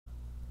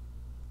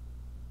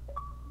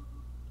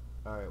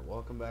Alright,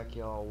 welcome back,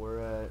 y'all.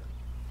 We're at,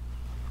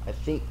 I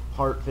think,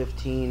 part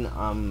 15.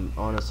 I'm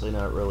honestly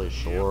not really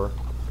sure.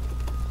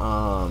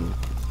 But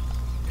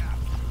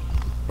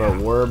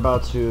we're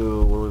about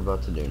to, what are we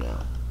about to do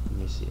now? Let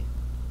me see.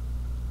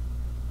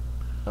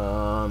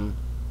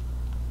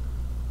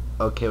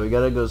 Okay, we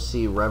gotta go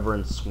see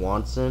Reverend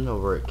Swanson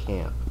over at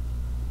camp.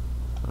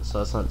 So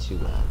that's not too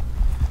bad.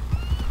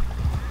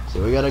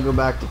 So we gotta go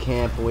back to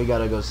camp and we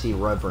gotta go see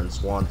Reverend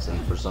Swanson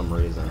for some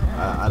reason.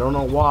 I don't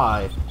know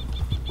why,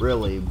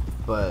 really,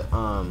 but,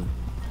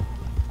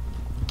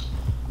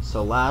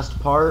 so last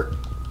part,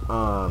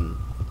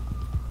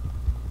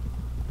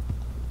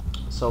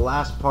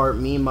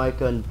 me,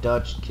 Micah, and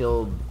Dutch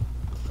killed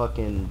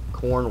fucking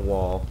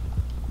Cornwall,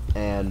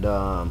 and,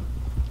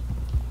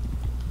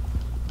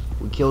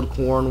 we killed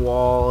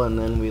Cornwall, and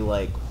then we,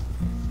 like,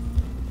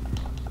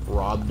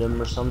 robbed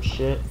him or some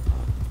shit.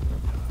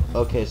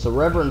 Okay, so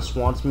Reverend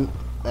Swanson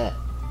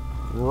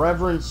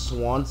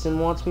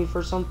wants me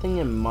for something,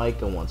 and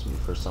Micah wants me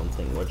for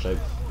something, which I...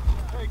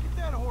 Hey, get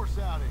that horse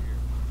out of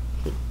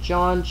here.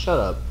 John, shut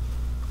up.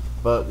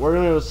 But we're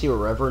gonna go see what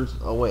Reverend...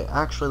 Oh, wait,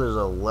 actually there's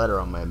a letter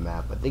on my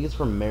map. I think it's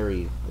from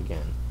Mary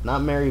again.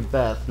 Not Mary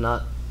Beth,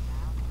 not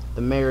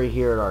the Mary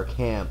here at our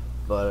camp,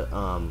 but,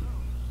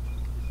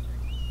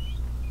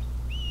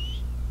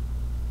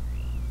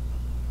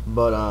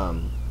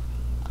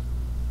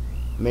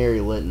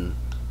 Mary Litton.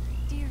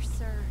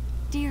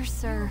 Dear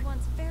sir,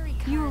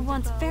 you were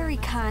once very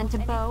kind to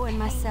Bo and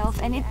myself,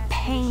 and it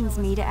pains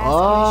me to ask you to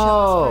show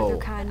us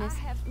further kindness.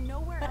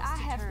 But I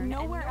have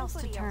nowhere else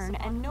to turn,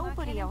 and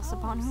nobody else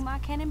upon whom I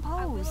can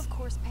impose.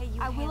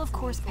 I will, of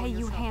course, pay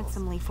you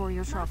handsomely for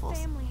your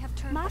troubles.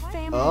 My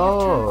family have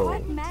turned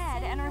quite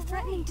mad and are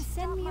threatening to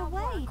send me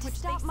away to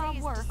stop my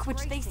work,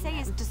 which they say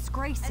is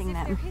disgracing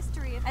them.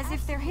 As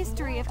if their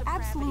history of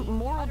absolute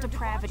moral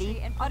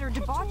depravity, utter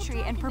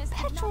debauchery, and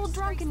perpetual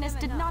drunkenness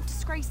did not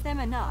disgrace them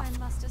enough.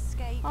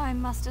 I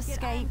must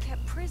escape,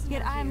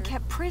 yet I am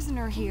kept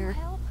prisoner here.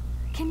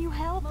 Can you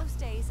help? Most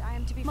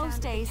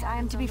days I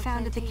am to be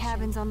found at the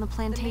cabins on the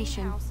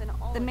plantation.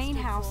 The main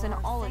house and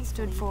all it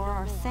stood for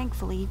are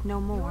thankfully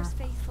no more.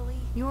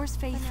 Yours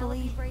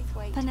faithfully,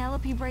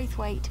 Penelope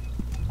Braithwaite.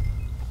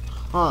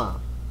 Huh.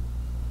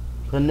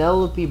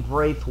 Penelope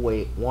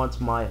Braithwaite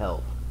wants my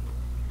help.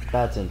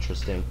 That's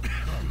interesting.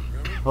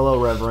 Hello,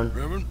 Reverend.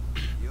 Reverend?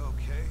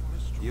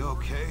 You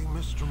okay,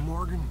 Mr.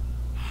 Morgan?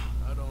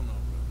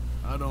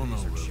 I don't know.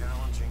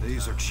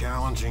 These are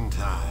challenging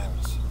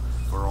times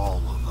for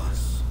all of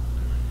us.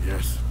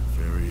 Yes,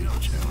 very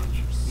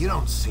challenging. You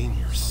don't seem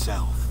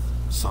yourself,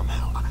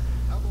 somehow.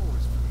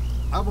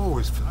 I've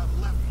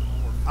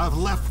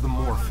left the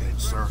morphine,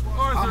 sir.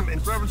 Arthur,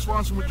 Reverend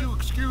Swanson, would you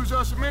excuse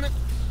us a minute?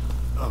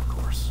 Of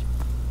course.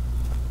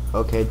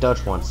 Okay,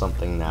 Dutch wants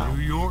something now.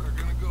 New York.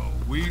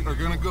 We are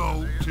gonna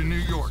go to New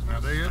York. Now,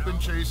 they have been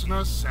chasing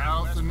us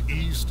south and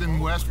east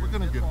and west. We're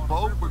gonna get a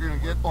boat, we're gonna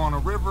get on a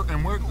river,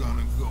 and we're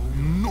gonna go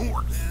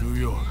north. New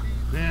York.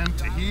 Then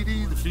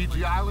Tahiti, the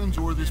Fiji Islands,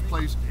 or this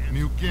place,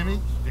 New Guinea,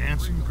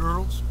 dancing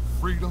girls,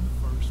 freedom.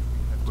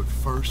 But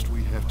first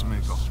we have to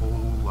make a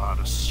whole lot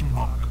of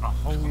smoke, a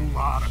whole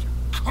lot of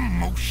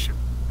commotion.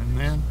 And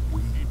then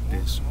we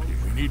disappear.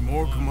 We need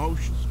more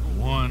commotion.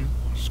 One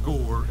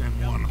score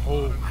and one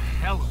whole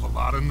hell of a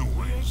lot of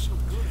noise.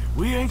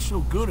 We ain't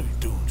so good at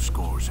doing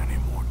scores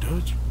anymore,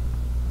 Dutch.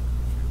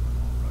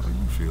 Are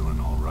you feeling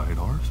all right,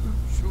 Arthur?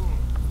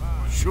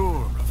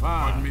 Sure,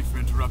 fine. Pardon me for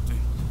interrupting.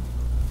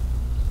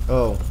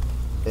 Oh,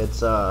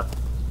 it's, I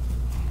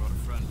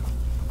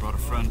brought a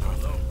friend,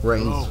 Arthur.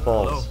 Rains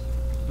Falls.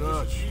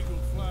 Hello. Dutch,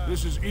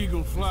 this is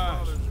Eagle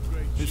Flies.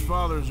 His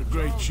father is a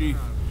great chief.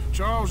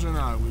 Charles and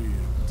I, we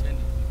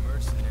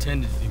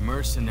attended the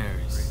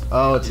mercenaries.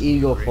 Oh, it's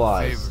Eagle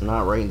Flies,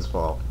 not Rains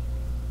Fall.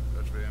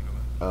 Dutch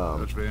Vanderlyn.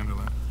 Dutch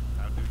Vanderlyn.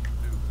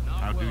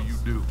 How do you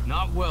do?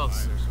 Not well,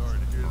 sir.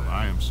 Well,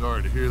 I am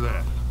sorry to hear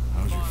that.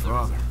 How's your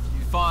father?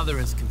 Father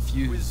has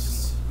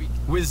confused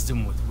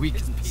wisdom with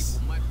weakness.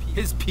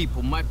 His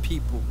people, my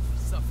people,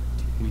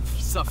 we've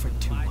suffered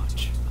too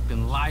much.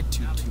 Been lied to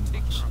too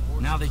much.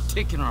 Now they've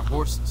taken our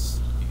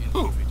horses.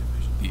 Who?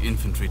 The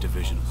infantry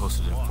division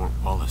posted at Fort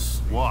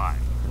Wallace. Why?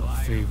 Earl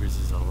Favors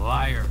is a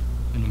liar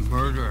and a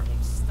murderer.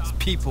 His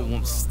people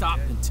won't stop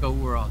until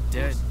we're all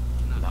dead.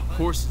 Without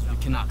horses, we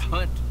cannot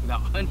hunt.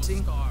 Without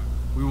hunting,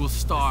 we will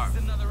starve.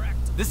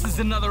 This is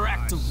another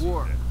act of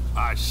war.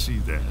 I see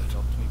that.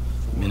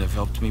 Men have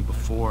helped me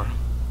before,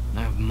 and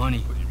I have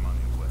money.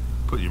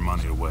 Put your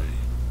money away,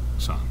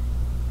 son.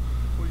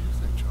 What do you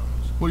think,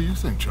 Charles? What do you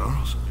think,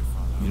 Charles?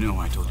 You know,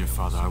 I told your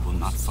father I will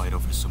not fight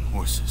over some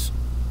horses.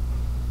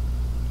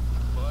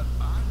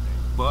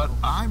 But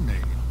I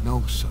made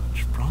no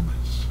such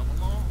promise.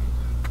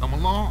 Come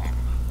along.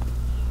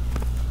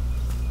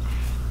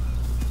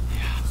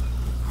 Yeah.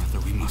 Arthur,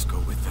 we must go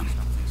with them.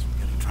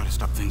 Try to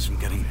stop things from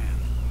getting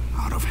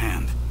out of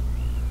hand.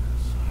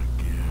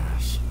 I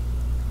guess.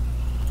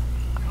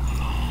 Come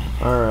along.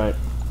 Alright,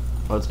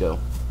 let's go.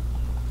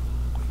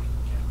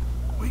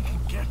 We can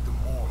get them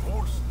more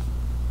horses.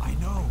 I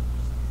know.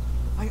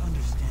 I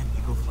understand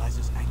Eagle Flies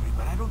is angry,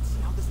 but I don't don't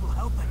see how this will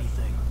help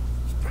anything.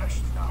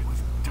 Especially not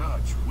with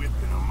Dutch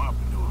whipping them up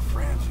into a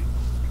frenzy.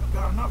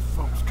 Got enough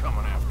folks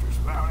coming after us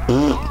without having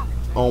an army.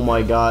 Oh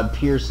my God,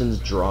 Pearson's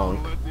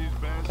drunk.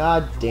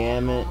 God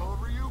damn it.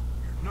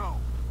 No,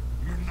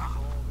 you're not.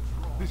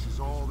 This is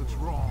all that's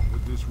wrong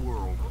with this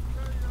world.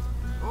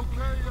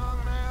 Okay,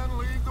 young man,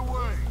 lead the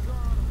way.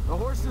 The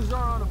horses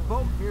are on a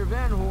boat near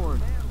Van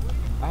Horn.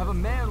 I have a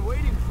man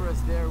waiting for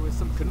us there with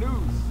some canoes.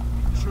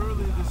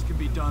 Surely this can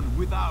be done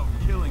without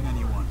killing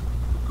anyone.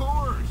 Of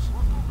course.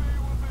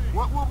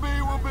 What will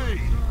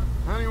be.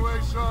 Anyway,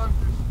 son,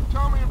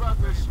 tell me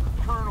about this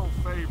Colonel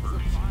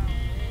Favors.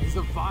 He's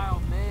a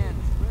vile man.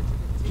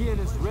 He and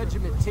his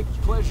regiment take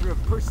pleasure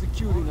of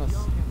persecuting us.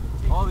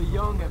 All the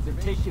young have been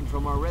taken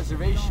from our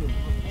reservation,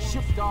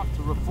 shipped off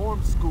to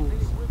reform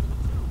schools.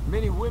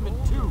 Many women,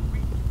 too.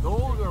 The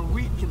old are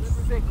weak and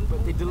sick,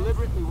 but they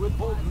deliberately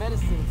withhold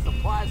medicine and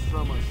supplies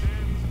from us.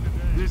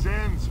 This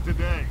ends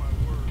today.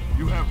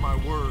 You have my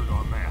word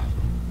on that.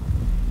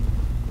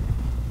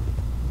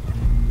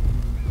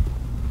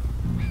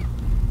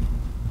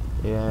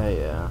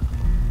 Yeah.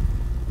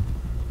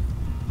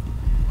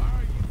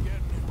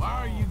 Why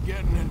are you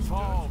getting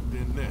involved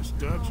in this,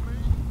 Dutch?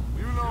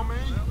 You know me.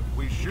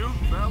 We shoot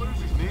fellers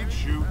as need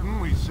shooting.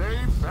 We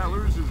save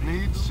fellers as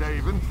need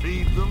saving.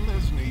 Feed them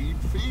as need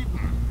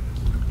feeding.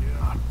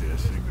 Not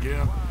this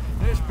again.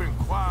 It's been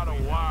quite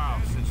a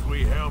while since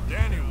we helped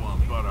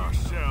anyone but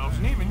ourselves,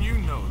 and even you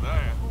know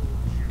that.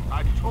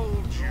 I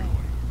told you.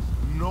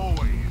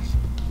 Noise.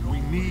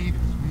 We need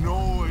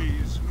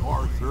noise,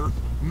 Arthur.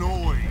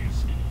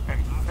 Noise.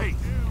 And faith.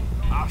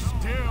 I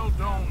still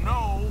don't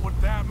know what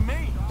that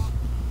means.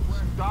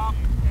 Stop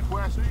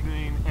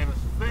questioning and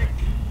think.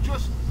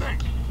 Just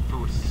think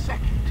for a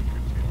second.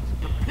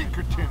 The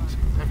Pinkertons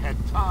have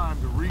had time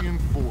to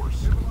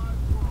reinforce.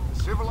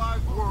 The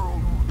civilized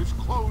world is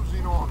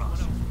closing on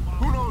us.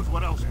 Who knows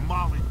what else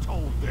Molly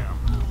told them?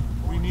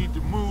 We need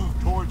to move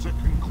towards a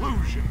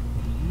conclusion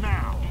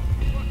now.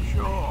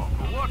 Sure,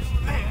 but what's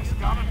this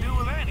got to do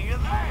with any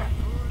of that?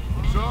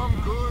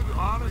 Some good,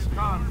 honest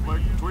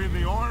conflict between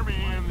the army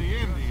and the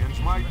Indians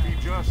might be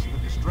just the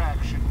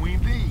distraction we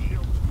need.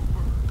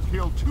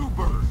 Kill two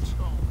birds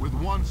with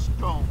one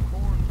stone.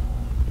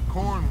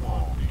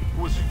 Cornwall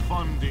was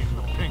funding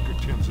the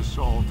Pinkertons'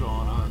 assault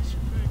on us.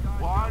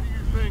 Why do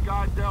you think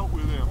I dealt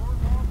with him?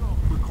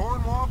 With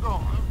Cornwall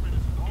gone,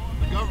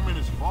 the government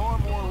is far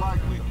more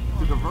likely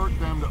to divert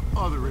them to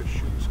other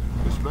issues,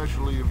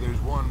 especially if there's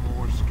one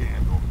more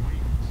scandal.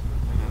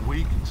 And then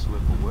we can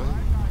slip away.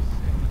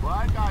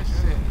 Like I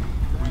said,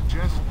 we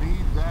just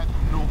need that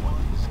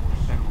noise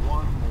and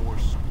one more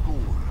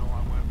score.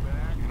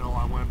 You know,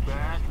 I went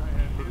back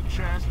for the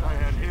chest I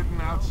had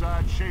hidden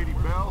outside Shady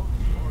Belle,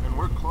 and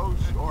we're close,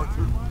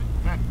 Arthur.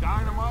 That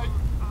dynamite,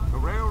 the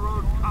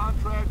railroad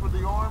contract with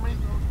the army,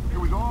 it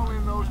was all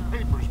in those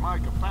papers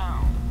Micah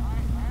found.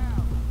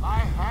 I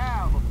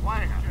have a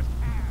plan.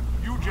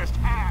 You just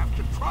have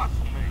to trust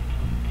me.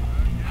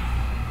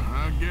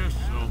 I guess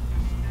so.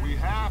 We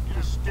have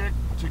to stick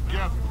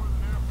together.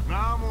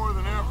 Now more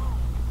than ever.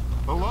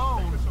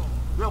 Alone,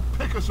 they'll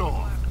pick us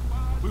off.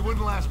 We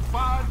wouldn't last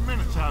 5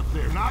 minutes out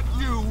there. Not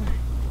you,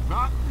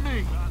 not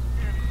me,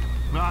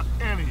 not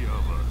any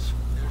of us.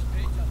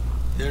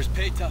 There's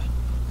Peta.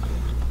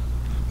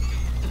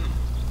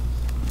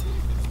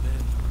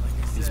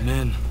 These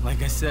men,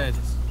 like I said,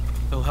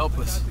 they'll help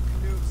us.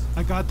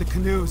 I got the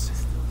canoes.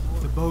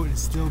 The boat is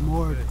still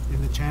moored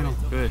in the channel.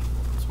 Good.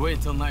 Let's wait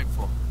until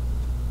nightfall.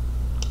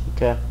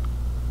 Okay.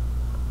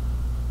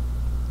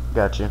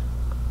 Got you.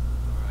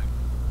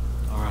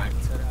 All right.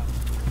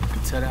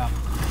 Let's head out.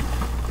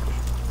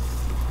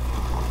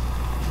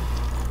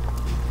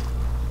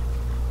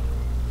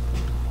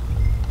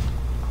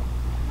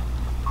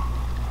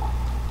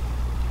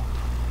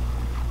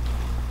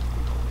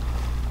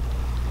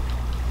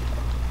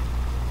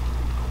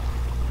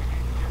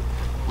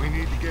 We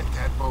need to get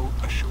that boat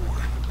ashore.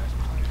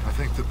 I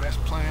think the best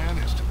plan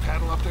is to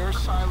paddle up there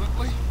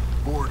silently,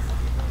 board her.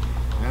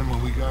 Then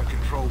when we got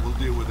control, we'll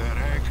deal with that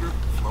anchor,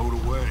 float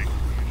away.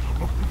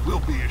 We'll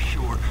be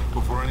ashore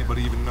before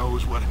anybody even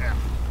knows what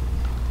happened.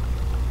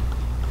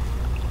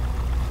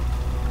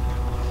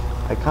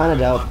 I kind of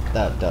doubt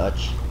that,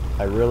 Dutch.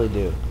 I really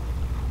do.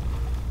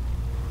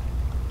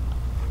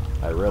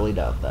 I really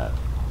doubt that.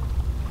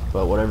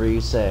 But whatever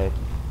you say,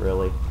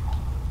 really.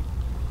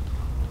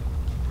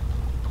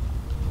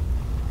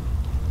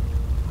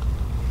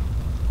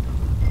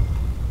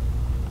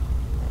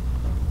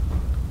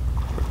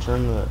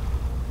 Return the...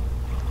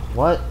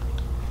 What?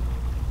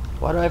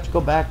 Why do I have to go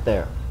back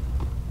there?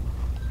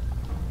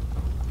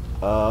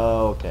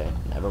 Oh, okay.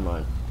 Never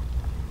mind.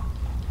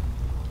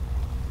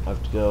 I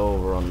have to go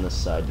over on this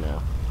side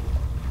now.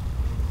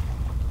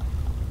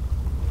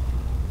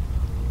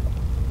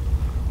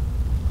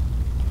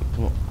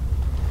 Come on.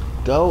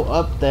 Go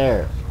up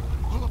there.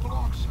 Pull up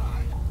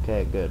alongside.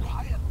 Okay, good.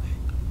 Quietly.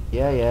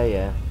 Yeah.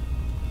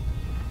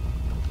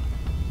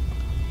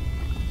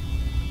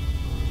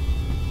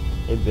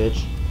 Hey,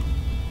 bitch.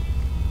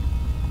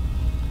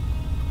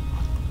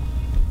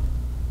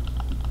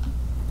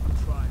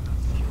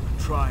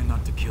 try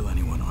not to kill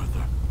anyone,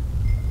 Arthur.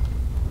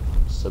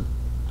 So,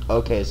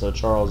 okay, so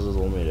Charles doesn't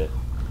want me to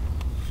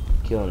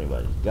kill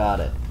anybody. Got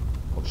it.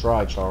 I'll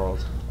try,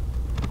 Charles.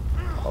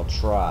 I'll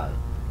try.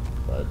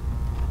 But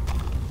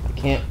I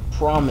can't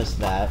promise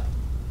that,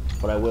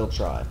 but I will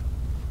try.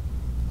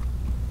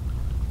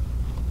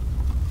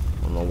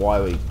 I don't know why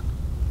we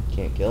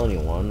can't kill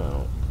anyone. I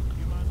don't.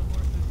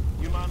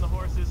 You mind the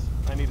horses?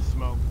 I need a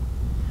smoke.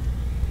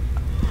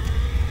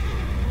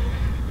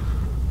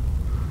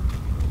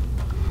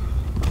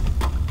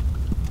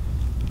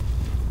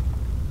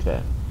 Okay.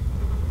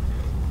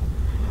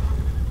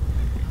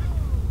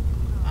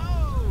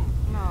 Oh,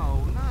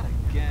 no, not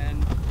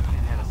again. I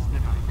had a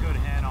sniff of a good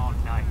hand all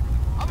night.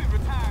 I'll be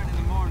retired in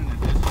the morning at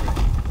this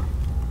rate.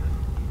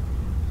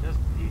 Just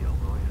deal,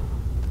 lawyer.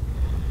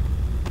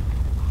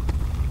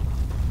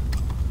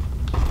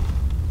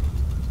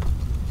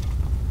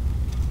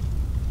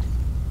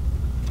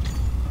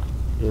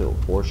 Ew,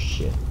 horse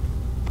shit.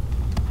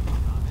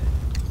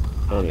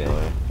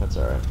 Anyway, that's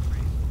alright.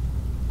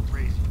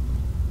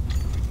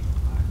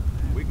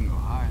 We can go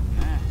higher than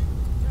that.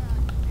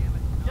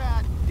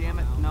 God damn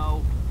it,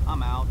 no.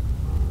 I'm out.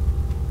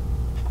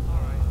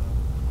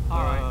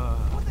 Alright.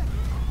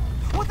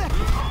 What the?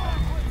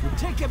 You're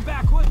taking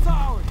back what's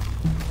ours!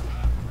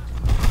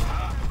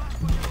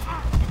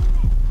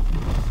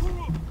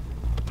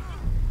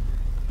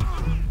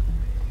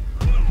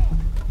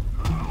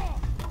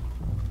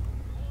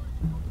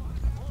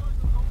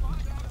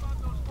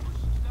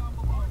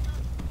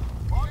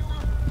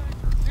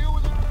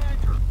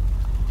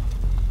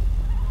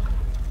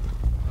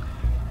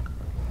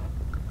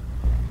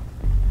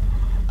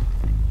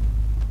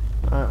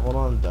 Alright, hold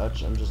on,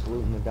 Dutch. I'm just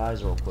looting the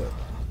guys real quick.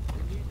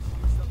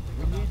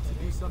 We need to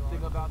do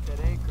something about that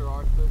anchor,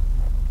 Arthur.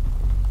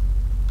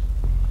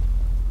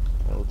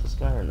 Can I loot this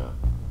guy or no?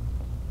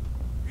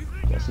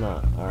 Guess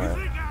not. Alright.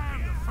 You think I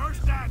have the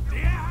first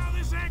idea how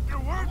this anchor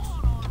works?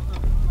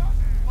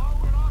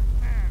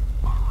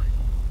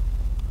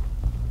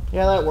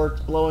 Yeah, that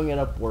works. Blowing it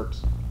up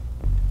works.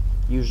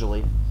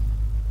 Usually.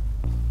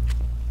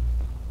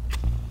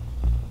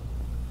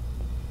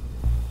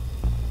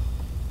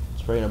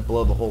 It's probably gonna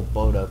blow the whole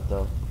boat up,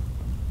 though.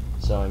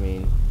 So, I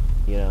mean,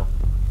 you know.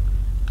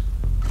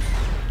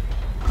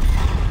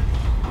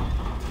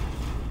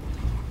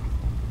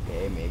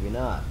 Okay, maybe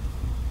not.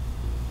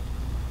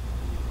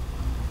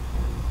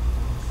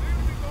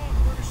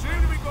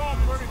 Seem to be going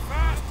pretty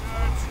fast,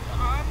 Dutch.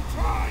 I'm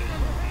trying.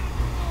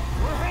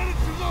 We're headed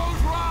to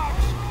those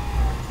rocks.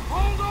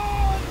 Hold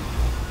on!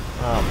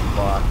 Oh,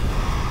 fuck.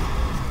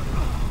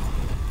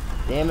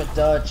 Damn it,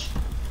 Dutch.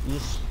 You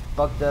just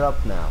fucked that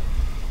up now.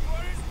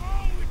 What is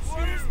wrong with you?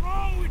 What is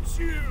wrong with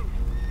you?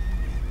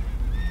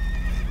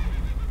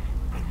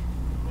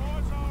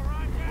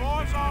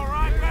 Boys all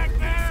right back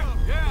there?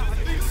 Yeah, I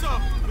think so.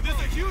 But there's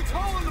a huge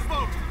hole in the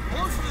boat.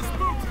 Horses are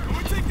spooked, and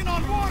we're taking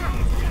on water.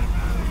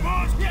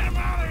 Boys, get him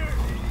out of here!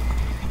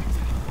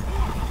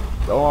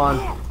 Go on.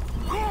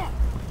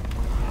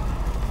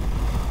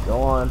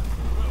 Go on.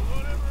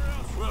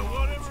 Well,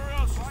 whatever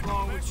else is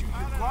wrong with you,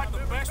 you're quite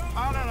the best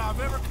pilot I've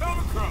ever come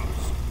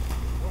across.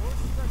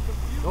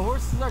 The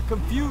horses are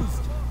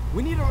confused.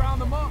 We need to round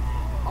them up.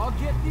 I'll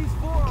get these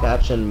four.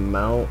 Catch and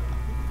mount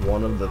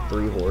one of the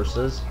 3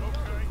 horses.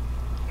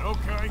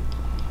 Okay.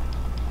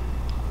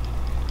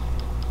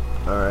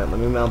 Alright, let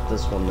me mount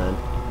this one then.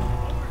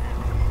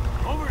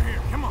 Over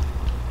here, come on.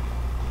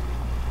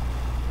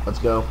 Let's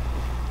go.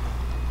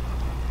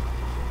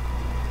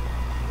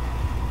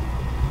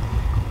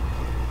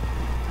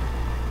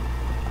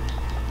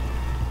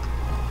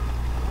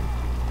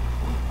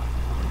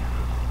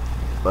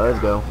 Let's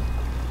go.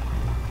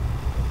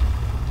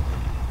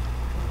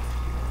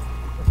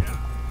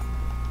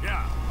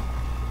 Yeah.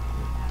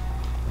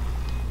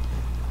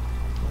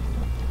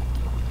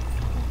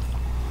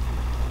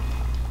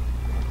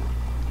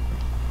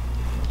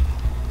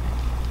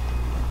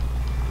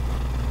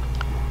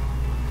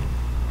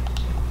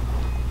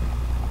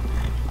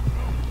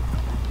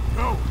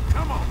 Go,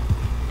 come on.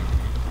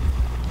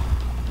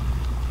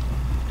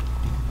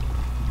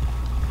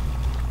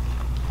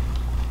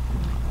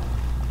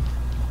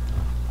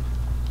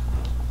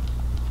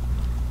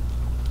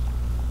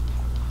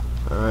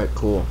 Alright,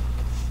 cool.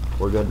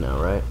 We're good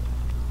now, right?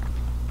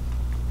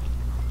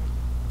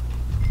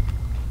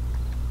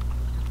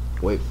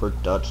 Wait for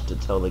Dutch to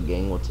tell the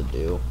gang what to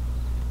do.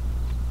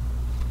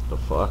 The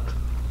fuck?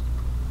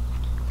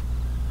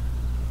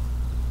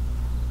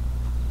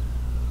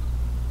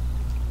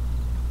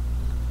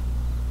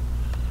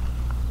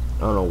 I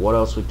don't know what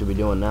else we could be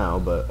doing now,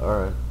 but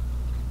alright.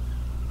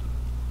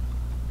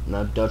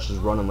 Now Dutch is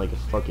running like a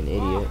fucking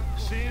idiot.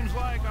 Seems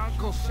like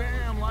Uncle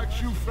Sam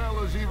likes you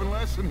fellas even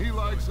less than he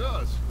likes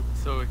us.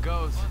 So it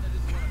goes.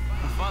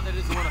 My father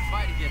doesn't want to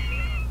fight again.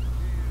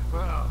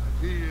 Well,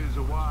 he is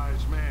a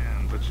wise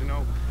man, but you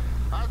know,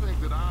 I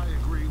think that I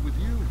agree with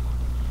you.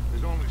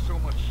 There's only so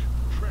much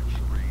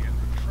treachery and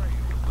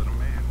betrayal that a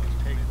man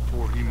must take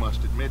before he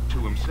must admit to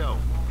himself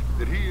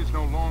that he is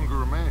no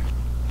longer a man.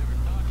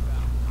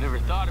 Never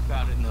thought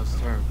about it in those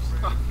terms.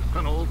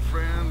 An old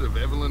friend of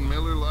Evelyn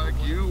Miller like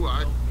you,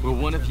 Will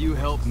one of you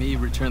help me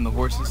return the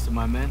horses to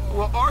my men?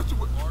 Well,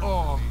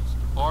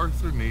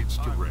 Arthur needs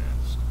to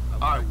rest.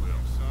 I will.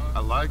 I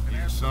like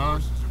you,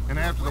 son. And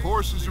after the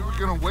horses, are we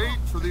gonna wait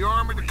for the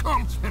army to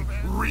come and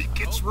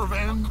wreak its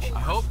revenge? I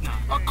hope not.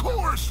 Of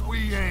course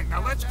we ain't.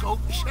 Now let's go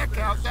check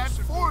out that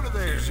fort of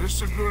theirs.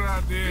 Is this a good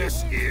idea?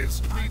 This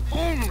is the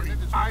only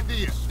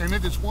idea. And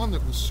it is one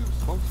that will suit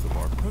both of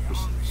our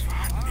purposes.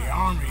 The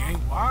army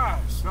ain't wise.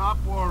 Stop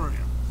worrying.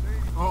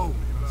 Oh,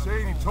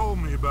 Sadie told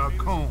me about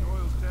Combs.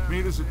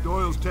 Meet us at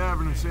Doyle's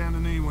Tavern in Saint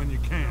Denis when you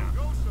can.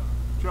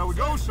 Shall we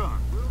go,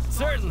 son?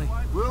 Certainly.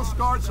 We'll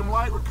start some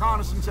light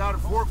reconnaissance out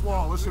at Fort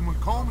Wallace, and when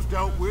Combs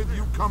dealt with,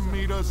 you come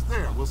meet us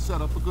there. We'll set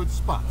up a good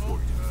spot for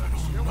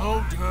you.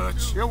 No,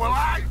 Dutch. Yeah, well,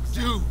 I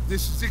do.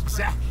 This is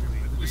exactly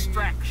the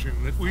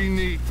distraction that we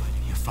need.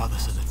 Your father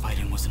said that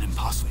fighting was an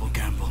impossible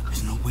gamble.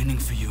 There's no winning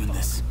for you in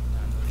this.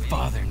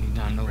 Father need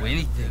not know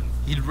anything.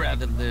 He'd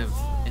rather live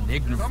in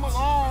ignorance. Come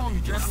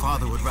along, Your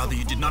father would rather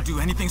you did not do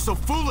anything so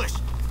foolish.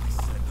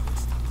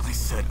 I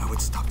said I would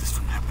stop this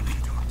from happening.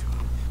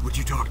 Would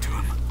you talk to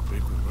him?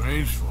 Think we're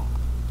rangeful.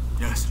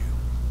 Yes.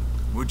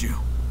 Would you?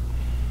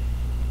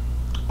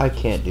 I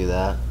can't do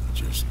that.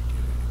 Just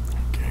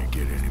can't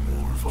get any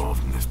more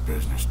involved in this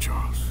business,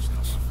 Charles.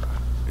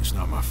 It's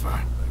not my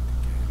fight.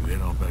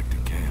 Head on back to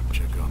camp,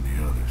 check on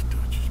the others,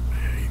 Dutch's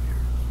behavior.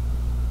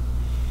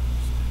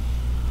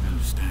 I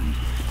understand.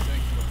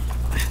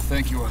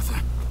 Thank you, Arthur.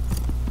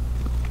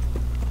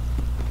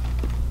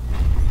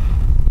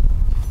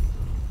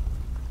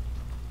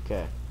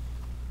 Okay.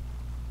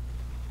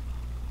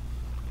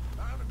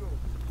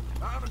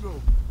 Time to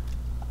go.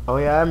 Oh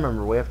yeah, I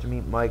remember. We have to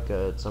meet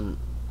Micah at some...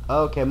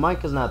 Oh, okay,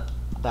 Micah's not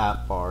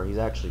that far. He's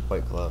actually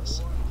quite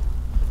close.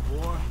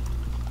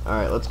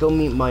 Alright, let's go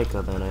meet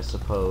Micah then, I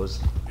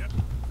suppose.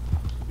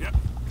 Yep.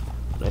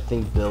 I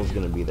think Bill's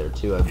gonna be there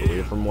too, I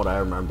believe. From what I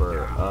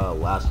remember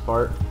last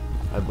part,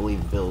 I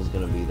believe Bill's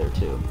gonna be there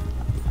too.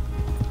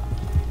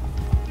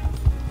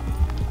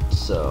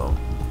 So...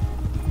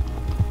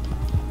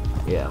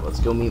 yeah,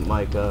 let's go meet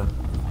Micah.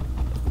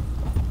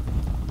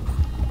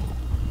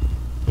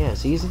 Yeah,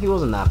 see, he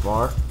wasn't that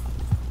far.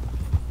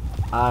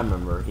 I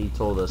remember he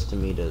told us to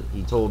meet.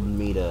 He told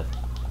me to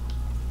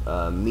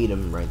meet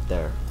him right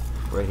there,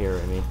 right here.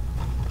 I mean,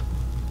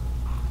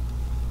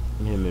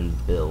 him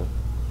and Bill.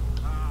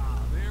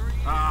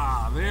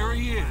 Ah, there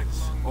he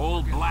is.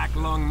 Old Black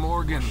Lung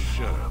Morgan.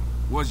 Shut up.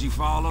 Was you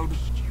followed?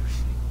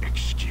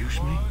 Excuse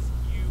me?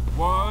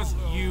 Was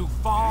you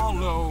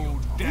followed?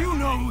 You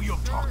know who you're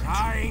talking to.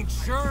 I ain't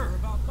sure.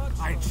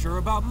 I ain't sure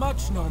about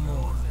much no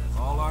more.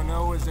 All I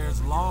know is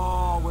there's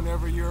law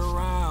whenever you're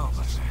around.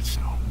 Is that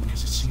so?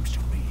 Because it seems to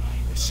me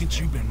that since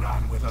you've been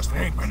riding with us,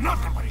 there ain't been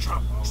nothing but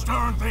trouble.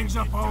 Stirring things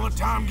up all the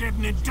time,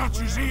 getting in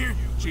Dutch's ear.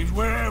 Seems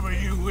wherever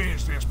you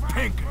is, there's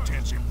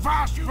Pinkertons and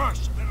vice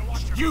versa.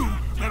 You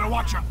better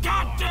watch your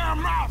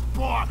goddamn mouth,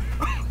 boy!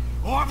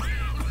 Or...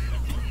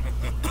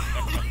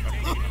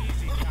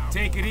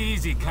 Take it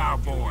easy,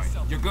 cowboy.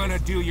 You're gonna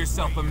do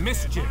yourself a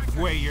mischief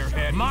way you're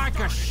heading.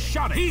 Micah,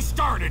 shut it! He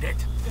started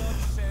it!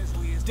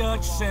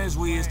 Dutch says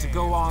we is to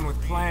go on with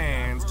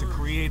plans to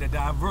create a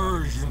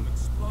diversion.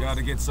 We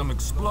gotta get some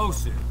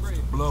explosives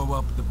to blow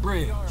up the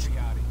bridge.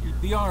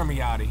 Get the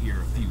army out of here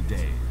a few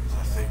days.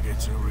 I think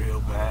it's a real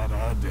bad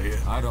idea.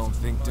 I don't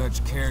think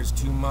Dutch cares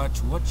too much.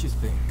 What you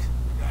think?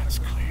 That's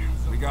clear.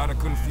 We gotta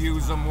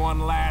confuse him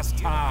one last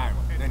time.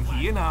 Then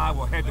he and I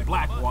will head to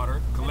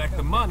Blackwater, collect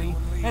the money,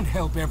 and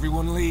help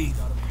everyone leave.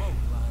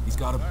 He's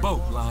got a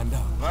boat lined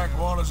up.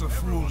 Blackwater's a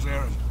fool's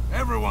errand.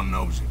 Everyone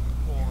knows it.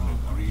 Even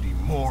a greedy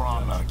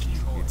moron like you.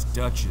 It's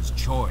Dutch's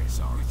choice,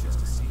 Arthur.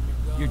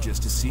 You're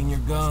just a senior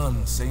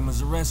gun, same as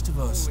the rest of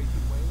us.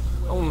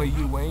 Only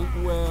you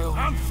ain't, well...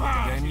 I'm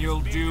fine. Then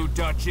you'll do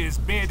Dutch's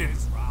bidding,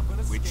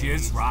 which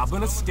is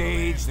robbing a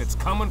stage that's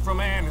coming from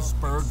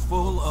Annesburg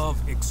full of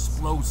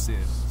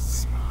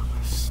explosives. Rob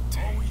a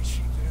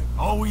stage.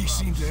 All we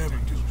seem to ever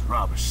do is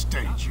rob a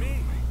stage, you and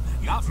me.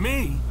 Not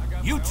me.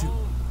 You two.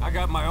 I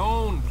got my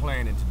own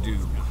planning to do.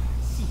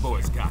 You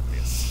boys got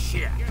this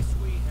shit.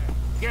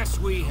 Yes,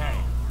 we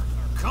have.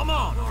 Come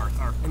on,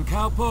 Arthur. And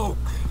Cowpoke,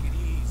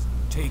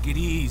 take it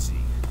easy.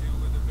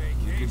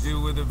 You could do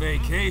with a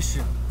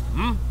vacation,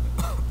 hmm?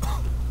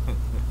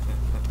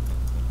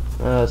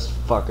 This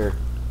fucker.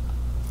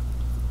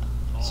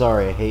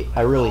 Sorry,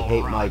 I really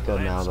hate Micah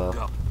now,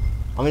 though.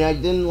 I mean, I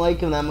didn't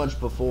like him that much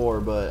before,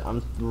 but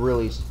I'm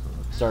really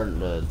starting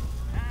to...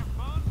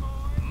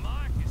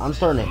 I'm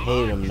starting to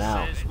hate him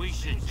now. We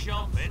should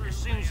jump it as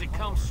soon as it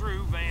comes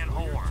through Van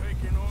Horn.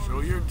 So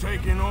you're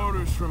taking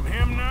orders from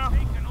him now?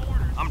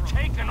 I'm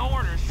taking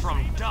orders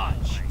from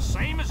Dutch,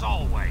 same as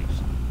always.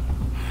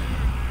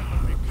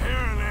 The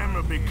pair of them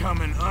are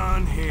becoming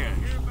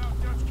unhinged.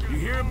 You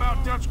hear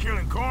about Dutch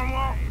killing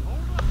Cornwall?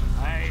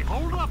 Hey,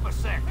 hold up a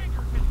second.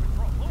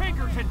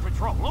 Pinkerton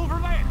Patrol, over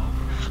there.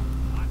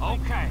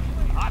 Okay,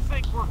 I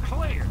think we're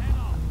clear.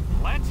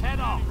 Let's head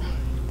on.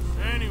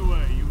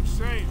 Anyway, you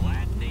say...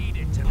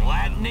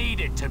 Lad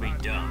needed to be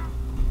done.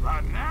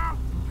 Right now?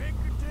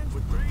 Pinkerton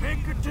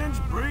Pinkerton's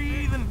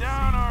breathing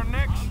down our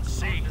necks.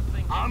 See,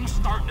 I'm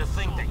starting to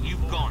think that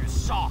you've gone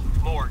soft,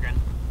 Morgan.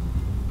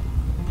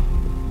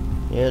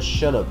 Yeah,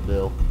 shut up,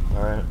 Bill.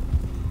 Alright?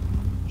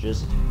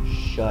 Just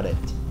shut it.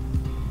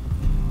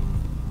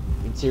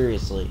 I mean,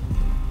 seriously.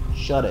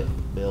 Shut it,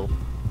 Bill.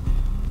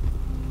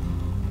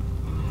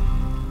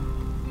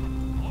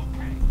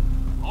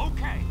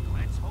 Okay.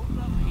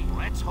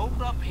 Let's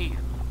hold up here.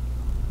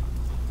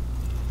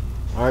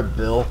 Alright,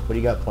 Bill. What do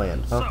you got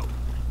planned, huh? So,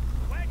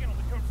 wagon will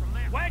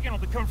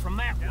be come from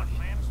that way.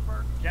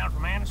 Down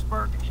from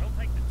Annisburg.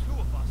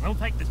 It'll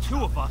take the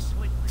two of us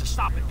to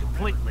stop it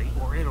completely,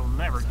 or it'll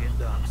never get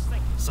done.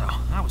 So,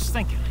 I was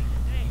thinking,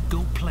 you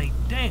go play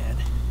dead,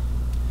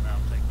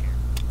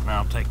 and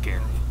I'll take care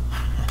of you.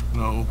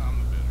 No,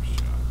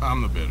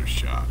 I'm the better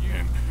shot,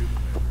 and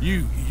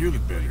you're the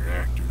better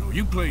actor. No,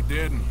 you play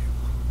dead, and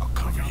I'll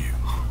cover you.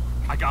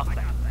 I got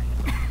that.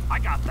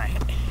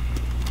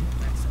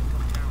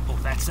 Oh,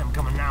 that's them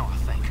coming now, I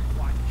think.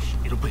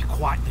 It'll be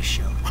quite the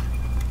show.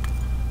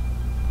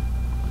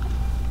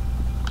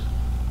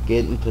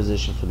 Get in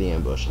position for the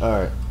ambush.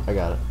 Alright, I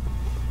got it.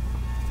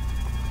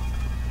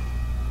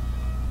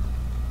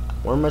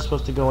 Where am I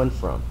supposed to go in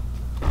from?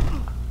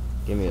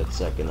 Give me a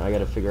second. I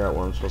gotta figure out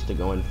where I'm supposed to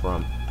go in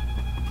from.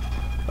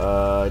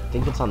 I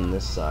think it's on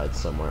this side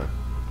somewhere.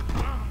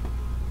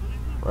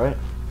 Right?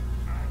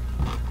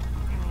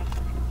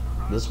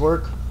 This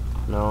work?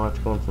 No, I have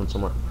to go in from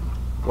somewhere.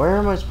 Where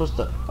am I supposed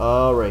to...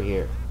 Oh, right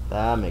here.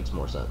 That makes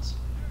more sense.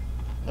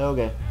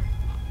 Okay.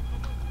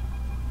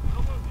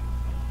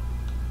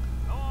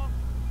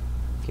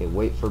 Okay,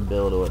 wait for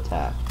Bill to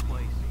attack.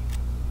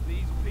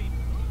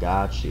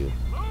 Got you.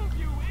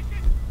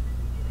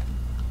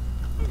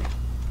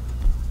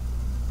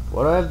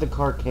 What do I have? The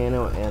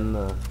Carcano and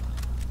the...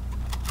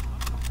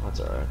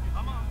 That's alright.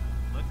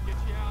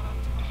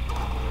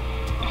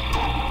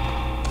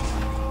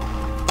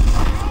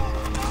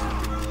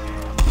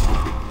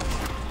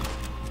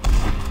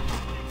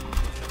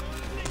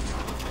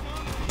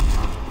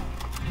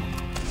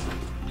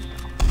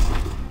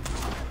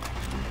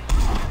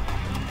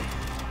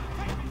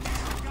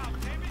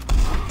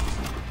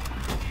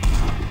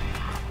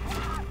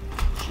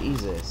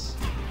 Jesus.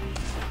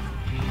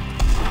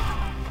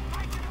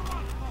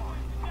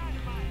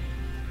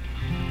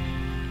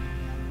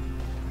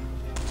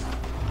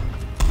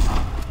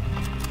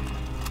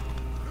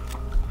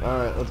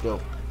 Alright, let's go.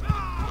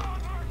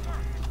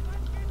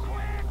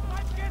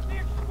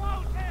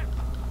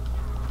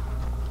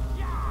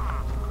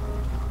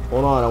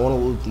 Hold on, I want to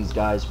loot these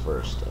guys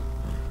first.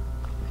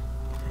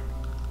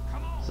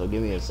 So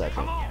give me a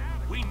second.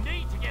 We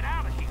need to get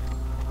out of here.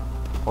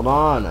 Hold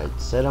on, I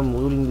said I'm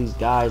looting these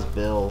guys,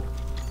 Bill.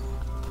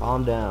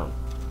 Calm down.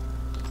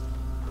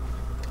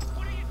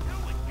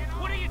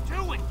 What are you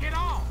doing? Get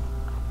on.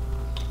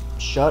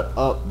 Shut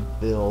up,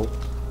 Bill.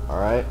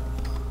 Alright?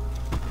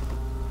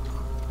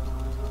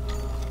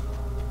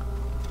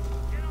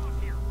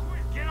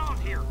 Get on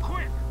here,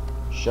 quick.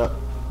 Shut.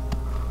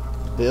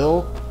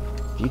 Bill,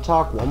 if you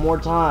talk one more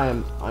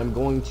time, I'm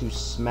going to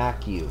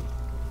smack you.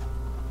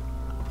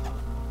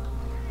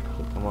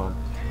 Okay, come on.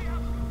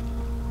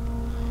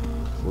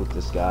 Loot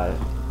this guy.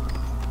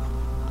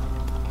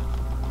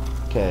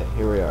 Okay,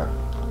 here we are.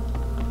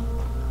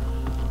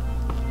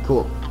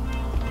 Cool.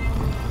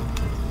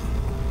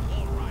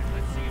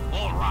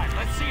 Alright,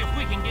 let's see if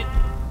we can get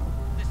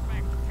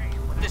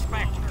this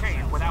back to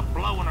camp without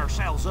blowing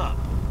ourselves up.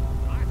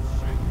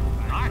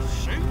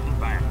 Nice shooting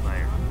back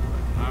there.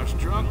 Nice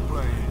drunk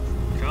playing.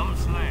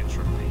 Comes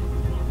naturally.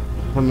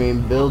 I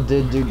mean, Bill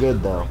did do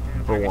good, though,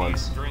 for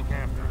once. Drink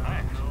after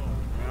that.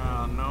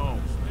 Yeah, no.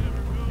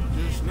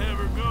 Just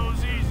never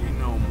goes easy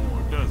no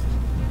more, does it?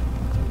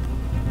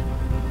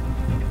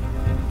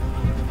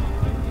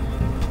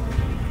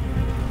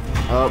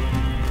 Up.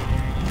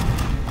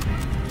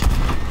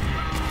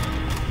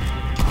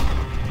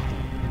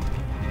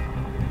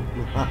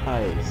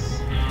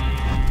 Nice.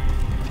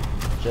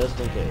 Just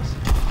in case.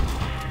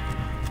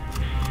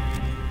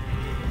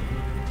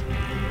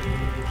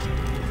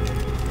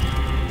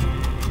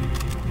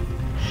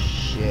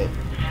 Shit.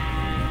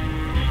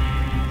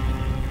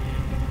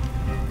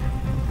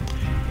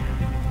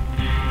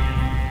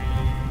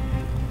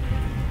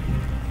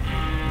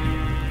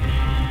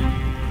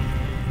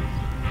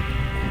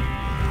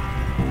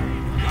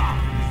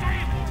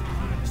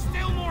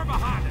 Still more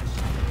behind us.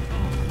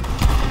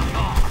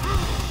 Oh,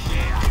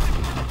 yeah.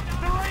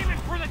 They're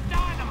aiming for the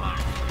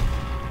dynamite.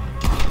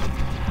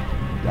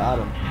 Got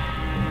him.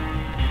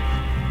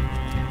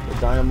 The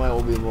dynamite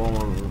will be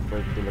vulnerable to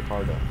break through the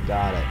cargo.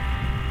 Got it.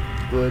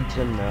 Good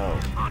to know.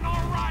 On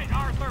our right,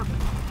 Arthur.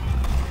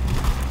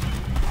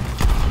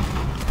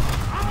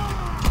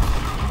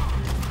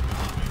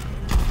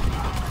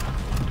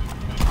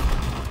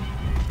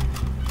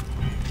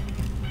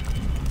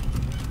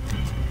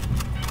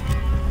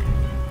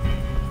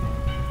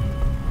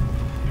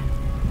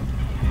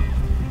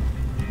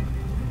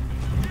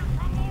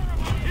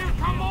 Here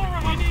come more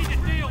of them. We need to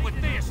deal with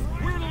this.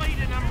 We're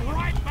leading them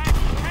right back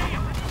to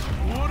camp.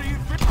 What do you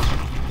think?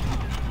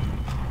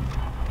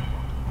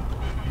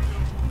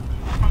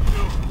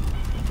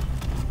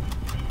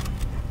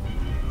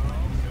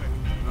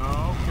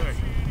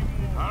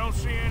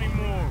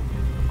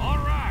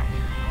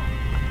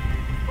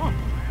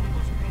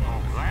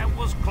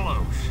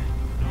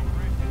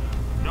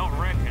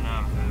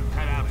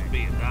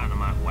 be a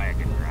dynamite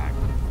wagon driver.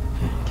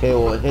 Okay,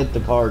 well, it hit the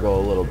cargo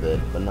a little bit,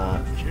 but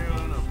not.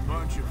 Killing a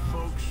bunch of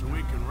folks so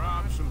we can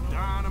rob some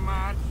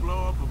dynamite,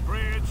 blow up a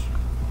bridge.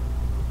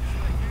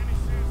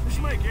 Does this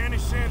make any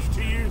sense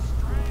to you?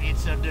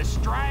 It's a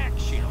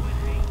distraction,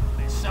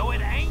 so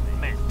it ain't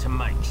meant to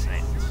make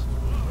sense.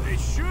 It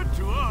should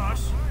to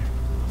us.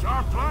 It's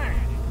our plan.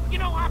 You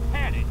know, I've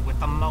had it with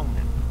the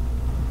moaning.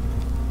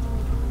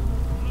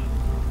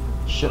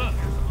 Shit. Look,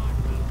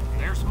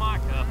 there's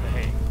Micah up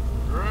ahead.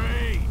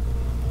 Great.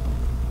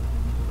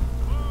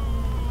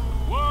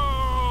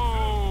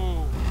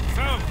 Whoa!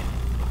 So,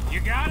 you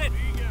got it?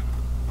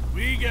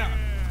 We got it.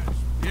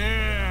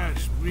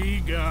 Yes, we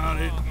got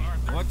it.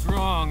 What's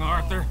wrong,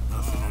 Arthur?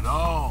 Nothing at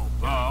all,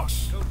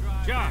 boss.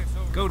 Chuck,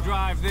 go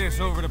drive this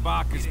over to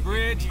Bacchus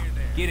Bridge.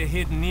 Get it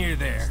hidden near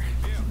there.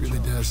 He really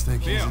does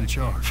think he's in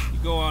charge. You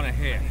go on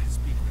ahead.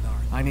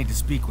 I need to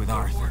speak with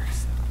Arthur.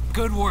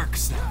 Good work,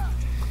 son.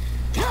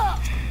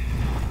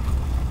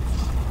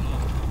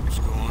 What's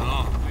going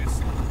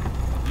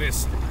on?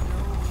 Listen.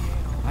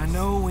 I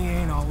know we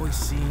ain't always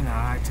seen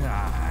eye to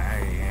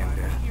eye,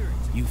 and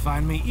you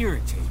find me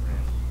irritating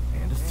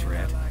and a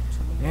threat,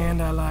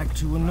 and I like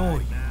to annoy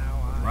you.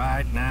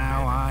 Right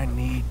now, I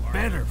need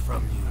better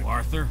from you,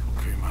 Arthur.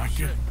 Okay,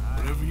 Micah.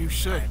 Whatever you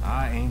say.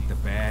 I ain't the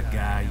bad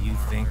guy you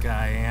think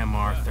I am,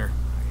 Arthur.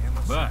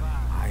 But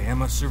I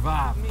am a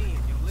survivor.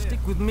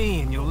 Stick with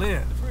me and you'll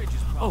live.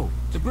 Oh,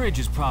 the bridge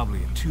is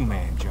probably a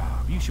two-man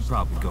job. You should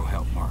probably go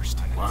help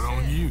Marston. Why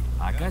don't you?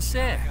 Like I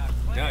said,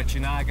 Dutch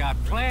and I got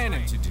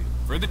planning to do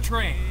for the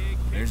train.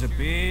 There's a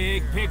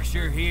big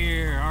picture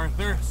here,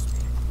 Arthur.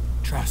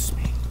 Trust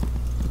me.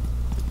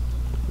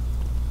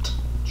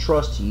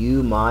 Trust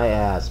you my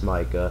ass,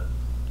 Micah.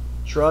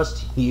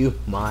 Trust you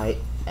my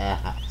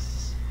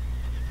ass.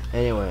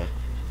 Anyway.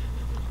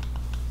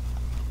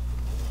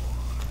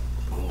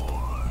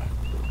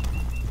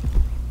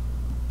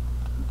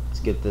 Let's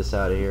get this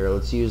out of here.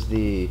 Let's use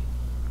the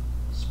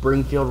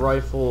Springfield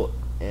rifle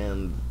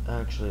and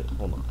actually,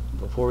 hold on.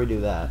 Before we do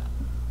that,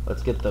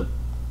 let's get the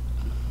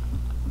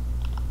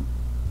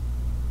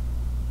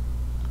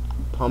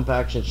pump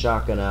action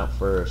shotgun out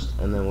first,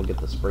 and then we'll get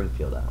the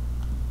Springfield out.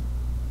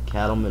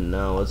 Cattleman,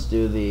 no. Let's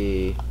do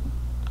the,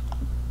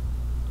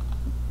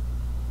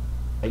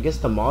 I guess,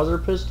 the Mauser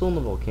pistol and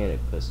the volcanic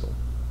pistol.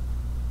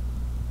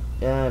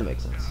 Yeah, that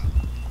makes sense.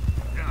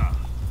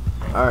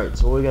 Alright,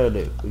 so what we gotta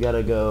do? We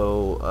gotta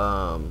go,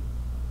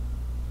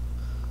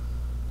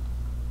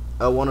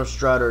 one of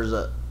Strouder's,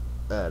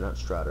 not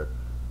Strouder.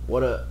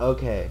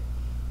 Okay.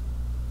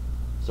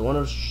 So one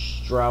of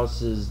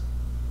Strauss's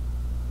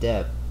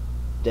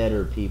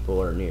deader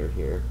people are near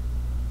here.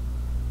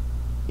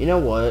 You know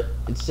what?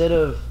 Instead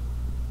of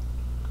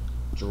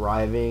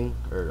riding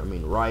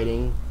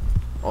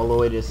all the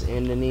way to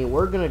Saint Denis,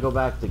 we're gonna go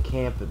back to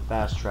camp and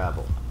fast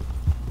travel.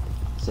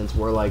 Since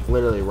we're like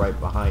literally right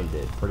behind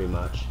it, pretty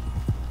much.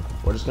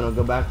 We're just gonna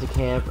go back to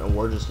camp and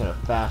we're just gonna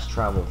fast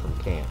travel from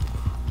camp.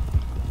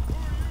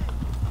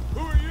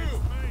 Who are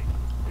you?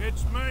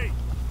 It's me.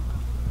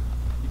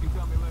 You can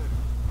tell me later.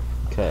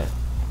 Okay.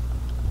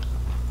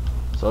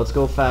 So let's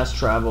go fast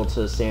travel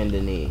to Saint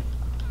Denis.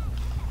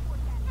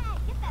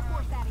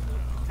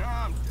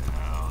 Calm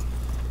down.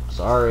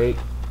 Sorry.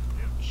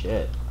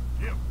 Shit.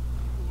 Yep.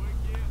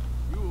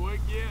 You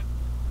awake yet?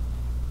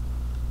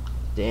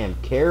 Damn,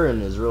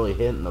 Karen is really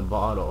hitting the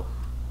bottle.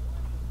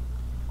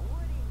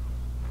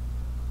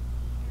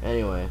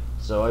 Anyway,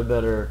 so I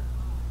better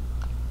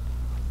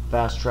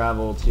fast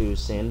travel to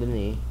Saint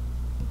Denis.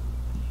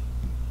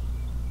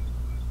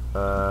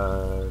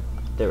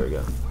 There we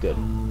go. Good.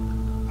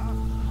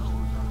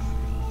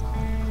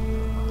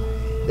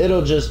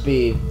 It'll just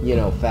be, you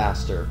know,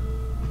 faster.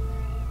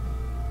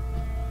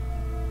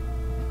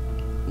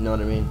 You know what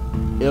I mean?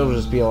 It'll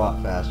just be a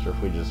lot faster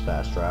if we just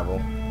fast travel.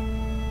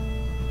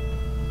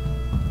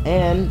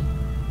 And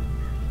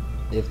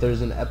if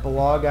there's an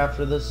epilogue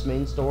after this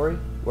main story,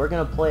 we're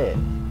gonna play it.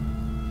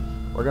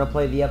 We're gonna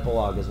play the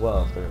epilogue as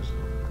well if there's,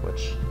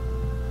 which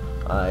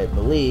I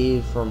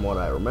believe, from what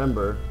I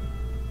remember,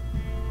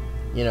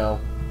 you know,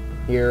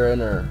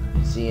 hearing or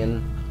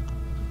seeing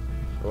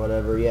or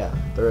whatever, yeah,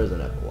 there is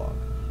an epilogue.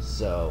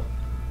 So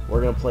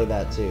we're gonna play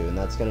that too, and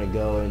that's gonna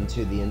go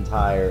into the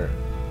entire,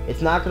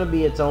 it's not gonna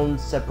be its own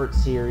separate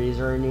series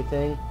or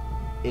anything.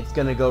 It's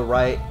gonna go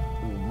right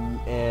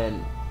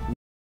and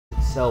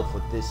itself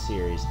with this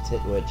series,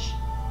 which,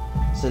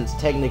 since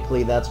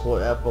technically that's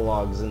what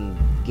epilogues in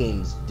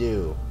games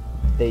do,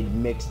 they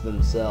mix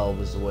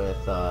themselves with,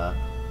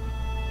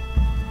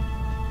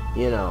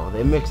 you know,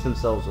 they mix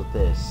themselves with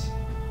this.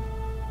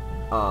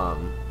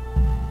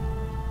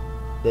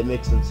 They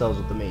mix themselves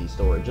with the main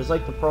story, just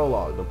like the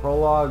prologue. The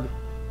prologue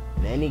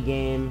in any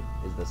game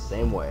is the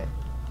same way.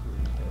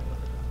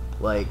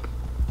 Like,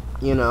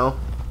 you know,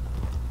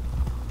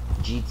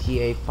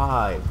 GTA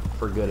 5,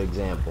 for good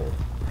example.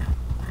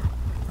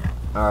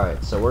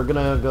 Alright, so we're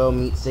gonna go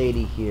meet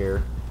Sadie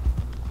here.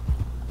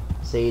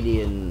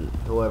 Sadie and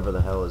whoever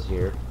the hell is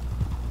here.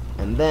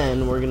 And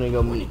then we're gonna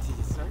go meet...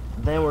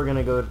 Then we're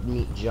gonna go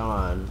meet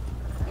John.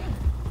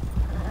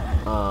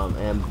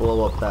 and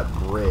blow up that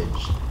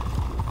bridge.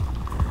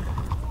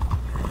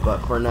 But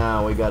for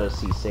now, we gotta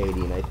see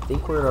Sadie, and I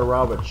think we're gonna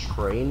rob a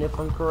train, if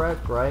I'm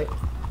correct, right?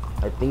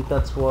 I think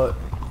that's what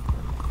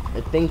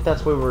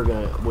we're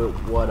gonna,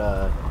 what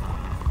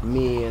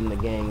me and the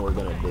gang were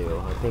gonna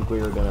do. I think we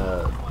were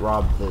gonna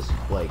rob this,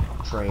 like,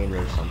 train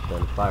or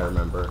something, if I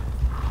remember.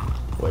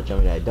 Which, I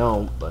mean, I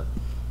don't, but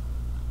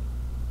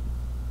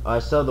I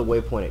still have the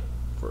waypoint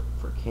for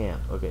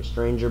camp. Okay,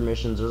 stranger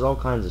missions. There's all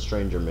kinds of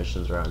stranger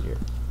missions around here.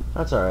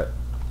 That's alright.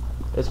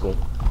 It's cool.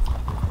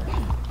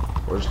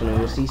 We're just gonna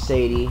go see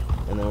Sadie,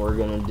 and then we're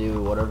gonna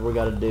do whatever we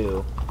gotta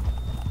do.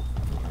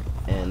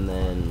 And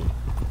then,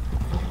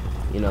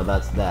 you know,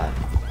 that's that.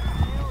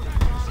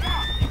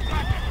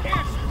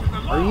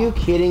 Are you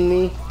kidding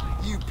me?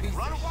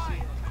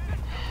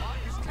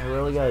 I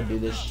really gotta do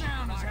this.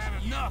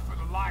 You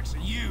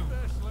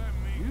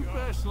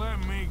best let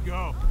me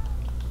go.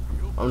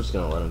 I'm just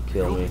gonna let him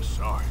kill me.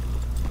 Sorry.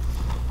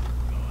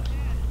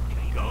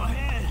 Go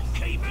ahead.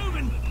 Keep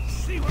moving.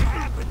 See what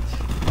happens.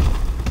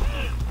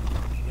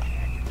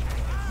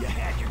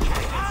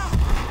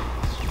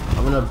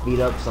 I'm gonna beat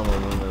up some of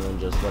them and then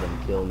just let him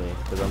kill me,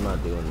 because I'm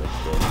not doing this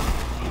shit.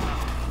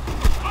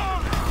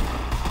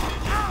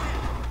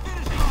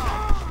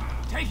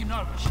 Take him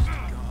over.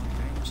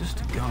 Just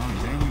a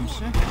goddamn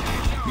second.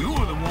 You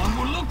were the one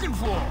we're looking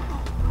for.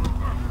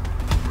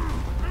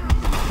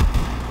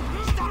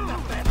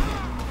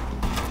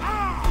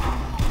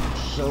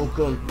 Choke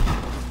him.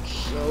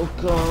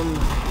 Choke him.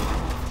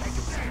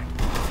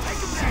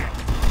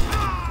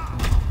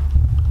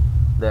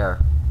 There.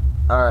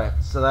 Alright,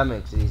 so that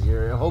makes it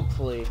easier.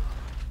 Hopefully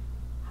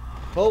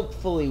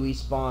we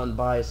spawn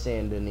by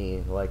Saint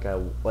Denis like I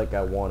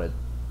wanted,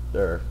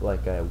 or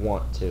like I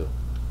want to.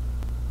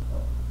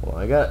 Well,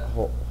 I got,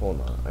 hold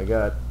on. I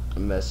got a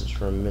message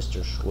from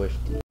Mr.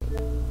 Swifty.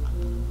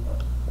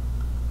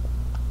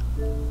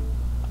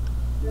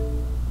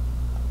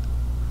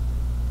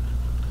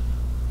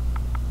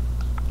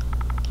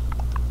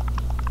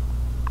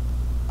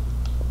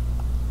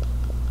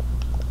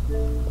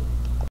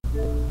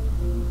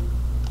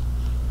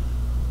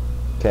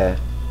 Okay.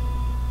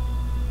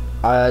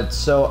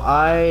 So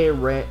I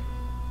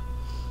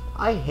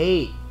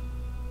hate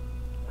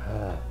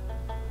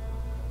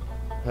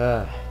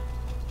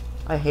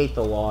I hate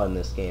the law in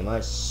this game,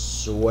 I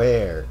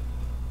swear.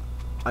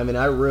 I mean,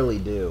 I really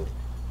do.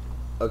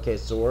 Okay,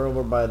 so we're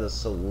over by the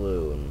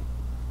saloon.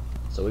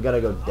 So we gotta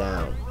go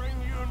down. Bring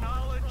you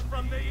knowledge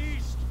from the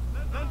East.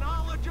 The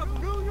knowledge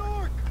of New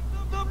York.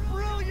 The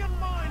brilliant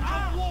minds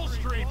of Wall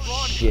Street.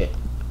 Shit.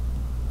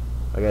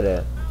 I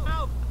gotta...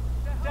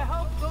 To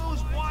help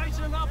those wise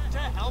enough to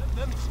help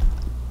them.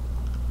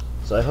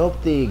 So I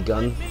hope the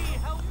gun...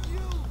 Help you.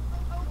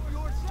 Help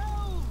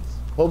yourselves.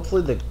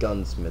 Hopefully the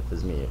gunsmith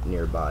is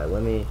nearby.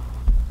 Let me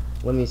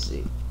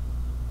see.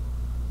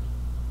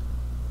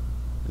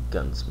 The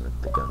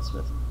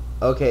gunsmith.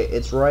 Okay,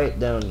 it's right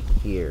down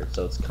here.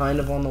 So it's kind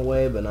of on the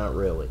way, but not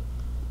really.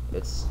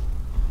 It's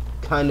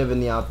kind of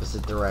in the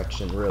opposite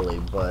direction, really,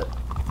 but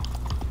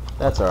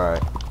that's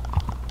alright.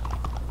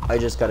 I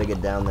just gotta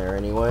get down there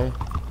anyway.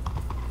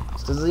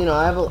 Because, you know,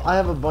 I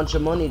have a bunch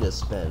of money to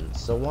spend,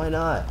 so why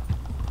not?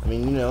 I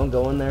mean, you know,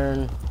 go in there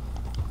and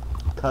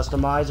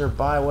customize or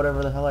buy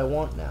whatever the hell I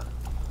want now.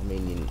 I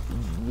mean,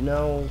 you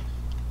know,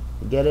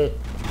 get it?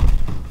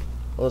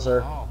 Hello,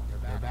 sir. Oh, you're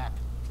back.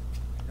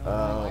 I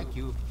don't like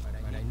you, but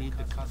I need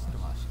to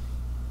customize.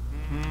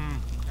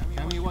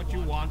 Tell me what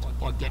you want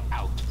or get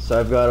out. So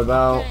I've got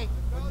about... Okay,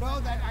 know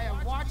that I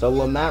have watched So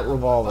Lamat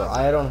revolver.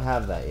 I don't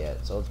have that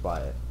yet, so let's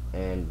buy it.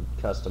 And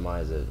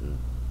customize it and,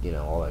 you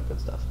know, all that good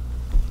stuff.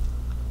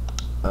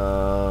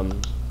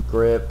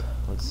 Grip.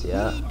 Let's see.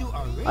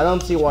 I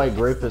don't see why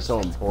grip is so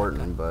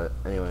important, but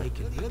anyway.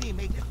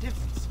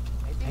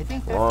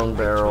 Long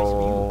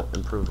barrel,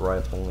 improved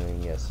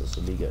rifling. Yes, this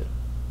will be good.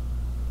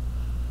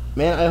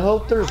 Man, I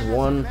hope there's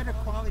one.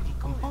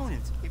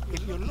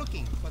 If you're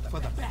looking for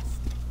the best.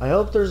 I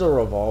hope there's a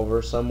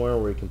revolver somewhere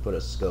where you can put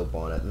a scope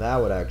on it. That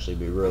would actually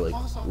be really,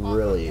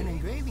 really. An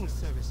engraving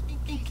service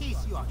in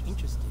case you are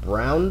interested.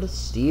 Browned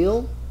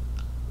steel.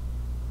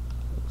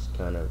 Looks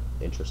kind of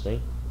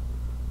interesting.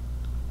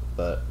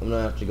 But I'm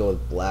gonna have to go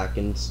with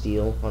blackened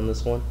steel on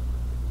this one.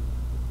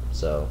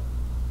 So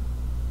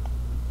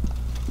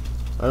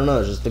I don't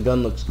know, just the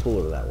gun looks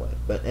cooler that way.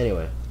 But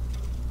anyway.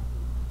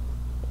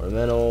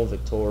 Ornamental,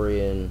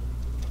 Victorian.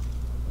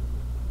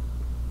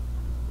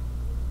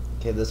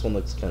 Okay, this one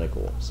looks kinda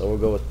cool. So we'll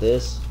go with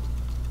this.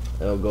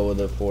 And we'll go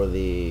with it for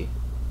the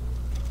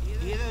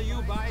either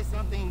you buy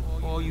something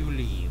or you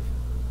leave.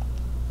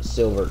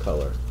 Silver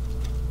color.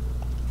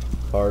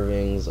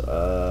 Carvings,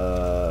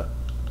 the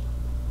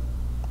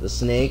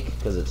snake,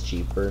 because it's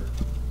cheaper.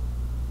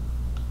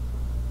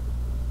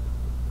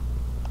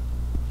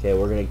 Okay,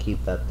 we're gonna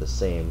keep that the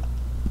same.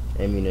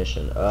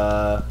 Ammunition.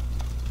 Yeah,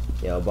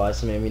 I'll buy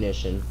some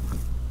ammunition.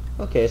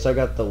 Okay, so I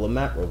got the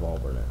Lamat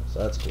revolver now, so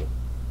that's cool.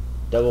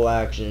 Double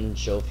action,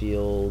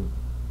 Schofield.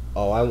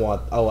 Oh, I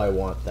want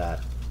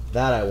that.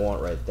 That I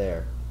want right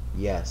there.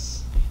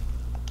 Yes.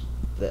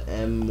 the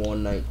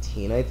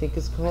M119, I think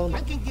it's called.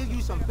 I can give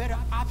you some better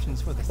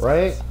options for the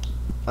right? size.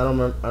 I don't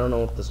remember. I don't know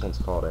what this one's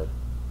called. I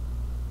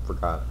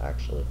forgot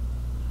actually.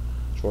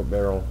 Short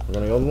barrel. We're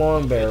gonna go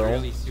long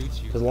barrel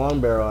because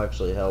long barrel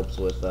actually helps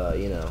with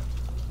you know,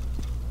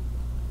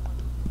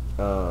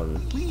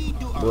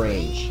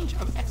 range.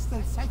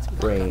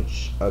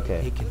 Range.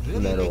 Okay.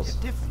 Metals.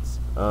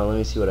 Let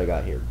me see what I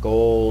got here.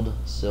 Gold,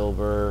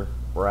 silver,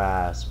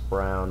 brass,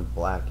 brown,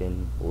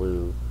 blackened,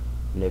 blue,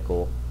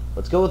 nickel.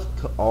 Let's go with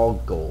all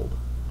gold.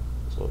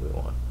 That's what we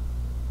want.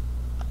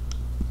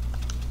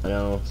 I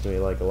know it's gonna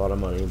be like a lot of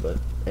money, but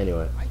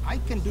anyway. I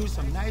can do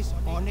some nice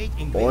ornate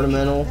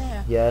ornamental,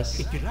 yes.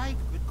 If you like,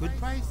 with good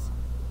price.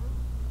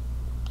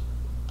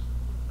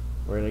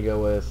 We're gonna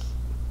go with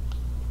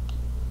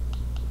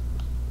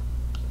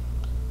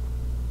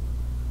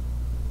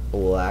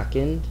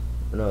blackened.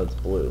 No, it's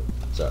blue.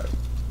 Sorry,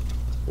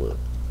 it's blue.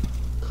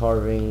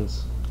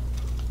 Carvings.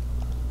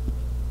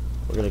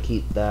 We're gonna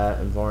keep that,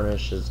 and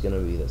varnish is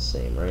gonna be the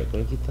same, right? Can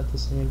we keep that the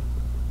same?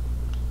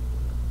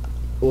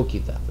 We'll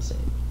keep that the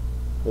same.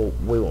 Well,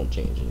 we won't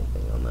change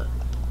anything on that.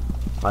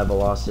 High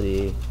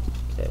velocity.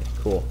 Okay,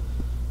 cool.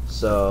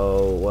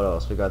 So, what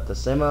else? We got the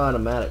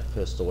semi-automatic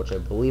pistol, which I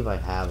believe I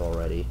have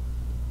already.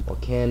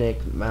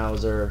 Volcanic,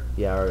 Mauser.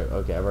 Yeah,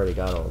 okay, I've already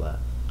got all that.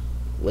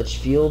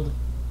 Litchfield?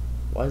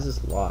 Why is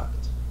this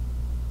locked?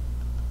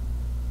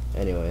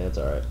 Anyway, that's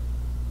alright.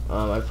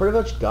 I pretty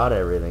much got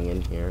everything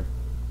in here.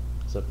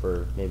 Except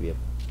for maybe a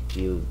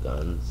few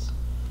guns.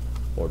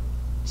 Or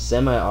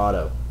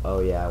semi-auto. Oh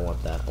yeah, I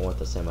want that. I want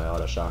the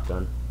semi-auto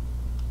shotgun.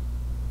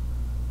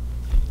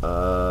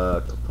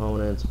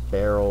 Components,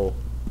 barrel,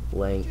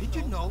 length. Did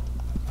you know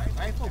a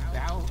rifle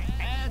barrel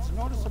adds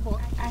noticeable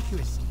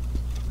accuracy?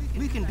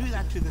 We can do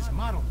that to this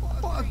model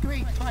for a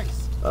great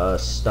price.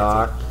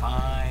 Stock.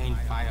 Fine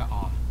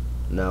firearm.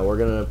 No, we're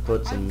gonna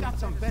put some. I've got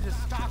some better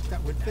stock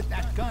that would fit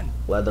that gun.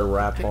 Leather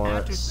wrap on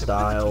it,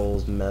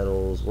 styles,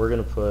 metals. We're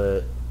gonna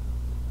put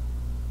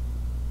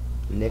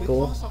nickel.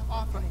 We also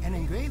offer an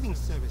engraving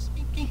service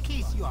in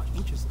case you are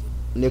interested.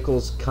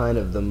 Nickel's kind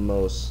of the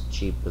most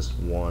cheapest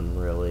one,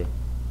 really.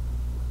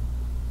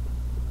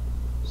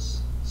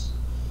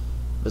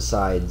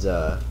 Besides, you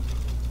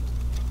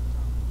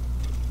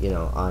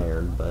know,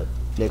 iron, but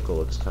nickel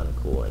looks kind of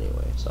cool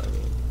anyway, so I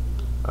mean.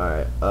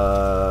 Alright,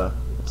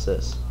 what's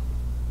this?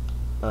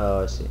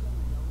 Oh, I see.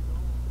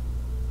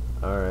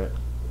 Alright.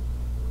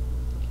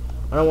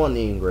 I don't want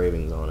any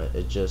engravings on it.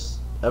 It just,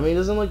 I mean, it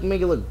doesn't like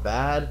make it look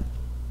bad.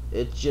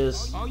 It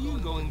just... Are you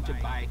going to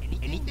buy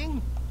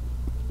anything?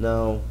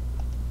 No.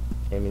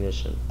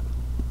 Ammunition.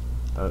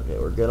 Okay,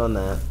 we're good on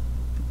that.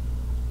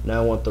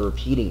 Now I want the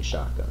repeating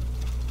shotgun,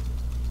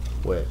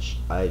 which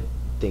I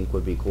think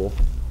would be cool.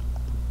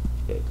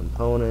 Okay,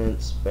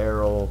 components,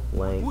 barrel,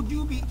 length. Would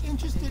you be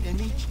interested in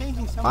me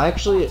changing some? I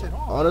actually,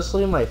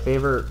 honestly, my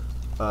favorite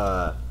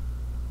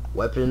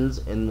weapons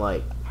in,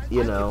 like,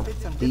 you know,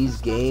 these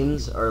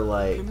games are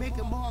like. To make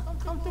it more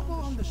comfortable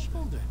on the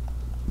shoulder.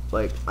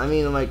 Like, I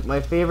mean, like,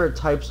 my favorite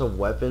types of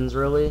weapons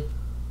really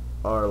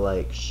are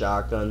like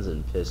shotguns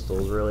and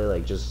pistols. Really,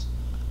 like, just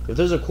if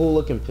there's a cool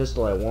looking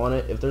pistol, I want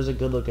it. If there's a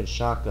good looking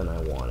shotgun, I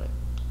want it.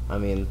 I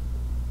mean,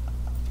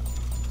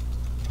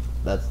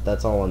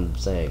 that's all I'm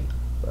saying.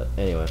 But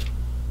anyway,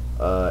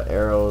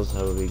 arrows,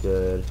 that would be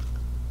good.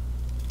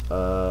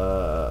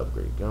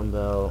 Upgrade gun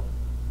belt.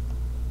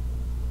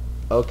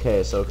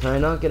 Okay, so can I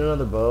not get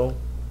another bow?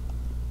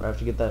 Or I have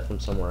to get that from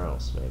somewhere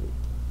else, maybe.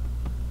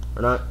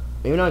 Or not,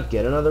 maybe not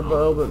get another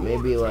bow, but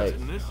maybe like,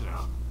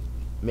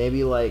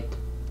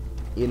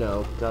 you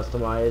know,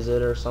 customize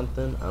it or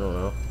something. I don't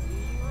know.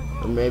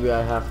 Or maybe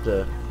I have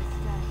to,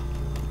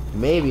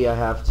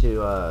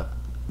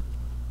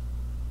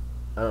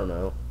 I don't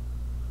know.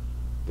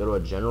 Go to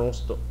a general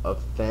store, a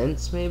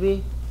fence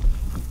maybe?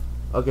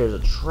 Okay, there's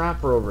a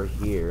trapper over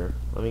here.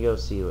 Let me go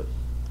see what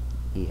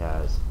he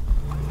has.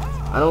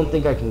 I don't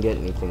think I can get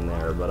anything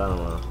there, but I don't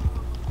know.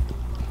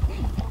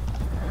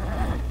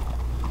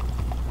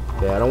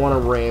 Okay, I don't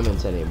want to ram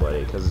into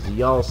anybody, because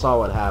y'all saw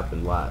what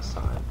happened last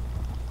time.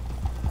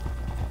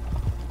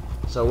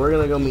 So we're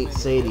going to go meet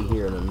Sadie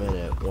here in a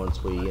minute,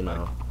 once we, you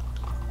know,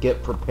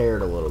 get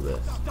prepared a little bit.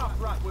 Stop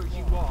right where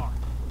you are.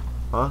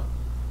 Huh?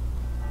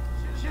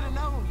 Should have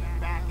known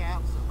you'd back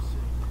out so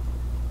soon.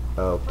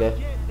 Okay.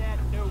 Get that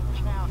no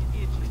count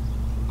itches.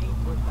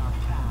 Ain't worth our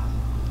time.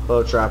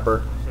 Hello,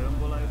 Trapper.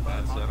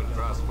 That's 7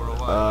 cross for a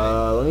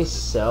while. Let me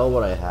sell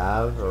what I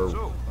have, or,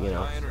 you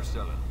know.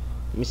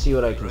 Let me see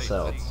what I can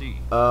sell.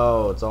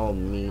 Oh, it's all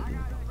meat and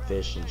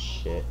fish and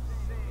shit.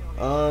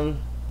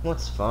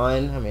 That's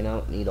fine. I mean, I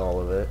don't need all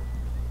of it.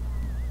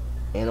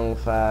 Animal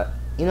fat.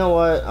 You know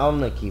what? I'm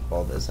gonna keep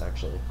all this,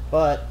 actually.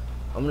 But,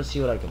 I'm gonna see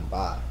what I can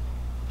buy.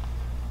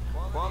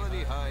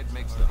 Quality hide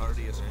makes the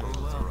hardiest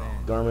clothes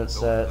around. Garment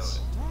sets.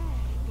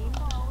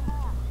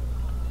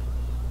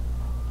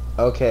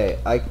 Okay,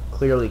 I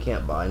clearly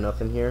can't buy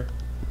nothing here.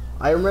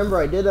 I remember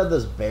I did have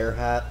this bear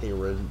hat,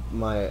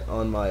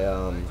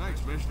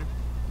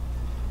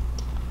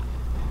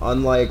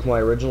 on like my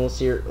original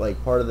series,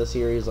 like part of the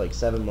series, like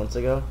 7 months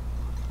ago.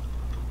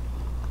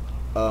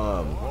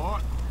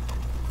 If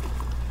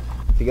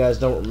you guys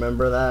don't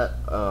remember that,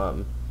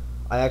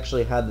 I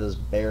actually had this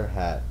bear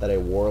hat that I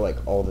wore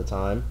like all the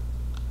time.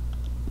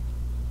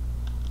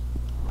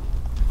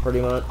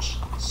 Pretty much.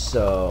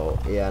 So,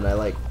 yeah, and I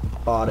like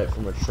bought it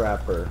from a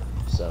trapper.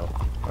 So,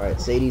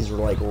 alright, Sadie's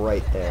like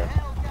right there.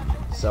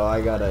 So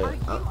I gotta,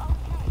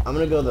 I'm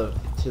gonna go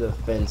to the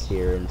fence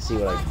here and see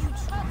what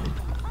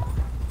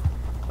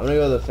I'm gonna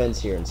go to the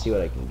fence here and see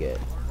what I can get.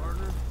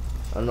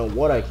 I don't know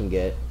what I can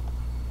get,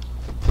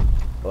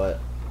 but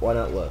why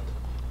not look?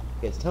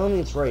 Okay, it's telling me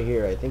it's right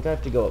here. I think I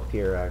have to go up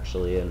here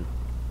actually and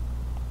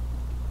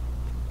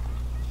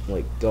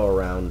like go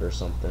around or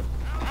something.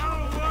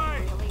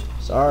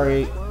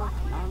 Sorry.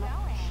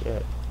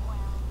 Shit.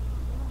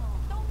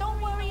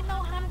 Don't worry, no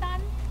harm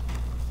done.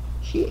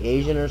 She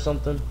Asian or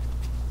something?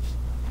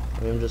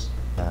 I mean, I'm just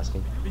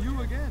asking.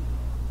 You again?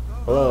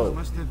 Hello. Oh,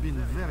 must have been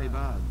very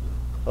bad.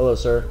 Hello,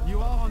 sir. You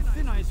are on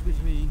thin ice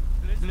with me.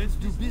 Let's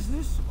do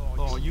business,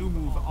 or you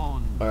move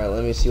on. Alright,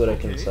 let me see what I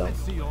can sell.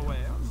 Let's see your wares.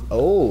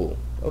 Oh,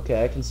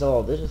 okay, I can sell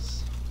all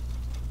this.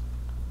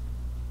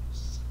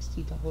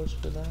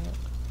 $60 for that?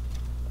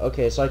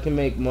 Okay, so I can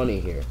make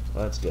money here.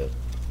 Well, that's good.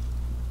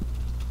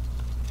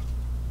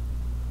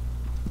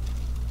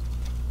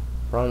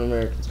 Prominent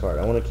Americans card.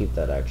 I want to keep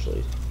that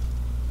actually.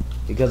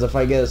 Because if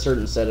I get a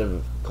certain set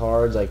of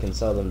cards, I can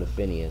sell them to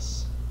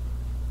Phineas.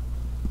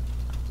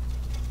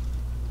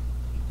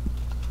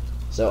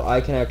 So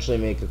I can actually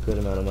make a good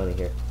amount of money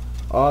here.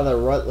 Oh, the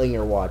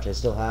Rutlinger watch. I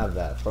still have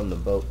that from the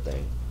boat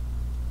thing.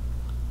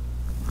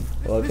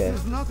 Okay.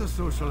 This is not a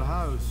social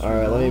house.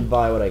 Alright, let me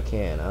buy what I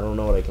can. I don't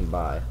know what I can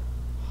buy.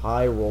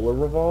 High roller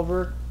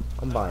revolver?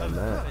 I'm buying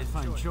that. Very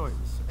fine choice.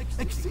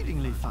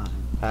 Exceedingly fine.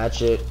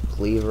 Hatchet,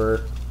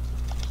 cleaver,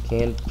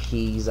 canned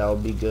peas, that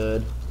would be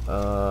good.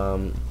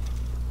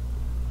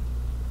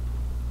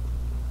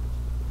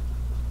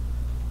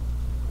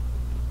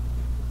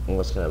 What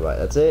else can I buy?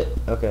 That's it?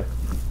 Okay.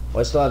 Well,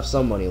 I still have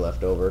some money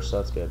left over, so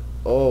that's good.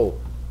 Oh,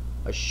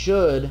 I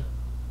should,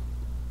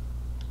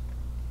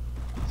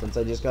 since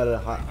I just got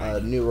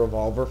a new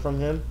revolver from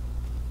him,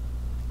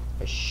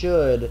 I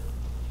should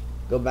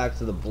go back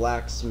to the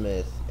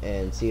blacksmith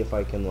and see if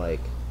I can,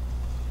 like,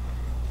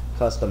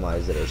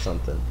 customize it or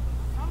something.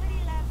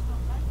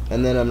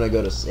 And then I'm gonna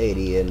go to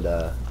Sadie and,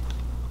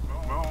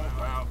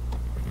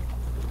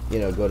 you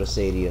know, go to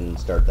Sadie and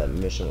start that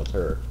mission with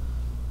her.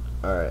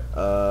 Alright,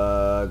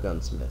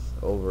 gunsmith.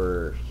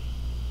 Over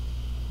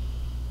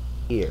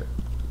here.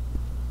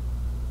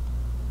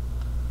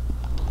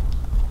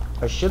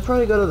 I should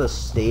probably go to the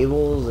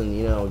stables and,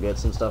 you know, get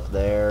some stuff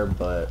there,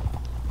 but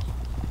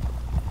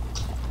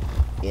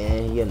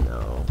yeah, you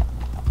know,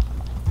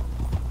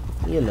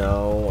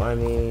 I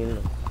mean,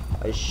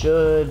 I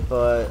should,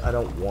 but I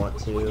don't want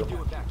to,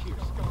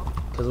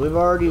 because we've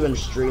already been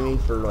streaming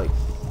for like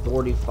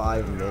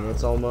 45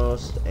 minutes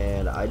almost,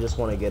 and I just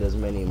want to get as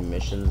many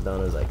missions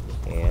done as I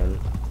can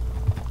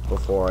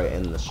before I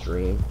end the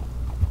stream,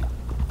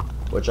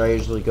 which I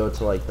usually go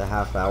to like the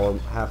half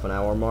an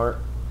hour mark,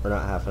 or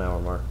not half an hour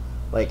mark,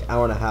 like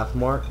hour and a half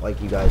mark,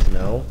 like you guys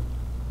know.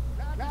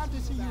 Glad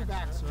to see you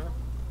back, sir.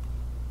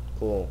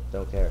 Cool,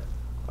 don't care.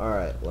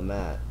 Alright,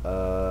 Lamat.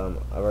 I've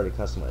already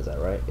customized that,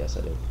 right? Yes,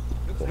 I did.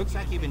 Cool. Looks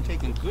like you've been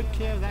taking good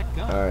care of that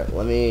gun. Alright,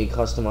 let me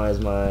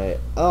customize my...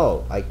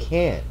 Oh, I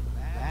can't.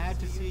 Glad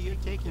to see you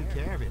taking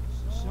care of it.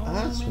 So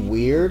that's many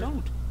weird. people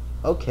don't.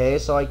 Okay,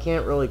 so I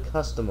can't really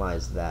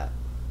customize that.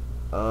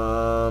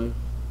 Cattleman,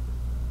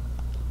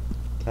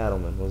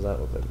 what does that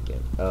look like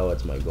again? Oh,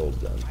 it's my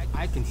gold gun.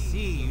 I can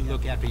see you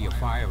look after your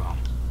firearm.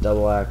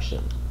 Double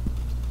action.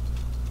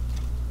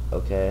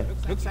 Okay.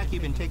 Looks like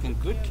you've been taking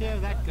good care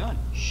of that gun.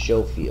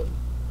 Schofield.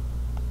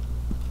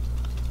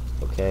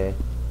 Okay.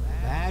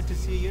 Glad to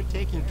see you're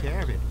taking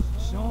care of it.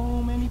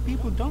 So many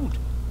people don't.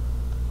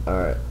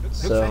 Alright,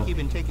 Looks so... like you've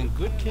been taking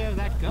good care of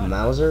that gun.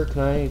 Mauser,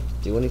 can I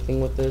do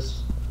anything with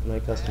this? Can I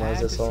customize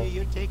Glad this to all? see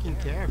you're taking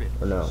care of it.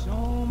 Or no?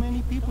 So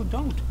many people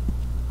don't.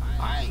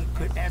 I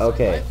could add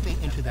Okay. some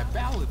thing into that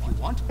barrel if you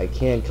want. I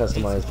can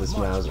customize It's this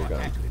much Mauser more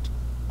gun. accurate.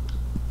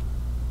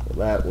 Well,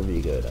 that would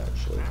be good,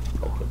 actually.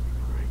 Okay.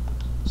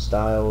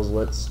 Styles,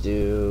 let's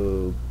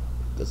do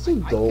I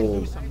can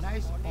gold. do some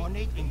nice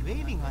ornate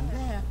engraving on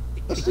there.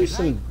 Let's do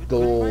some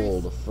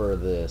gold for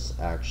this,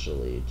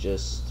 actually,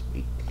 just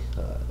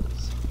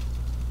because.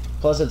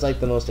 Plus, it's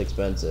like the most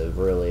expensive,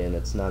 really, and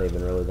it's not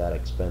even really that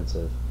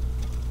expensive.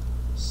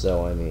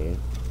 So, I mean,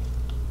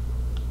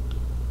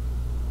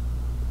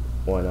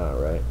 why not,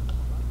 right?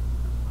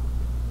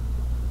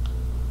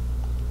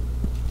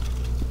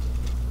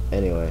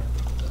 Anyway,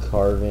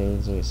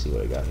 carvings. Let me see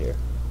what I got here.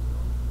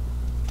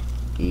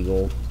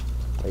 Eagle,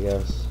 I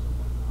guess.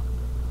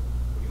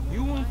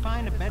 You won't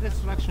find a better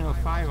selection of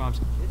firearms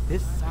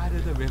this side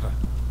of the river.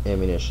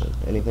 Ammunition.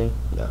 Anything?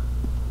 No.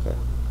 Okay.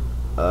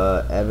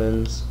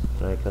 Evans.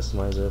 Can I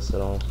customize this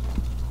at all?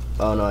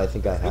 Oh no, I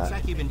think I have. Looks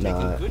like you've been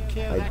taking good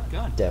care of that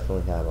gun.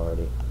 Definitely have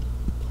already.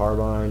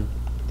 Carbine.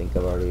 I think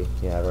I've already.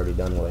 Yeah, I've already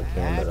done what I can to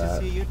Glad to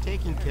that. see you're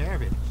taking care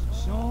of it.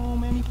 So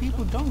many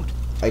people don't.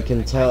 I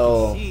can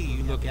tell. I can see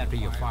you look after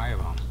your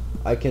firearm.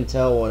 I can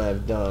tell when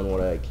I've done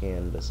what I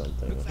can to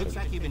something. Looks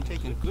like you've been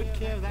taking good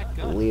care of that I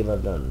gun. believe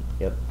I've done.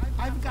 Yep.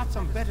 I've got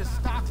some better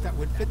stocks that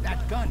would fit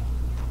that gun.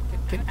 It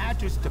can add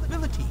to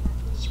stability.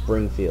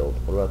 Springfield.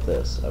 What about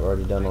this? I've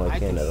already done all I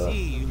can. I can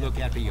see you look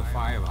after your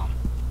firearm.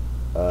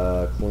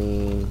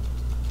 Clean.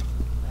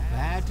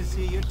 Glad to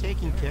see you're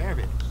taking care of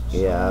it.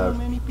 Yeah, So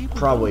many people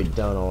probably don't.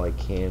 done all I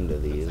can to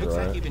these, Looks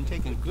right? like you've been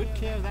taking good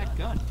care of that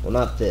gun. Well,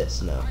 not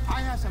this, no. I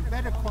have some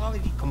better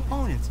quality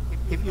components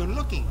if you're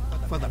looking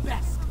for the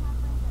best.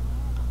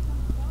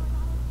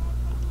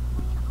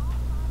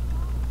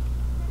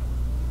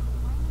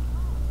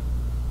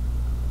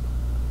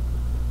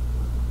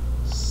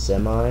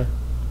 Semi?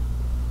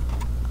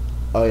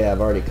 Oh yeah,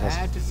 I've already custom.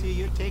 Glad to see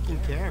you're taking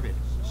care of it.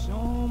 So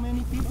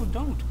many people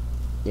don't.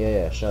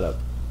 Yeah, shut up.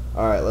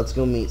 Alright, let's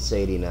go meet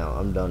Sadie now.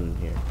 I'm done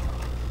here.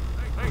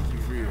 Thank you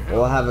for your help.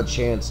 We'll have a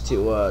chance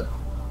to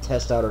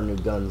test out our new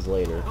guns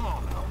later. Come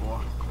on now,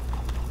 boy.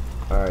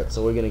 Alright,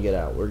 so we're gonna get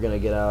out. We're gonna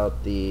get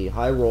out the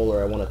high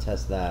roller. I want to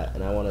test that,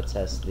 and I want to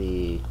test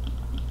the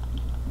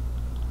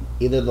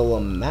either the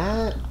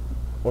Lamat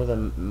or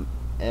the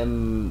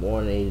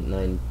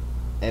M1899.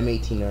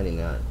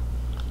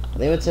 I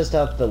think I'm gonna test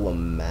out the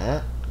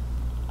Lamat,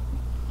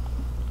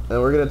 and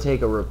we're gonna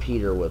take a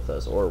repeater with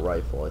us or a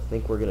rifle. I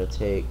think we're gonna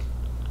take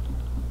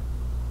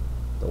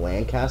the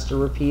Lancaster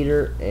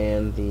repeater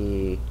and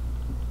the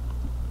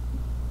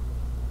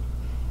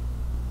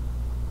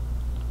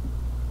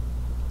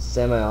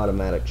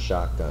semi-automatic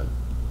shotgun.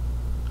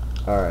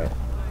 Alright,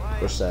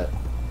 we're set.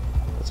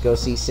 Let's go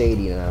see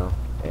Sadie now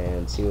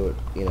and see what,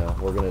 you know,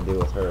 we're gonna do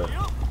with her.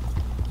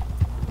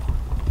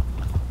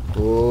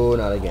 Ooh,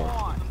 not again.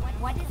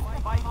 What is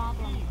the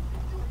problem?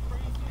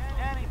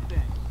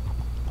 Anything.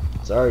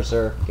 Sorry,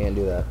 sir. Can't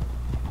do that.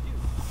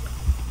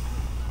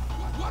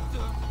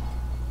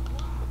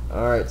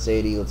 Alright,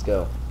 Sadie, let's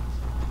go.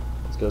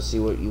 Let's go see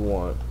what you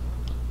want.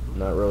 I'm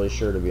not really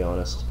sure, to be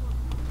honest.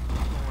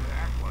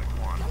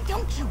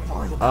 Don't you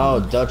worry. Oh,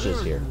 Dutch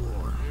is here.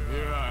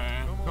 Here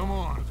I am. Come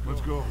on,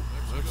 let's go.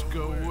 Let's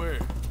go where?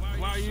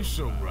 Why are you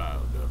so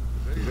riled up?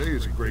 Today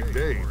is a great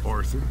day,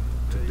 Arthur.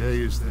 Today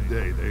is the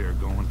day they are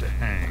going to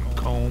hang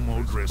Colm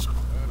O'Driscoll.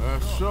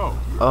 That's so.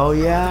 Oh,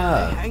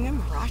 yeah. Hang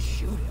him or I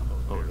shoot him.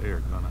 Oh, they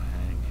are gonna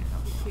hang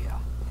him. Yeah,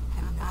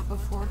 and not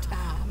before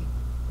time.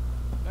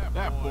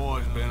 That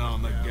boy's been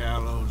on the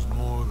gallows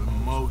more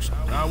than most.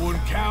 I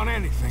wouldn't count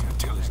anything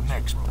until his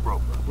neck's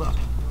broke. Well,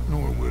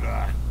 nor would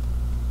I.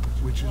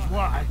 Which is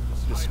why,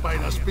 despite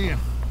us being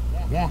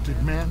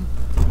wanted men,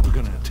 we're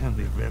gonna attend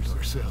the event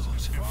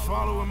ourselves. And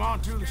follow him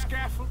onto the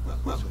scaffold?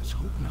 Well, let's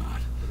hope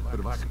not. But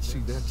if I could see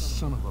that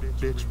son of a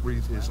bitch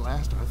breathe his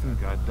last, I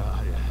think I'd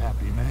die a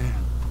happy man.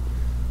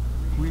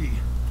 We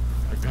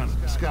are gonna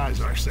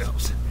disguise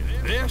ourselves.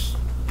 This?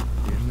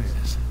 In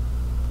this.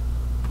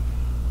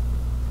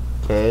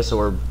 Okay, so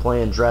we're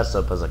playing dress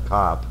up as a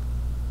cop.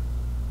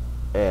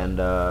 And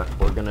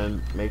we're gonna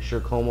make sure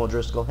Colm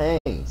O'Driscoll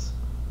hangs.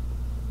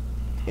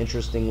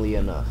 Interestingly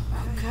enough.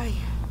 Okay.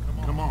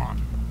 Come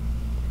on.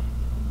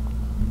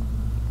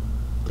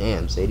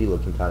 Damn, Sadie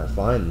looking kind of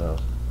fine though.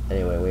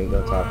 Anyway, we ain't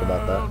gonna talk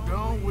about that.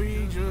 Don't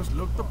we just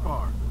look the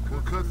part?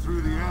 We'll cut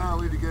through the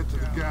alley to get to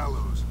the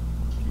gallows.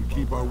 We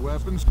keep our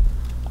weapons.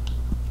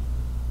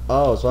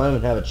 Oh, so I don't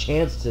even have a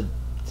chance to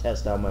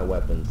test out my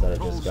weapons that I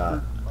just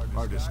got.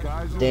 Our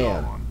disguise is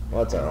Damn. on,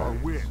 Well, that's and our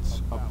alright.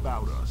 wits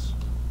about us.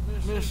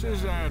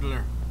 Mrs.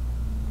 Adler,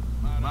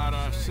 might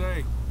I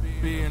say,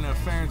 being a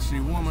fancy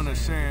woman of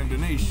Saint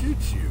Denis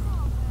suits you.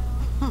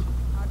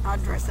 I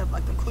dress up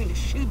like the Queen of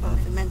Sheba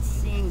and then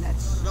seeing that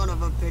son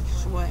of a bitch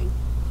swing.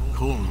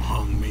 Colm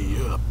hung me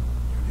up,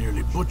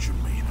 nearly butchered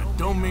me. That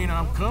don't mean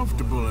I'm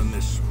comfortable in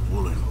this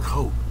woolen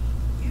coat.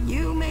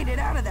 You made it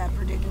out of that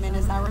predicament,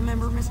 as I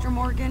remember, Mr.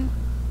 Morgan.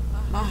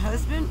 My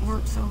husband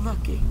weren't so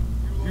lucky.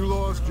 You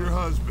lost your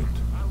husband.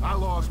 I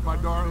lost my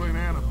darling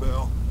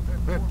Annabelle.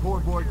 That poor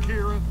boy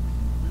Kieran.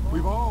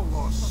 We've all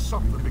lost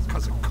something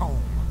because of Colm.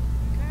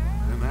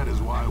 And that is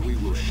why we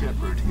will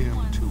shepherd him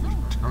to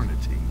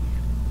eternity.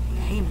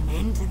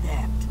 Amen to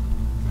that.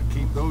 Now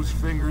keep those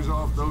fingers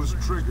off those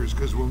triggers,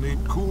 because we'll need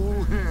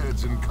cool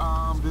heads and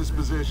calm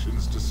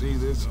dispositions to see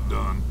this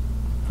done.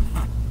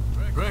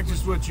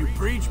 Practice what you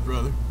preach,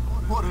 brother.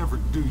 Whatever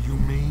do you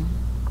mean?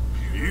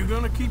 You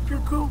gonna keep your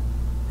cool?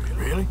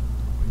 Really?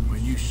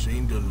 When you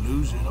seem to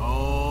lose it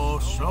all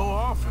so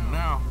often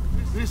now.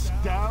 This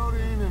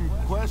doubting and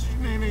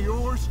questioning of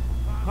yours,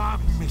 I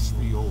miss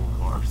the old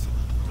Arthur.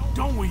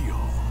 Don't we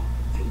all?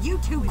 You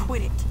two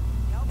quit it.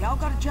 Y'all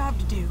got a job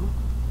to do.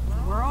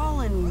 We're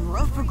all in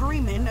rough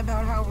agreement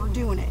about how we're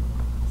doing it.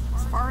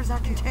 As far as I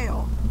can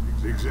tell.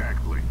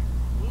 Exactly.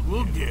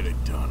 We'll get it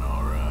done,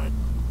 all right.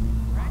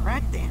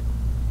 Right then.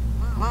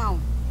 Come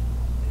on.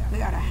 We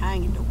got a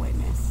hanging to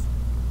witness.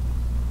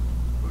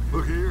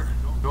 Look here,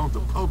 don't the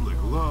public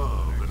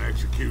love an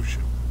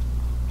execution?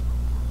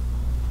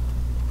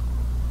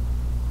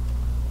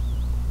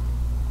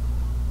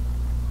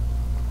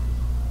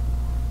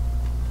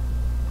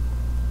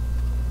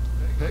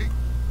 Hey.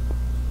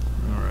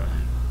 All right.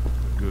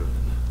 Good.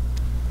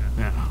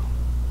 Now,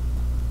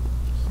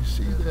 you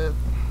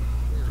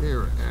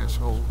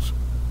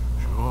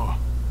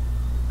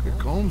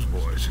Combs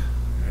boys.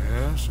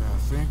 Yes, I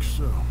think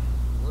so.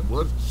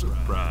 What a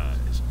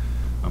surprise.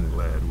 I'm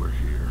glad we're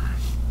here.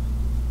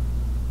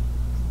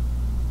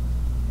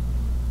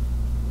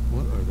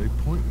 What are they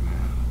pointing at?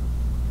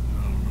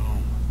 I don't know.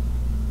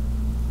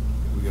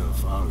 We gotta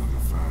follow them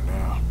to find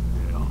out.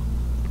 Yeah.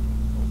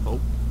 Oh,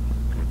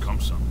 here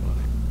comes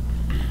somebody.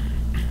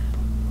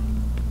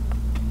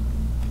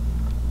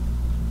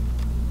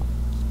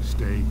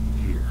 Stay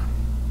here.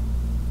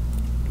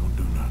 Don't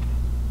do nothing.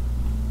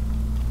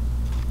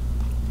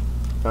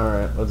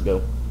 Alright, let's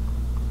go.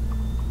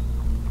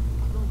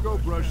 Don't go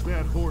brush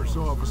that horse,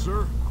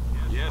 officer.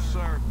 Yes,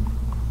 sir.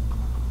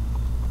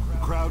 The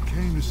crowd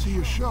came to see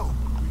a show.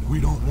 We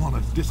don't want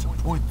to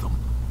disappoint them.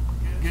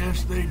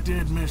 Guess they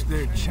did miss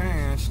their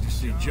chance to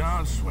see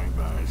John swing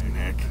by his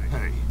neck.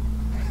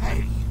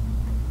 Hey,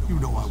 you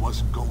know I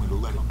wasn't going to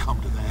let it come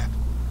to that.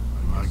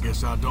 I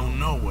guess I don't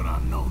know what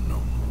I know no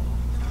more.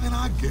 And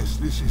I guess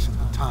this isn't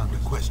the time to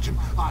question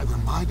either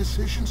my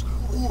decisions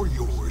or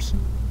yours.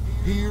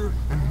 Here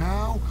and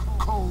now,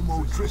 Colm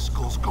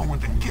O'Driscoll's going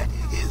to get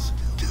his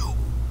due.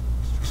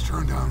 He's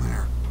turned down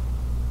there.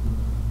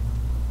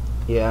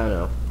 Yeah, I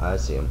know. I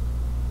see him.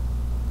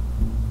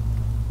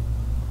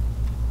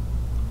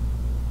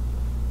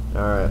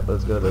 Alright,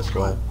 let's go this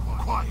way.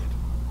 Quiet.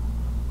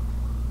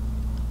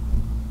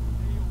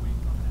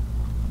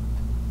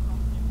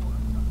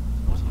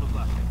 What's it look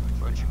like? A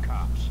bunch of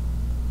cops.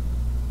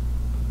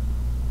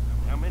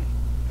 How many?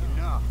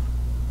 Enough.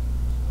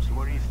 So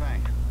what do you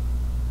think?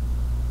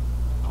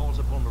 All's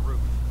up on the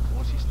roof.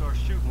 Once he starts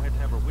shooting, we have to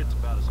have our wits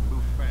about us and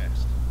move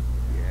fast.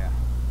 Yeah.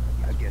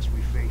 I guess we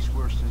faced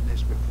worse than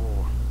this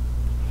before.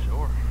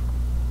 Sure.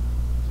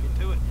 Let's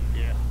get to it.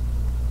 Yeah.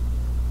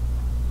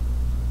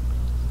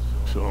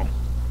 So,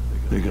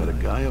 they got a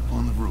guy up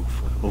on the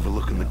roof,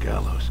 overlooking the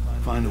gallows.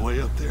 Find a way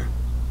up there,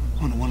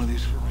 on one of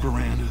these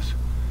verandas,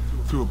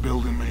 through a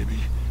building maybe,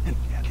 and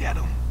get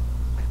him.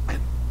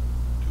 And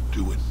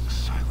do it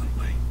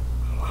silently.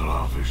 Well,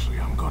 obviously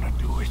I'm gonna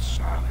do it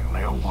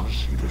silently. I want to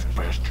see this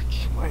bastard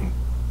swing.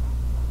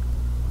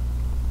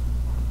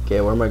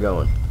 Okay, where am I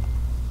going?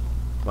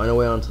 Find a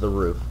way onto the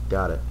roof.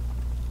 Got it.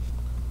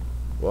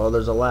 Well,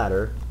 there's a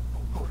ladder.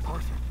 Oh,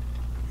 Arthur,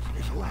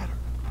 there's a ladder.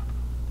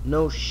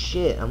 No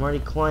shit, I'm already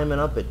climbing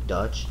up it,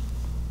 Dutch.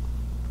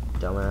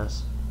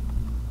 Dumbass.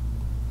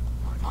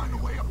 Find a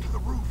way up to the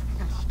roof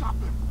and stop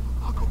him.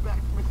 I'll go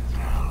back with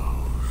him.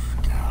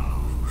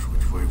 Gallows.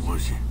 Which way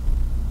was he?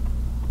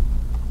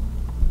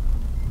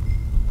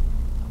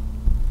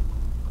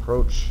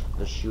 Approach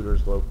the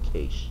shooter's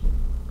location.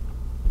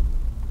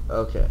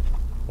 Okay,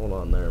 hold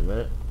on there a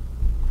minute.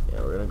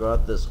 Yeah, we're gonna go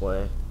out this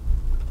way.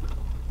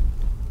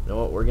 You know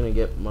what? We're gonna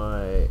get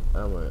my.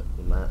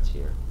 Matt's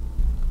here.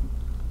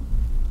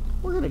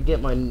 We're gonna get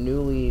my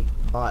newly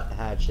bought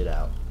hatchet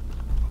out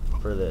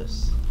for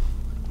this.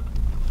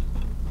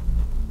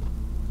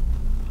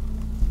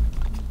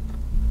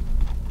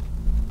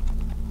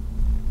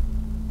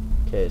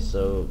 Okay,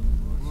 so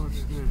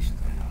What's this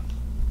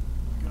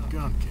then?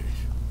 Gun case.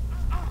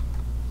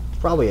 it's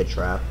probably a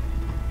trap.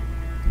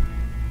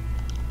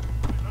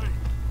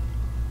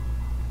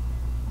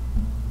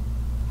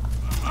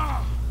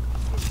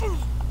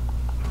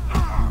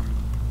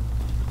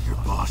 Your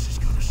boss is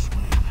gonna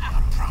swing,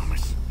 I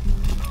promise.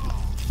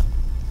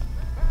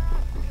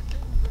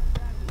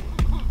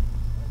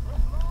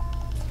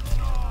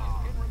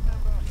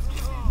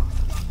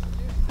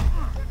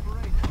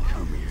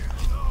 Come here.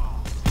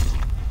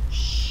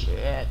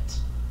 Shit.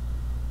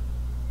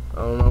 I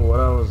don't know what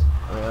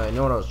I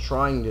know what I was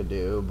trying to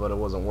do, but it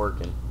wasn't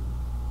working.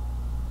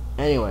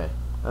 Anyway,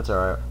 that's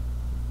alright.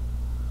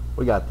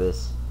 We got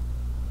this.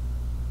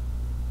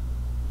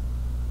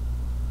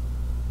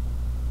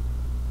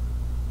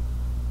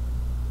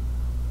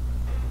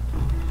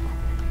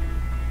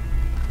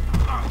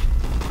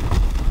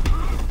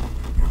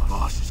 Your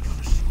boss is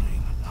gonna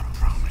swing, I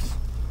promise.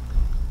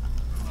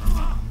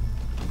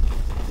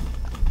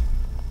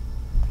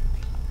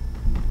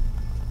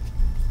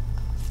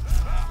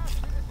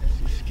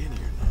 She's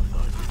skinnier than I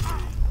thought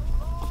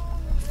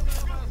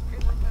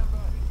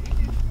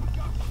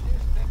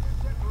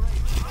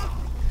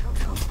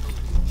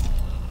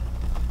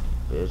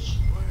Bitch.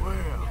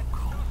 Well,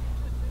 cool.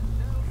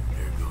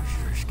 There goes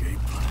your escape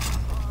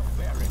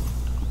plan.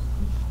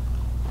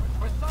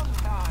 For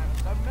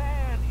sometimes a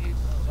man is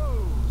so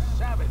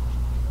savage,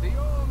 the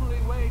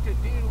only way to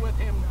deal with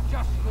him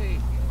justly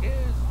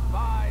is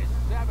by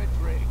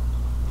savagery.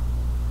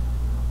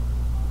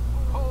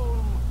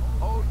 Colm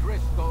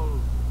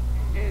O'Driscoll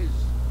is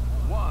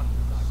one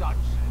such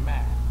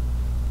man.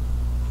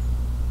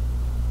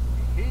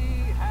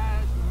 He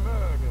has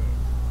murdered,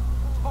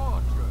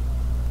 tortured,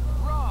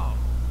 robbed,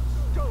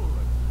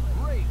 stolen,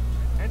 raped,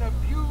 and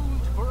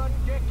abused for a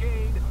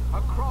decade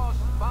across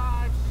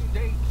 5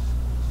 states,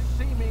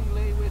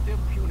 seemingly with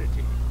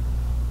impunity.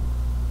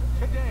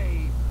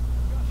 Today,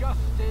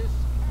 justice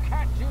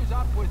catches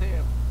up with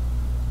him.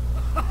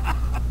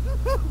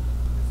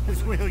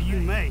 As well you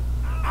may.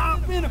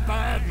 I've been a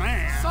bad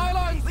man.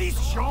 Silence! These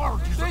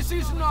charges. This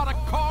is not a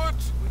court.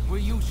 where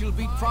you shall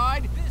be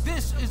tried.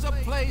 This is a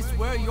place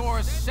where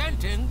your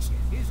sentence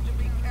is to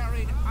be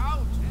carried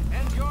out.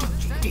 And your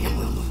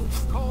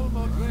sentence, Colm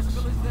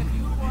O'Driscoll, is that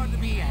you are to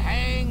be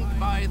hanged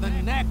by the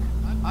neck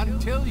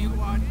until you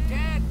are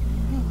dead.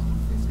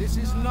 This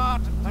is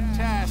not a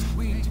task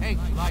we take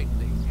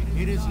lightly.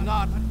 It is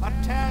not a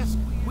task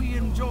we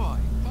enjoy.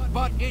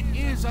 But it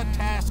is a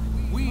task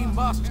we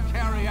must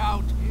carry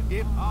out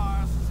if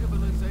our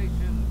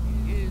civilization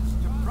is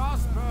to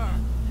prosper.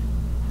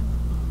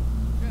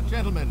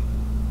 Gentlemen,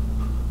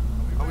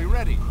 are we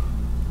ready?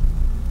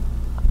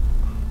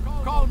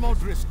 Colm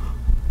O'Driscoll,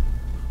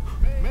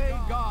 may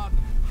God,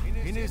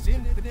 in his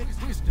infinite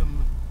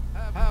wisdom,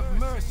 have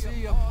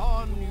mercy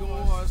upon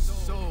your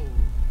soul.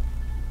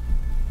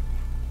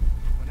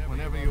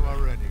 Whenever you are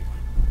ready.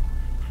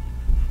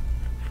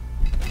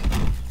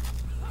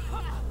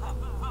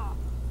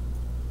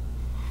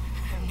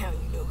 Now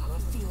you know how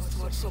it feels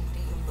to watch somebody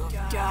you love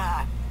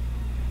die.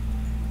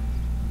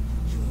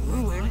 You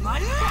ruined my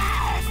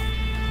life!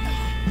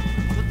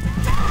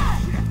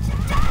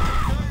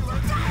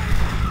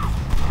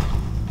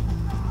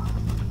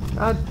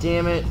 God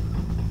damn it.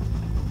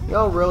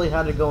 Y'all really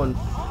had to go and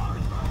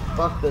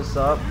fuck this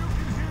up.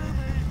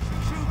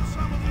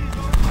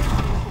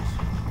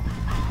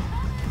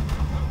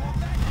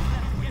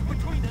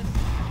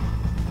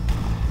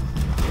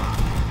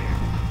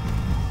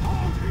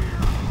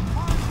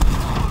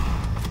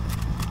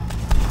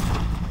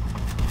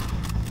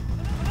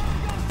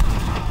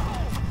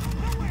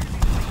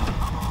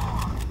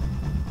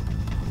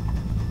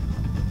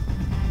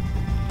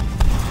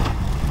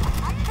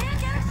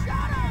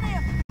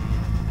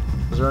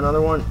 Is there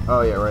another one?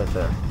 Oh yeah, right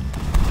there.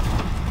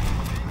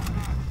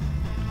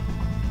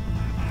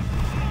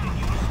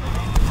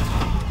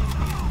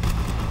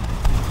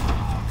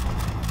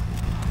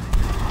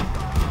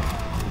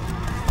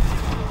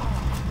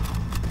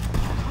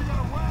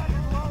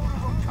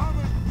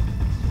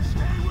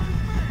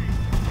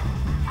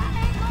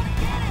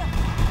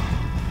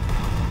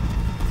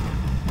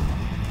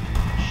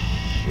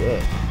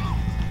 Shit.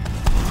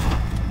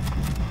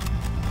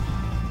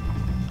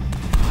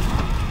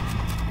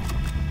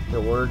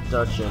 Where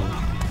Dutch and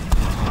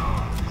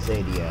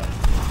Sadie at?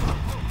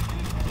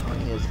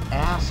 His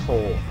asshole.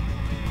 Okay,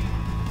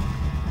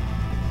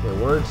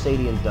 where's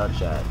Sadie and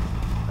Dutch at?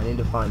 I need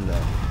to find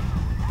them.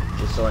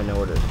 Just so I know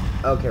where to...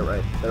 Okay,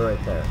 right. They're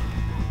right there.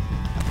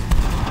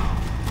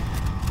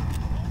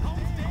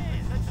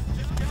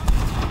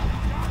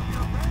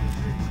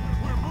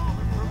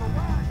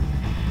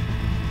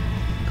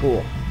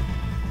 Cool.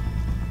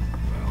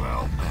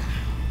 Well,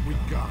 we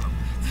got him.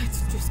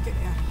 Let's just get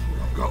out of here.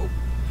 Go.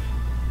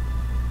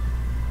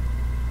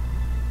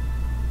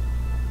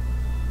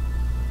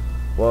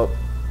 Well,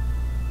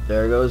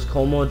 there goes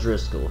Colm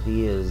O'Driscoll.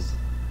 He is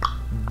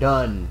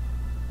done.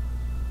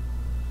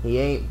 He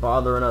ain't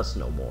bothering us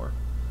no more.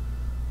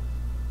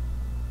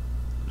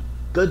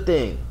 Good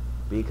thing,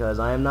 because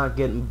I am not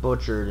getting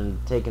butchered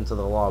and taken to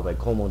the law by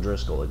Colm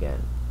O'Driscoll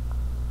again.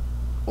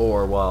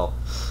 Or, well,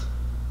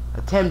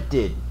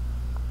 attempted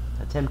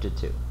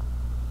to.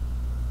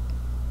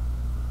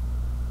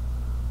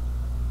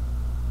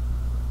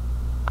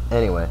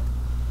 Anyway.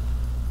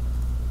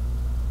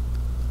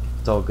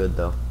 It's all good,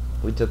 though.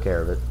 We took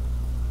care of it.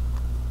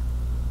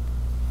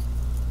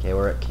 Okay,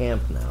 we're at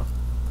camp now.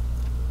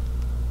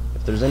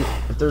 If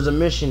there's a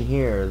mission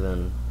here,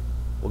 then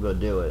we'll go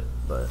do it,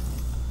 but...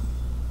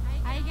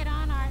 How you get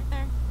on,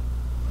 Arthur?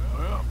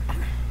 Well,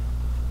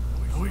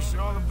 we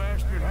saw the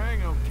bastard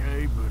hang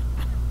okay, but...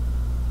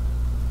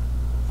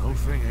 the whole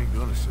thing ain't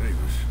gonna save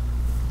us.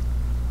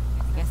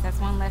 Guess that's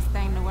one less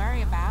thing to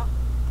worry about.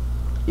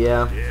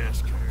 Yeah.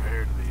 Yes,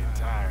 compared to the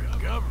entire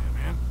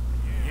government.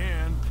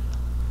 And...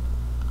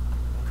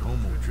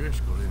 Colm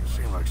O'Driscoll didn't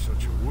seem like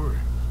such a worry.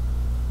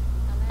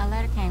 A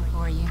letter came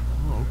for you.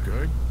 Oh,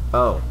 okay.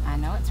 Oh. I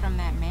know it's from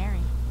that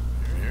Mary.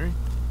 Mary?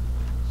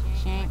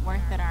 She ain't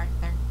worth it,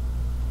 Arthur.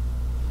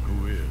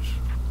 Who is?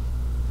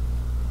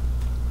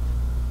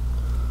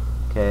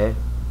 Okay.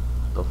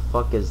 The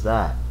fuck is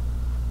that?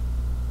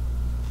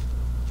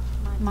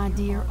 My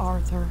dear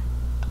Arthur,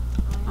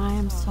 I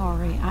am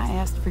sorry I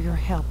asked for your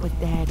help with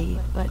Daddy,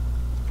 but...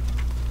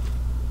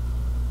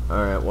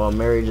 Alright, well,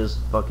 Mary just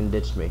fucking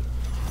ditched me.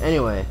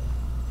 Anyway.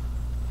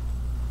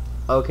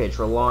 Okay,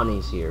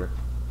 Trelawney's here.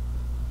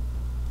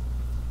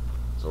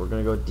 So we're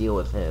gonna go deal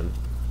with him.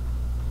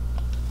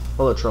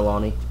 Hello,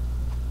 Trelawney.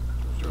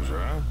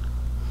 Josiah?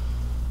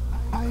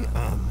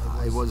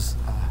 I was,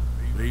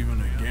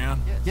 leaving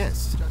again?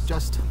 Yes,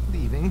 just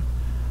leaving.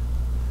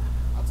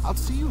 I'll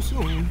see you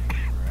soon.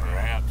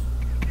 Perhaps.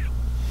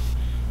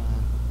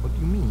 What do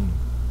you mean?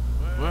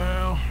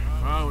 Well,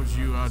 if I was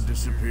you, I'd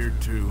disappear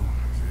too.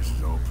 This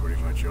is all pretty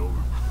much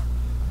over.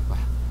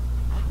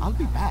 I'll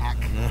be back.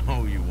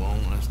 No, you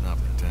won't. Let's not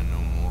pretend no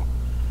more.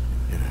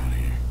 Get out of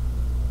here.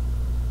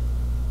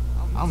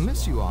 I'll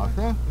miss you,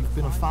 Arthur. You've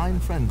been a fine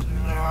friend to me.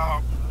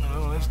 No,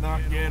 let's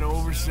not get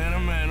over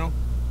sentimental.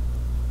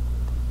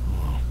 Come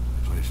on,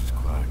 the place is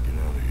quiet. Get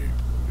out of here.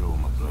 Go with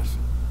my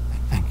blessing.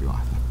 Thank you,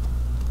 Arthur.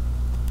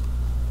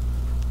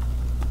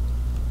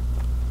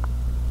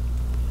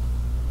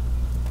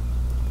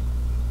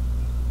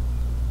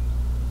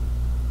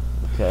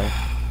 Okay.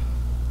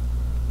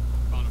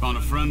 Found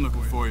a friend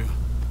looking for you.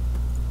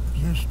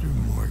 Mr.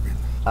 Morgan.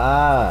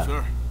 Ah.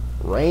 Sir.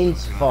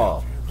 Rain's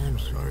Fall. I'm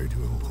sorry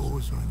to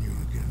impose on you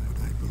again,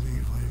 but I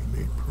believe I have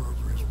made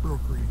progress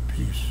brokering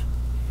peace.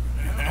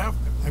 Have?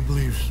 I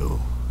believe so.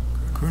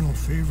 Colonel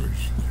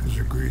Favors has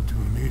agreed to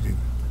a meeting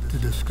to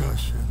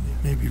discuss and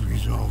maybe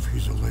resolve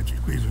his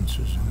alleged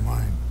grievances and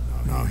mine.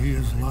 Now, he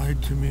has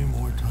lied to me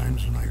more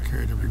times than I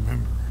care to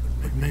remember,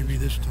 but maybe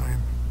this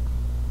time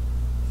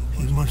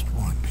he must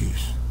want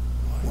peace.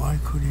 Why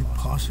could he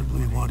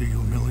possibly want to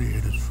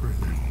humiliate us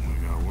further?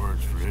 We got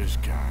words for his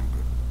kind,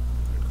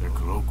 but they're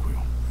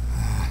colloquial.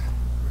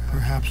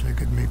 Perhaps I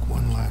could make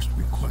one last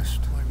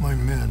request. My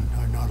men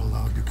are not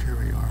allowed to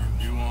carry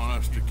arms. You want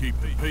us to keep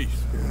the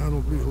peace? Yeah,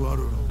 it'll be a lot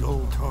of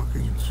dull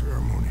talking and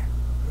ceremony.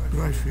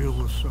 But I feel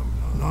with some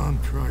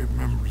non-tribe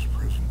members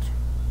present,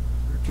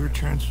 their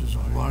chances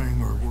of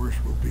lying or worse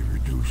will be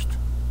reduced.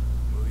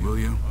 Will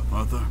you,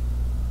 Arthur?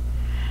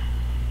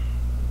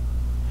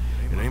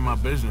 It ain't my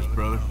business,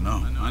 brother.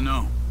 No, I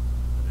know.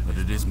 But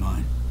it is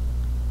mine.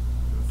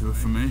 Do it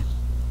for me?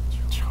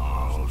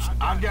 Charles,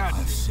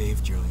 I've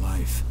saved your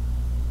life.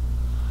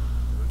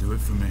 Do it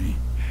for me.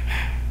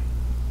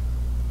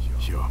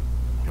 Sure.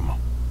 Come on.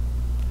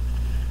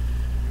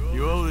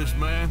 You owe this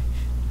man.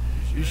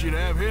 You should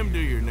have him do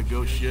your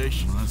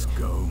negotiation. Let's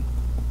go.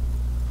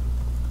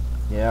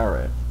 Yeah,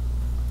 alright.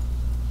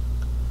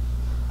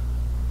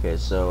 Okay,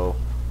 so...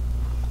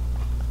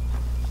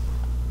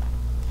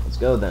 let's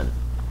go then.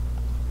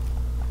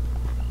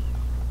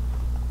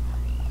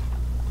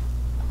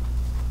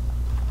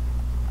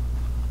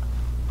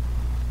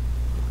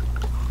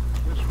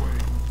 This way.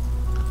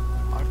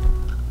 I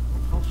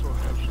also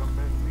have some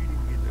men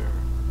meeting me there.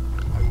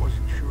 I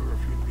wasn't sure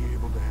if you'd be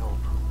able to help.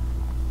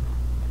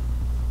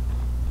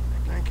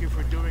 Thank you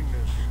for doing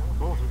this,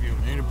 both of you.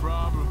 Ain't a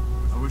problem.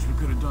 I wish we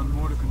could have done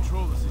more to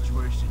control the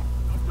situation.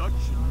 Dutch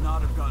should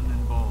not have gotten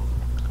involved.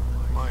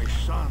 My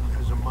son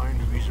has a mind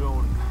of his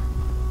own.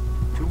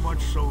 Too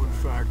much so, in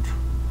fact.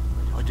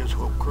 I just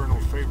hope Colonel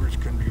Favors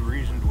can be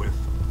reasoned with.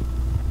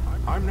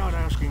 I'm not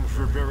asking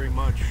for very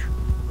much,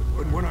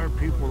 but when our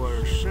people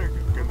are sick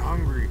and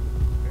hungry,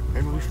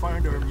 and we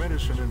find our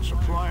medicine and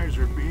supplies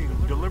are being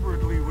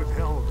deliberately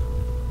withheld,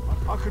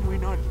 how can we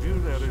not view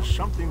that as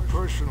something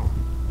personal?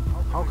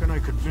 How can I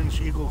convince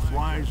Eagle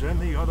Flies and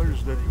the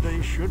others that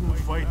they shouldn't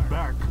fight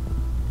back?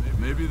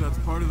 Maybe that's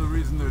part of the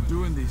reason they're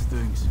doing these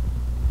things.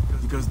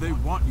 Because they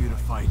want you to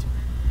fight. To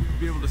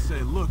be able to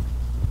say, look,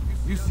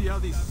 you see how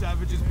these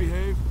savages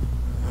behave?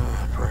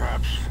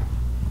 Perhaps.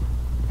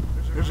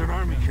 There's an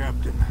army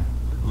captain,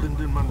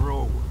 Lyndon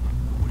Monroe,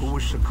 who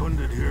was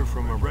seconded here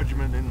from a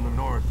regiment in the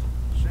north,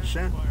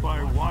 sent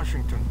by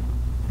Washington.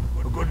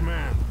 A good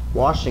man.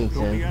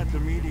 Washington. He'll be at the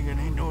meeting and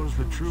he knows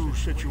the true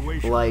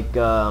situation. Like,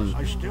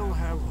 I still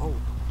have hope.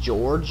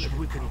 George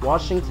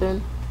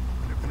Washington?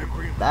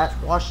 That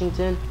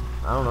Washington?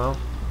 I don't know.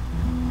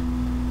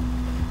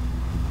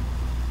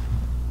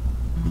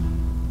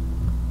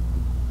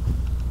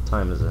 What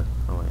time is it?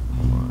 Oh wait,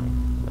 hold on.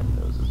 My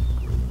nose is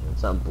bleeding.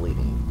 It's not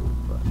bleeding,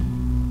 but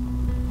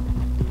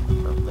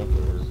I don't think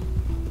it is.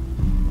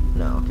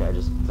 No, okay, I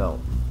just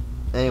felt.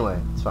 Anyway,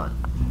 it's fine.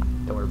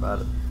 Don't worry about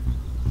it.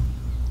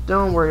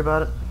 Don't worry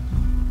about it.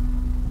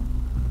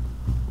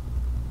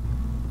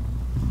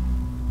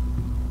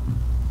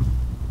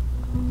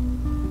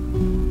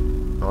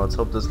 Well, let's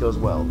hope this goes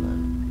well then.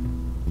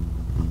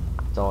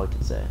 That's all I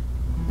can say.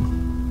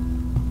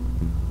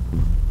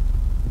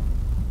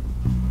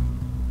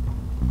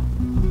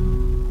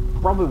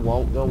 Probably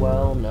won't go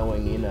well,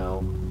 knowing, you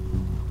know,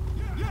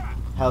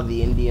 how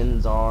the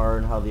Indians are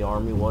and how the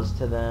army was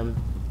to them.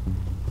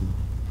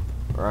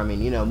 Or, I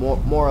mean, you know,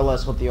 more or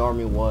less what the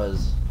army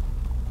was.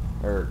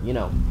 Or, you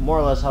know, more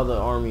or less how the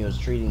army was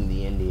treating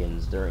the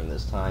Indians during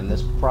this time.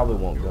 This probably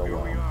won't go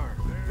well.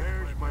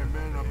 There's my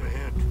men up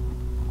ahead.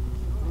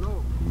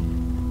 Hello.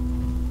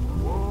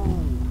 Whoa.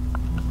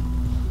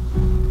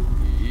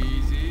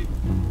 Easy.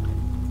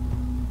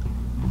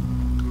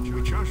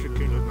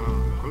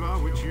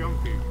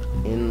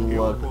 In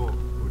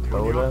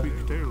Lakota?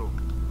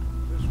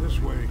 This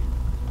way.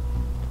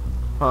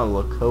 Huh,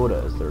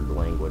 Lakota is their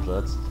language.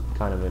 That's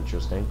kind of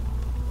interesting.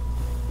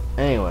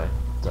 Anyway,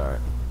 it's alright.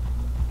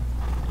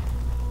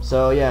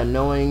 So yeah,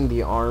 knowing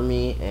the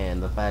army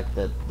and the fact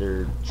that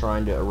they're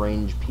trying to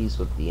arrange peace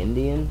with the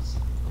Indians,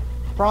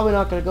 probably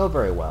not going to go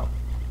very well.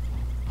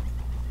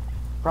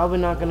 Probably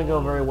not going to go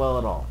very well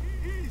at all.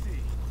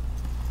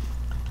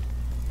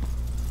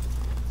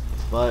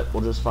 But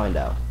we'll just find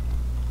out.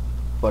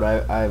 But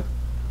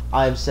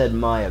I've said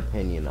my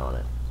opinion on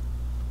it.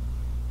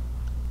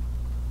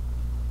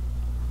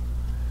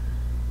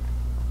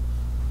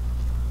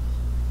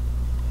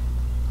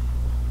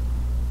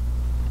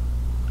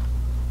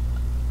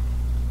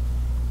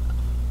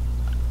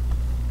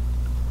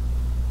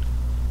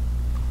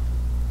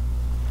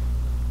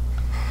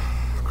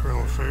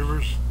 Colonel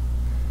Favors,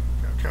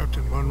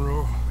 Captain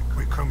Monroe,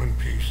 we come in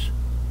peace.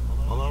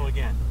 Hello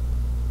again.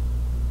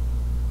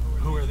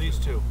 Who are these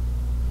two?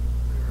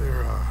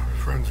 They're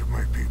friends of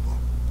my people.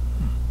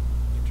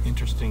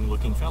 interesting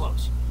looking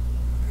fellows.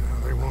 Yeah,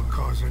 they won't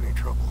cause any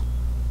trouble.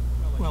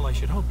 Well, I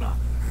should hope not.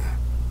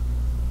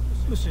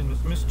 Listen,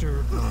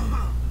 Mr.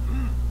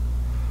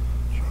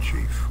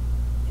 Chief.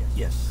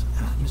 Yes,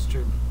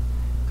 Mr.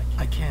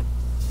 I can't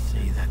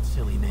say that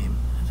silly name.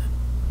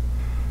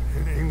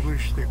 In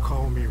English, they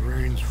call me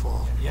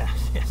Rainsfall. Yes,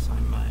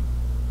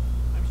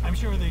 I'm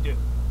sure they do.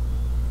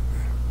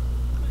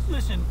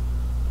 Listen,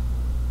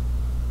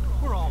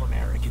 we're all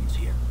Americans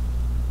here.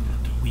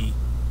 And we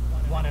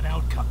want an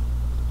outcome.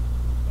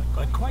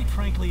 But quite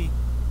frankly,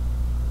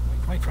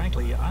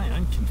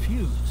 I'm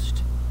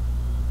confused.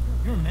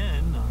 Your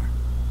men are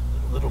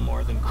little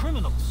more than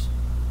criminals,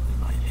 in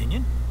my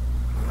opinion.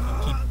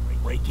 Keep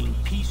breaking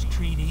peace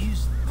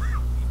treaties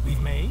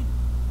we've made,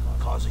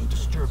 causing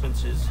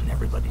disturbances in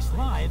everybody's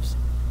lives.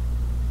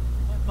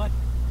 But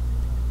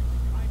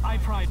I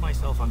pride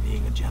myself on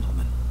being a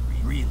gentleman.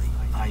 Really,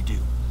 I do.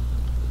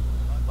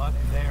 But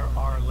there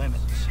are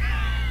limits.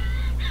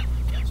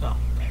 So,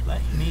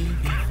 let me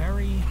be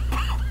very...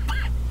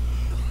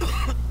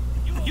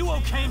 You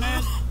okay,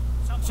 man?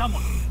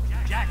 Someone.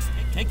 Jax,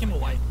 take him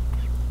away.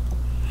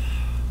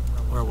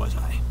 Where was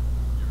I?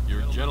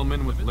 You're a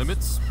gentleman with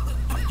limits?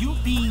 Are you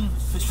being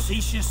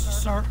facetious,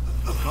 sir?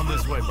 Come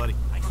this way, buddy.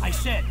 I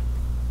said,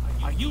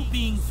 are you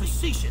being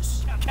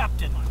facetious,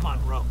 Captain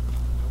Monroe?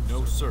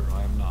 No, sir,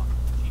 I am not.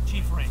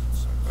 Chief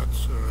Raines.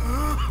 That's,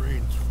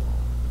 Rains'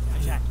 fault.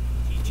 Exactly.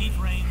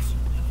 Chief Raines.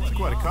 It's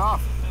quite a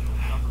cough.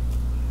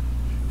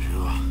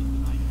 Sure.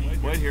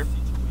 Wait here.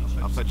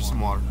 I'll fetch you some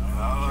water.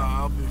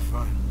 I'll be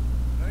fine.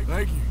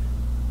 Thank you.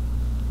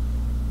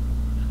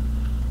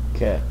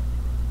 Okay.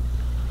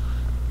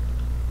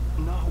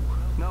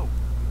 No.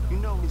 You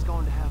know he's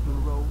going to have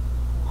Monroe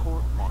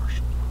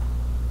court-martialed.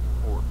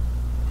 Or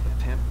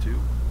attempt to.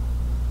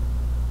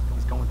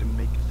 He's going to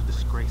make a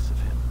disgrace of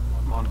him.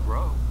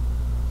 Monroe?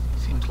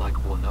 Seems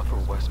likable enough for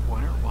a West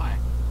Pointer. Why?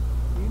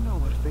 You know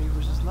what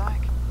Favors is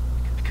like.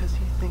 Because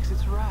he thinks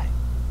it's right.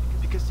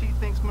 Because he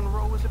thinks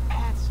Monroe is a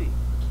patsy.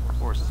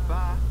 Or a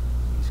spy.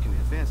 He's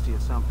convinced he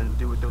had something to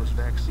do with those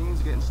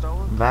vaccines getting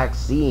stolen.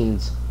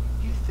 Vaccines?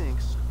 He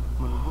thinks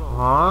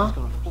Monroe is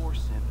going to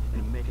force him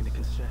into making a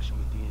concession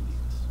with the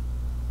Indians.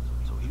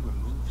 So he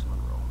removes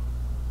Monroe.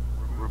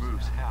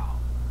 Removes how?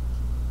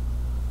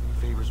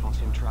 Favors wants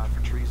him tried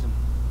for treason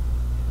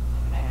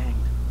and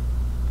hanged.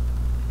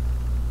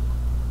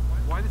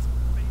 Why does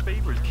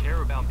Favors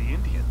care about the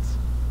Indians?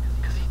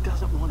 Because he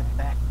doesn't want to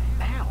back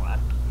down.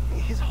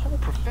 His whole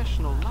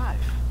professional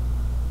life.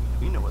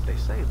 You know what they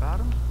say about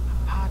him.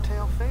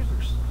 Hightail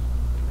Favors.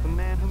 The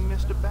man who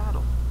missed a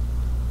battle.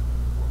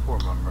 Poor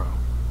Monroe.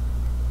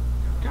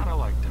 Kinda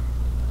liked him.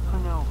 I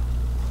know.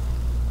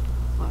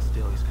 But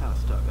still, he's kind of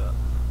stuck up.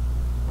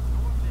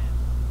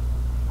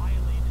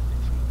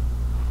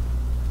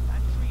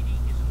 That treaty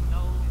is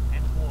null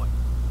and void.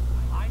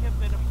 I have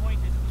been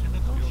appointed to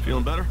negotiate.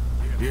 Feeling better?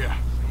 Yeah.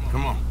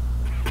 Come on.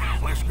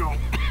 Let's go.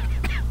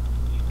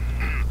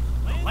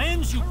 The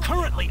lands you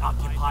currently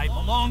occupy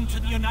belong to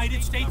the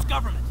United States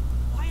government.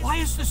 Why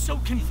is this so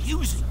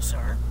confusing,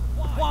 sir?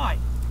 Why?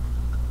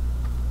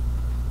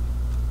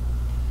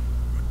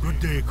 Good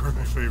day,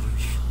 Colonel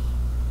Favors.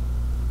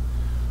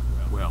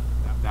 Well,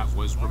 that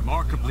was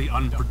remarkably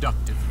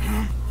unproductive.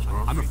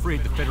 I'm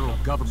afraid the federal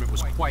government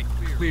was quite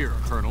clear,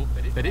 Colonel,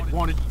 that it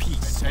wanted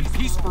peace, and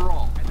peace for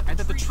all, and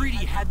that the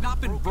treaty had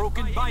not been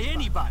broken by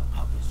anybody.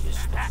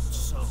 Is that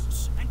so?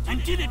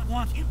 And did it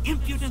want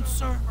impudence,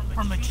 sir,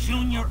 from a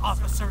junior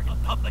officer in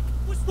public?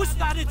 Was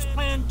that its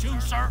plan too,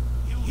 sir?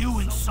 You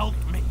insult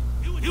me.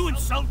 You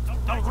insult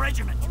the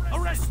regiment.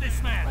 Arrest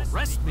this man.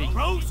 Arrest me?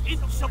 Gross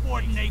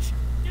insubordination.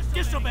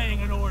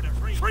 Disobeying an order.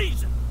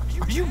 Treason.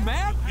 Are you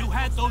mad? You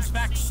had those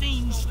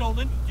vaccines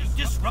stolen. You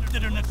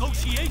disrupted a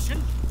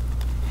negotiation.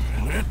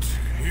 Let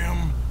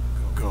him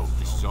go.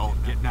 This is all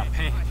getting out of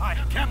hand.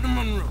 Captain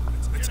Monroe,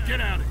 let's get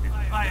out of here.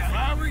 If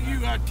I were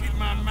you, I'd keep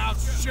my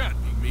mouth shut,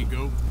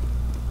 amigo.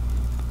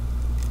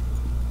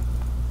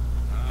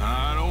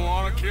 I don't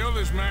want to kill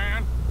this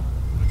man,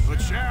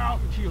 but shall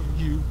Kill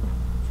you.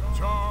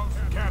 Charles,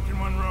 Captain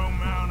Monroe,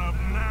 mount up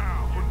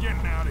now. We're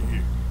getting out of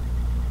here.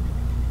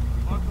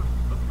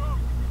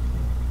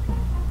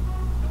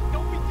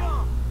 Don't be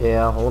dumb.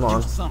 Yeah, hold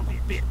on. You son of a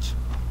bitch.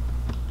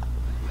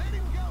 Let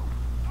him go.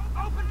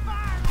 Open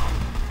fire.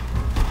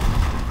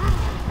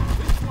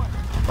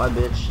 Bye,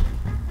 bitch.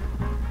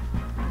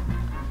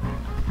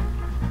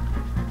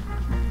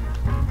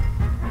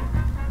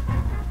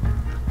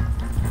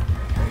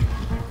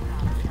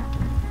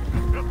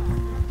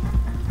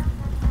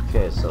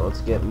 Okay, so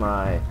let's get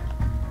my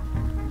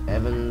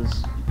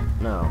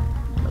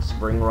a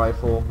spring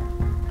rifle,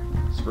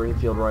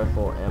 Springfield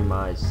rifle, and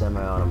my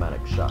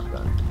semi-automatic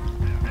shotgun.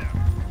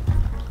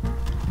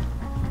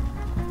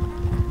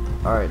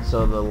 Alright,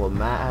 so the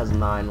LeMat has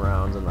 9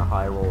 rounds and the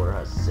High Roller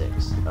has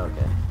 6.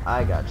 Okay,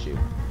 I got you.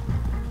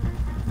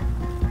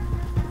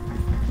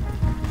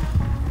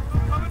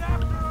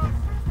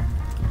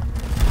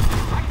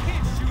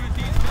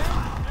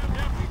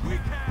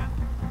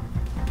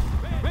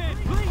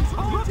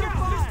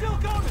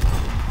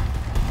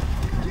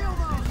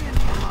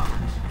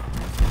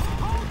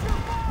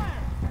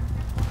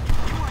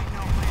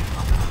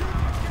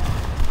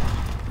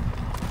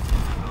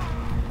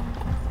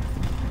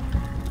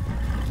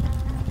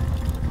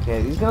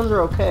 These guns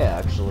are okay,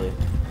 actually.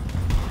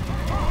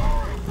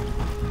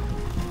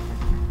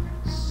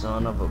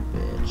 Son of a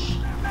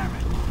bitch.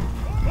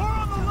 More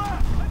on the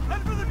left!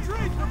 Head for the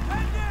trees! We're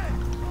penned in!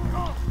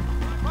 Go!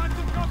 Find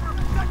some cover!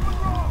 Protect the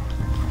road!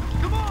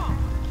 Come on!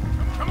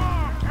 Come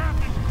on,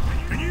 Captain!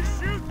 Can you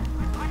shoot?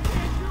 I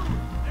can't shoot!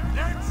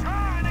 They're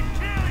trying to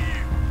kill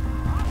you!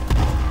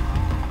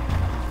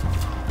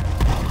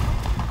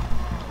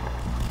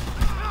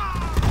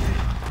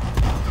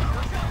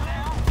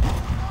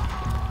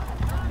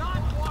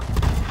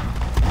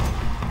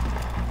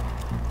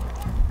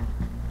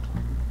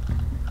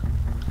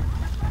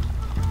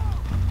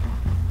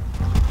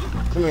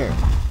 Come here.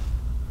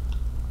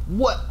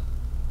 What?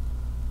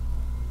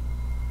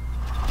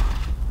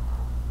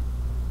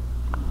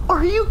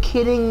 Are you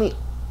kidding me?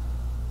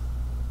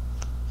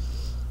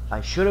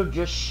 I should have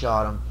just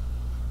shot him.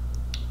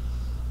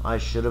 I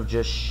should have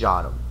just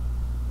shot him.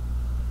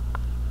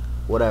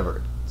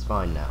 Whatever. It's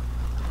fine now.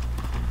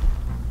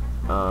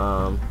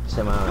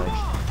 Semi-armed.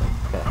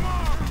 Okay. Come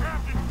on,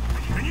 Captain!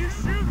 Can you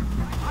shoot?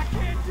 I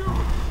can't do it!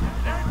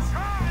 They're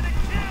trying to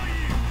kill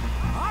you!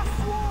 I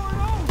swore it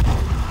over!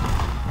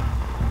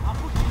 I'll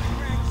put you in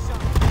range,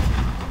 son.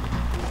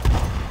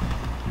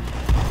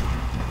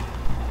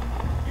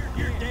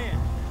 You're dead.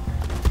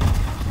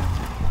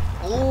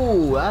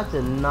 Ooh, that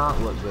did not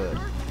look good.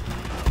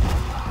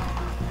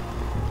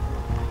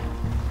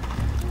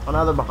 Oh,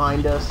 now they're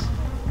behind us.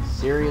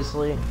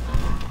 Seriously?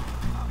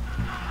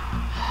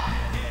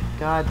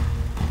 God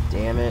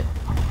damn it.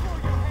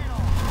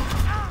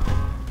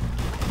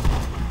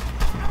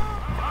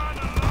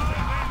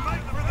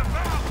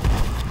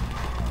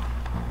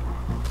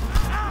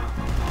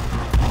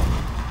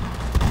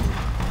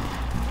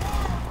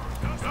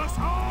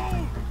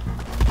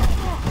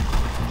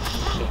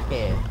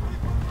 Shit.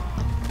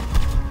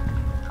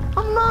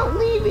 I'm not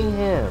leaving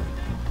him.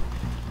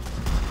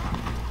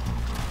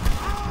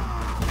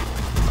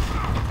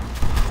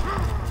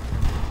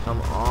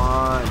 Come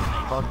on.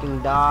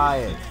 Fucking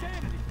die.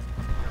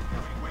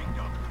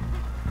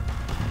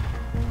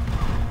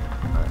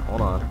 Alright,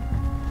 hold on.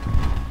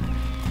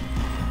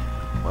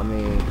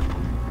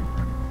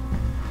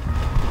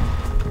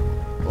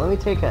 Let me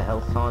take a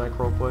health tonic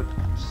real quick.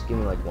 Just give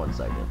me like 1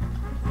 second.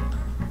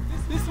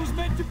 This was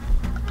meant to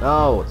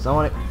No, it's not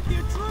what I... be a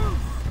truce.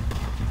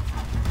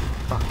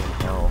 Fucking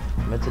hell. I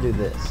meant to do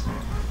this.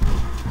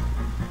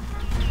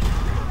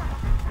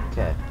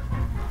 Okay.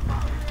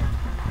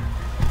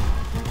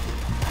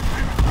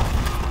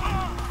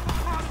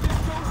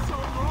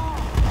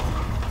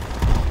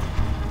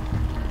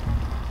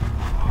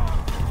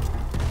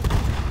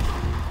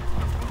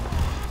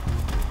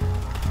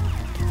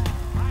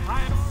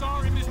 I am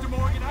sorry, Mr.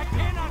 Morgan. I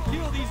cannot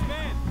kill these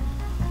men.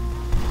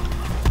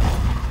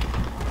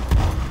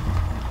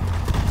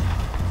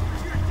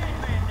 You're a dead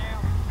man now.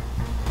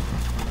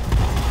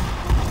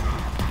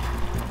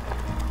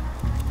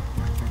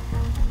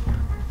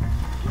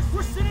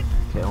 We're sitting.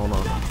 Okay, hold on.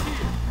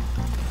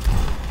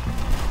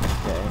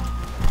 Okay.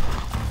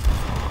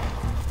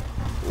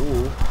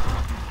 Ooh.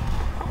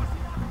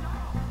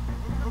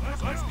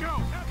 Let's go.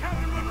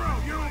 Captain Monroe,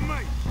 you're on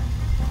me.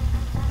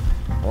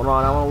 Hold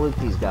on, I want to loot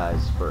these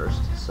guys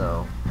first,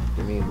 so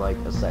give me like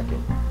a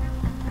second.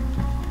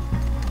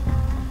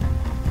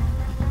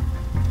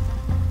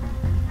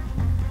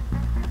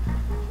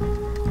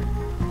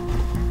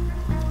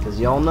 Cause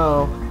y'all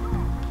know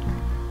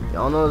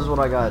this is what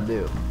I gotta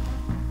do.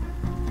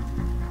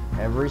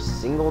 Every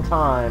single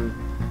time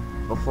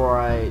before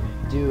I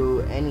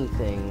do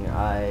anything,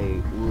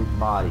 I loot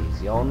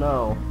bodies. Y'all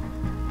know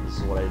this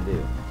is what I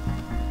do.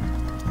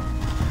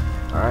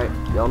 Alright,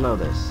 y'all know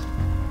this.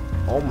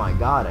 Oh my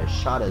god, I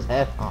shot his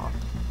head off.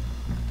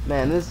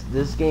 Man,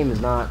 this game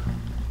is not...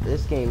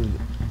 This game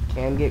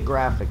can get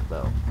graphic,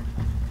 though.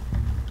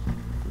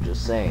 I'm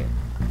just saying.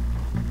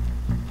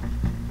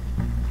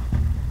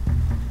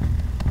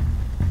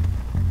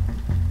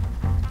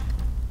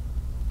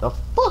 The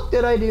fuck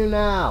did I do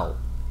now?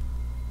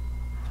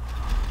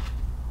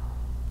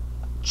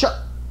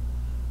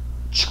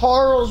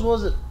 Charles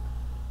wasn't...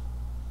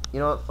 You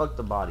know what? Fuck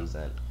the bodies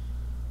then.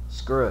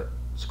 Screw it.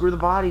 Screw the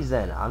bodies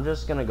then. I'm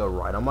just gonna go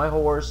right on my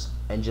horse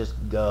and just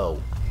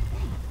go.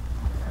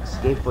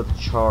 Escape with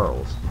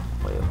Charles.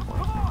 Wait a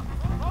point.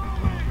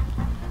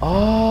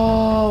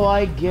 Oh,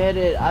 I get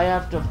it. I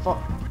have to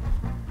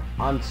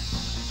I'm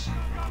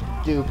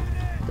stupid.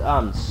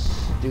 I'm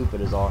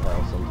stupid as all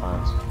hell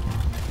sometimes.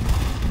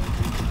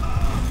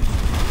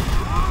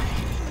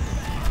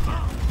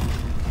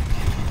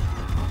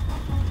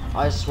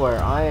 I swear,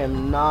 I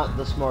am not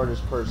the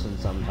smartest person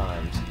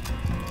sometimes.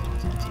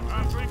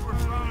 I think we're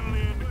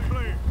finally in the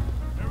clear.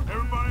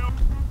 Everybody on...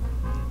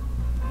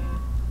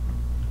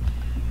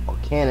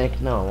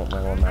 Volcanic? No, I won't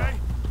mind on that.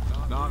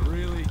 Not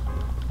really.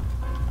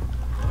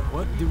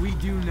 What do we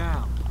do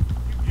now?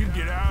 You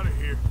get out of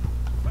here.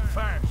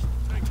 Fast.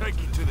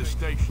 Take you to the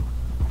station.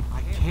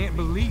 I can't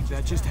believe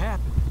that just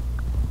happened.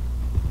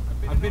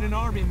 I've been an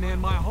army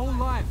man my whole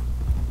life.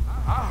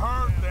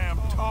 I heard them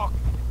talking.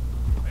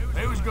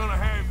 They was gonna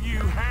have you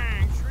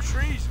hanged for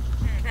treason.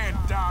 You can't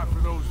die for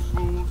those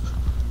fools.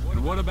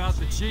 And what about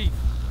the chief?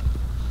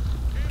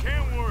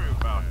 Can't worry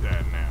about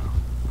that now.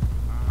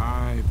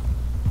 I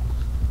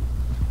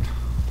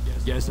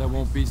guess I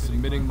won't be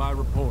submitting my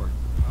report.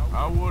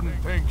 I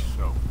wouldn't think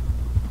so.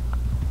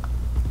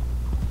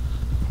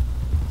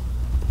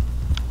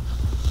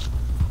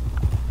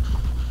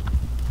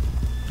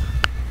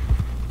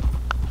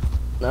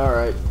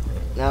 Alright,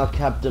 now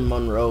Captain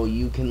Monroe,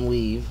 you can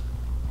leave.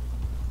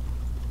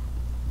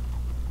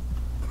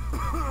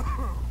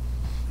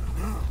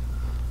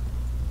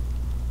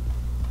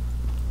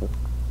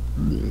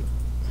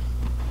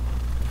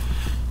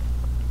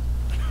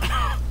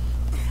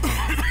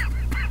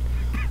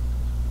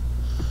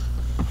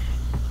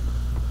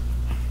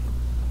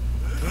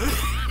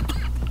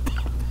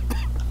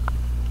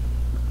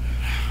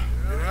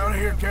 Get out of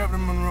here,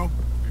 Captain Monroe.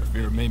 Your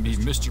fear made me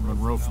Mr.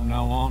 Monroe from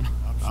now on.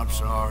 I'm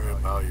sorry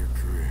about your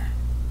career.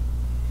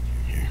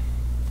 Here.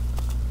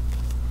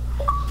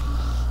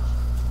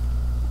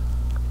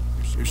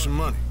 Here's some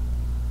money.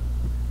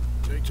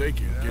 Take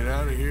it. Get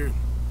out of here.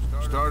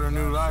 Start a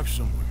new life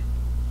somewhere.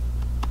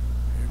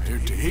 Here,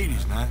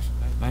 Tahiti's nice.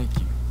 Thank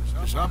you.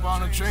 Just hop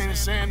on a train to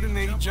Saint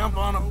Denis, jump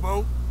on a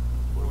boat,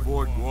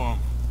 avoid Guam.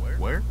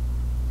 Where?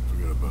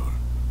 Forget about it.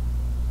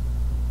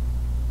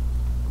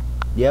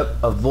 Yep,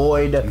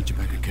 avoid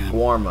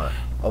Guarma.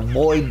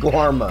 Avoid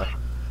Guarma.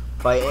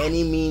 By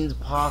any means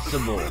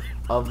possible,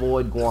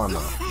 avoid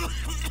Guarma.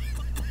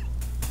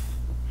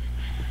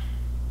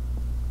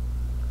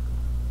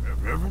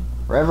 Reverend?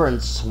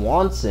 Reverend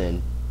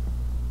Swanson?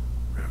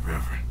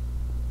 Reverend.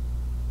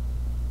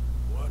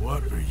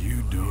 What are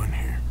you doing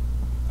here?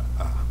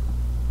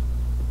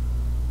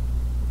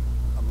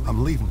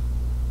 I'm leaving.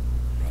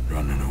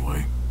 Running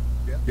away?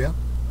 Yeah,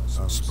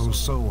 I suppose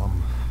so.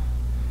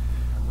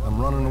 I'm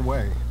running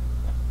away.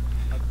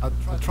 I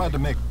tried to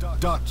make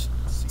Dutch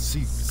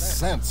see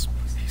sense.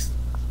 He's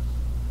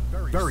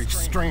very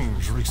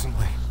strange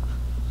recently.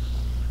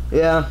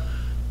 Yeah,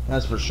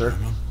 that's for sure.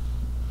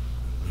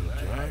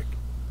 Jack?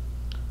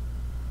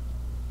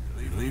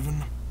 You're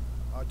leaving?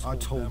 I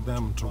told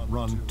them to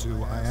run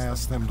too. I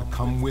asked them to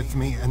come with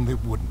me and they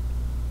wouldn't.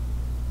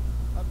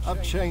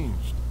 I've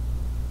changed.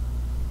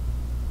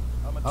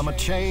 I'm a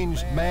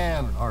changed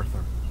man,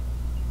 Arthur.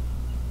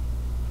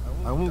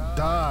 I won't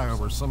die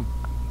over some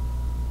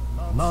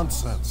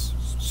nonsense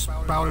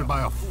spouted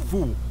by a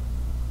fool.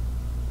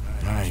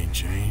 I ain't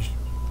changed.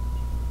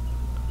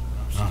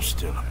 I'm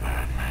still a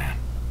bad man.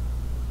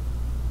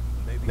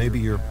 Maybe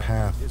your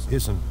path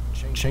isn't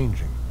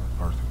changing,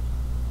 Arthur.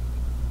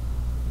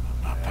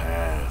 My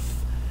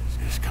path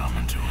is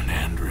coming to an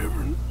end,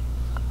 Reverend.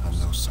 I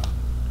know, son.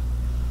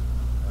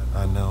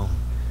 I know.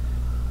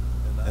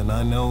 And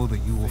I know that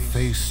you will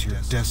face your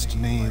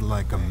destiny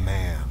like a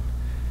man.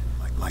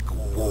 Like a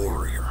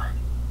warrior.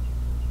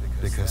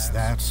 Because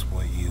that's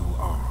what you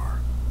are.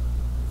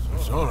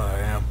 That's all I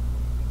am.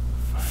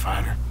 A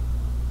fighter.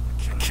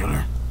 A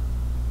killer.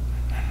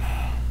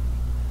 And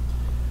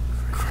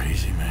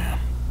crazy man.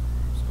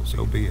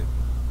 So be it.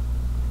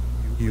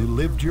 You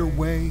lived your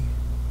way.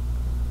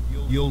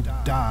 You'll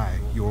die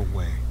your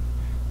way.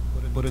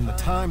 But in the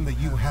time that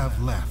you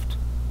have left,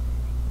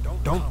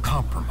 don't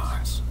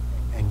compromise.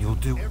 And you'll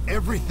do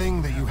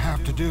everything that you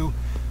have to do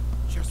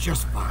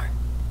just fine.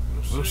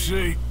 We'll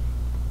see.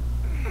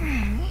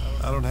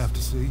 I don't have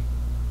to see.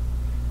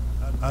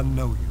 I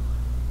know you.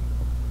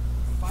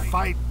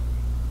 Fight.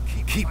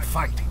 Keep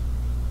fighting.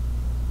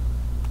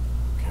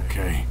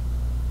 Okay.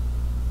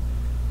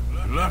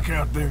 Good luck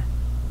out there.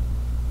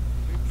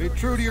 Be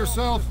true to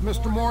yourself,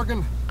 Mr.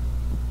 Morgan.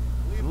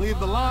 And leave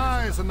the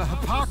lies and the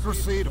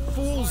hypocrisy to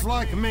fools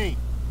like me.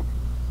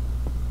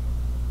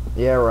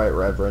 Yeah, right,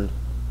 Reverend.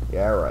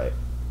 Yeah, right.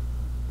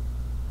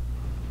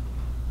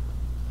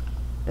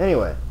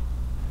 Anyway.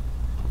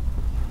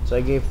 So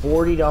I gave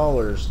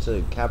 $40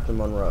 to Captain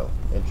Monroe.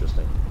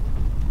 Interesting.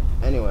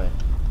 Anyway.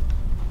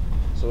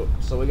 So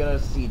we gotta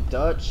see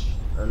Dutch,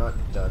 or not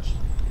Dutch.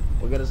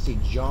 We gotta see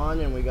John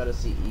and we gotta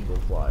see Eagle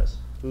Flies.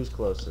 Who's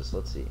closest?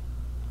 Let's see.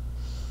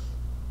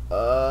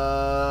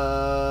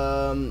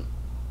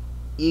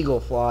 Eagle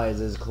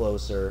Flies is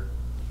closer.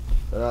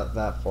 They're not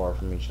that far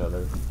from each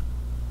other.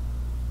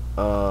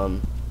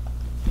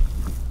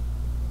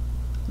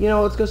 You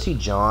know, let's go see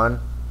John.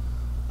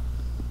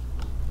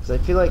 Because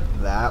I feel like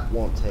that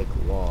won't take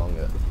long,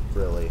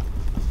 really.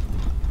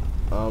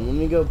 Let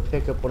me go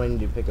pick up what I need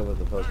to pick up at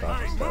the post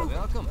office, though.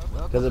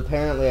 Because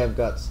apparently I've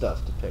got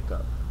stuff to pick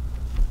up.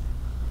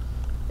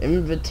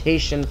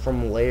 Invitation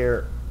from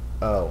Lair...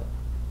 Oh.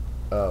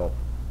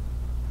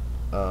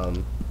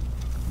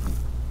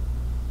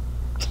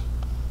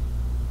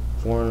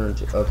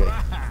 402. Okay.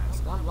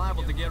 I'm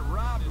liable to get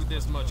robbed with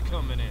this much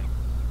coming in.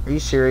 Are you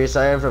serious?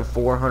 I have a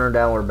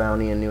 $400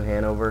 bounty in New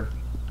Hanover.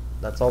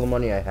 That's all the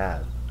money I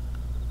have.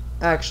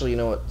 Actually, you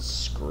know what?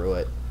 Screw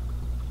it.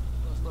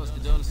 Must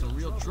have done some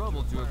real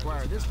trouble to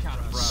acquire this kind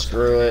of property.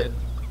 Screw it.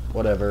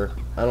 Whatever.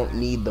 I don't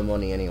need the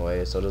money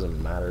anyway, so it doesn't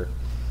matter.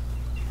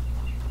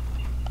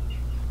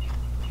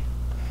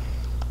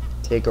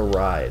 Take a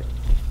ride.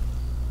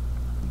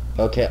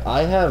 Okay,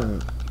 I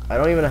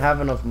don't even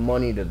have enough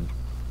money to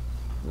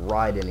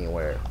ride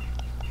anywhere.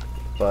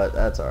 But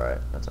that's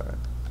alright. That's alright.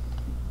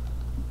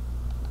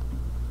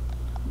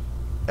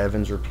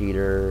 Evans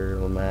repeater,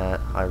 Lamat,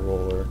 high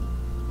roller.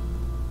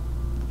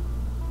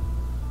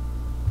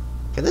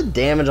 Okay, the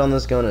damage on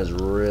this gun is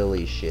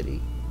really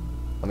shitty.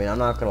 I mean, I'm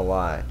not gonna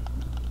lie.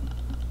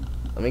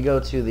 Let me go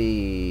to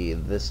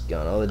this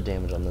gun. Oh, the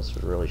damage on this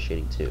was really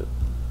shitty too.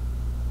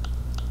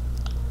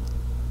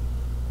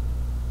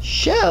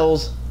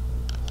 Shells?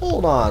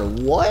 Hold on,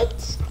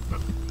 what?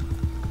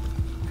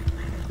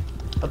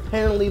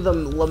 Apparently the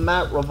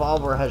Lamat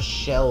revolver has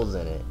shells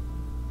in it.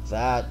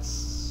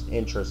 That's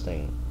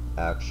interesting,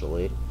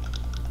 actually.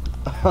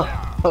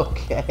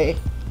 Okay.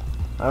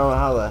 I don't know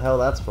how the hell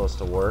that's supposed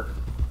to work.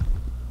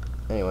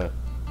 Anyway.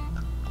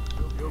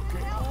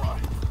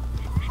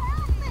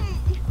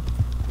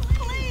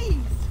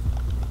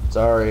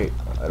 Sorry,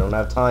 I don't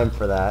have time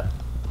for that.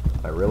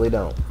 I really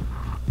don't.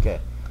 Okay.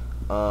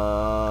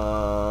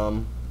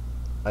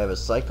 I have a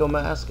Psycho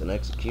Mask, an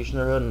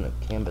Executioner Hood, and a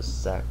Canvas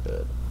Sack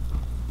Hood.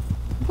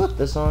 Put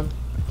this on?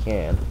 I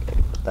can.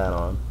 Okay, put that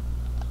on.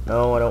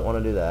 No, I don't want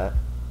to do that.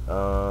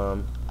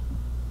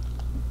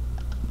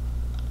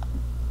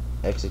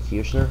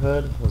 Executioner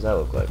Hood? What does that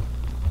look like?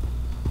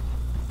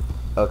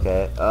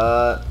 Okay,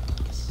 I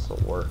guess this will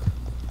work.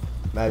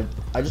 I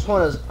just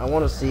want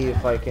to see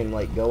if I can,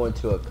 like, go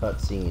into a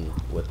cutscene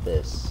with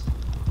this.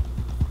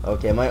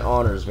 Okay, my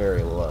honor is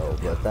very low,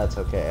 but that's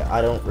okay.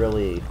 I don't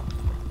really...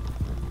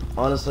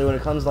 Honestly, when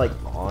it comes to, like,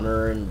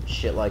 honor and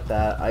shit like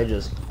that,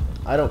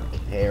 I don't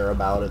care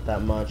about it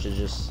that much. It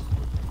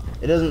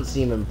doesn't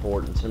seem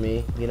important to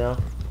me, you know?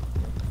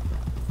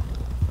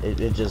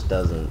 It just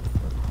doesn't.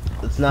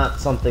 It's not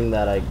something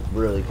that I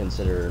really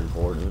consider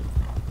important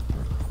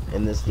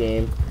in this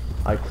game.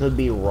 I could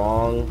be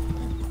wrong.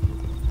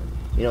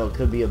 You know, it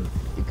could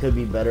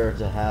be better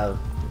to have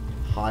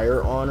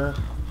higher honor,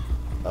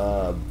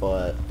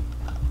 but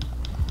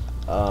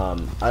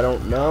I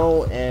don't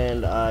know,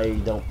 and I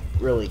don't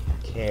really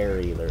care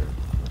either.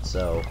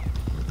 So,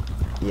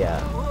 yeah.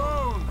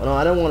 Oh, no,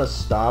 I don't want to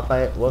stop.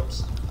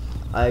 Whoops.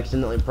 I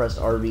accidentally pressed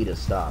RB to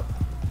stop.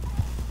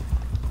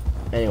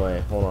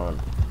 Anyway, hold on.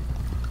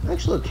 I'm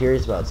actually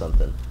curious about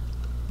something.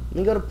 Let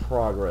me go to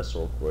progress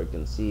real quick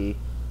and see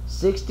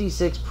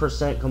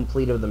 66%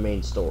 complete of the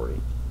main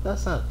story.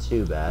 That's not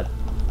too bad.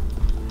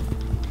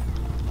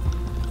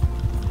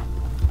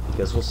 I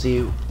guess we'll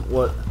see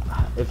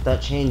if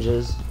that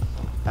changes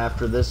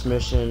after this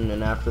mission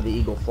and after the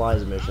Eagle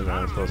Flies mission that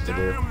I'm supposed to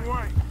do.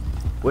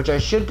 Which I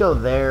should go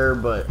there,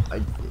 but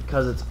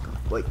because it's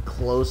like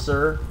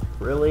closer,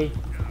 really.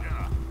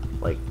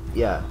 Like,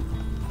 yeah,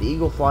 the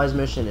Eagle Flies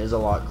mission is a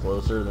lot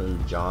closer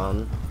than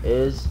John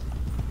is,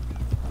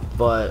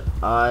 but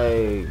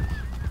I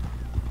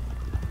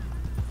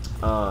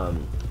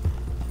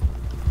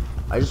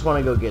just want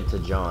to go get to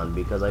John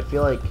because I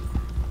feel like,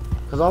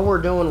 because all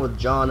we're doing with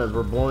John is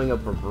we're blowing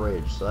up a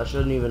bridge, so that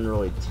shouldn't even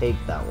really take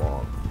that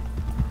long.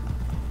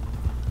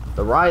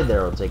 The ride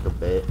there will take a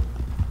bit,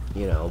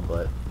 you know,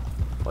 but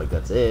like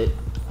that's it.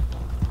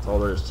 That's all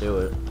there is to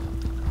it.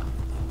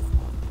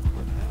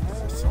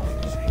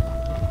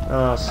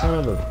 Oh, son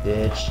of a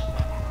bitch.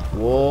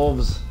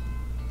 Wolves.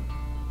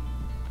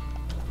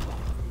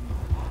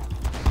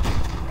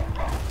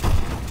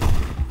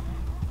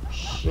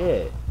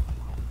 Shit.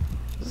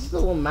 Is this the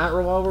little Lamat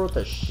revolver with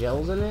the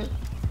shells in it?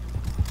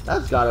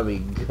 That's gotta be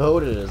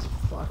goated as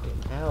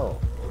fucking hell.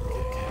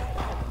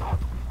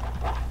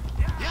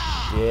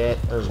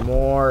 Shit, there's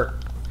more.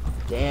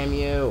 Damn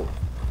you.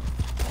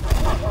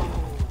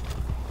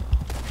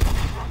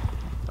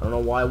 I don't know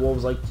why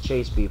wolves like to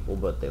chase people,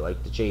 but they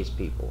like to chase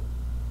people.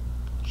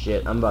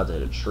 Shit, I'm about to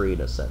hit a tree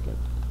in a second.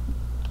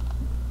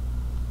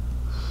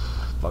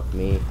 Fuck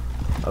me.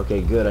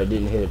 Okay, good, I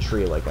didn't hit a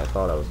tree like I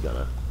thought I was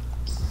gonna.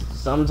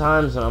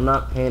 Sometimes when I'm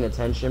not paying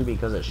attention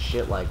because of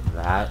shit like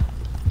that,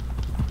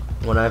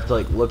 when I have to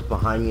like look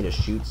behind me to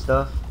shoot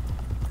stuff,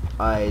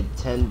 I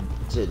tend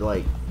to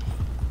like,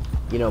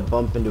 you know,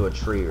 bump into a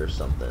tree or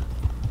something.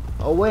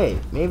 Oh wait,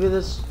 maybe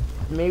this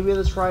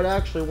ride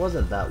actually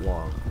wasn't that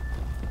long.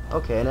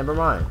 Okay, never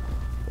mind.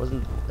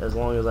 Wasn't as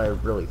long as I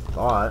really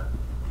thought,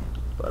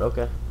 but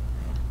okay.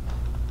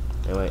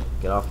 Anyway,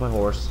 get off my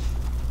horse.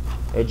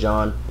 Hey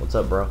John, what's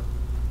up, bro?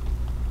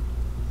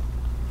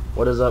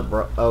 What is up,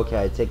 bro?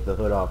 Okay, I take the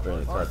hood off during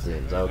the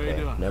cutscenes.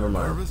 Okay, never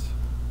mind. Nervous?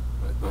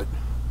 But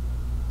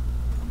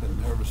I've been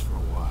nervous for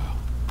a while.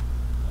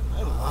 I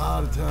had a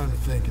lot of time to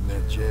think in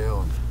that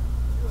jail, and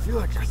I feel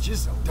like I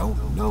just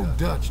don't know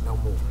Dutch no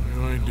more.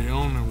 You ain't the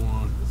only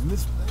one. And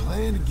this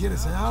plan to get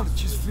us out, it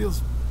just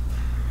feels,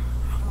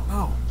 I don't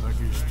know. Like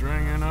you're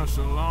stringing us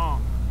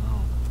along.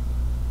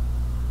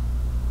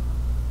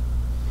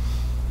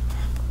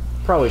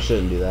 Probably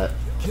shouldn't do that.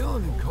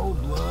 Killing in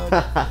cold blood,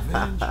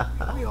 revenge,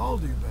 we all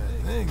do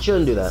bad things.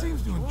 Shouldn't do that. It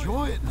seems to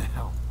enjoy it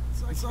now.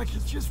 It's like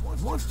it just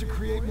wants to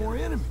create more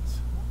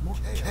enemies, more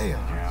chaos.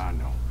 Yeah, I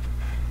know.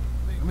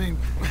 I mean,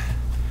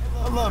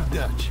 I love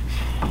Dutch.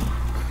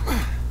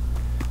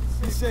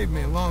 He saved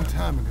me a long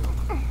time ago.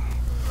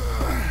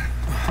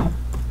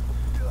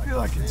 I feel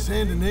like in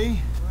Saint Denis,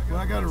 when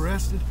I got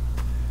arrested,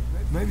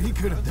 Maybe he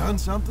could have done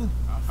something?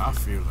 I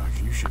feel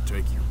like you should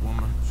take your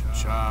woman,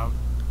 child,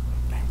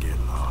 and get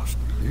lost.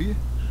 Do you?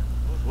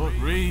 What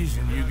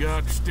reason you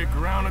got to stick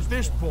around at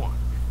this point?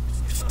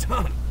 It's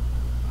done.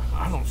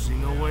 I don't see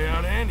no way out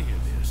of any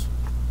of this.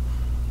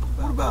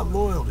 What about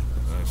loyalty?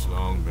 That's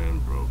long been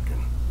broken.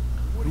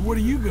 What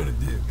are you gonna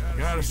do?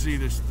 Gotta see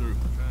this through.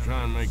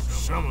 Try and make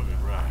some of it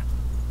right.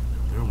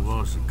 There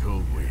was a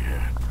code we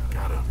had.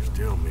 Gotta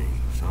still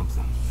mean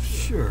something.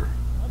 Sure,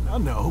 I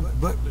know,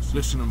 but...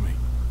 Listen to me.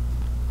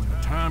 When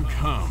the time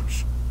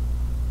comes,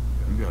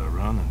 you gotta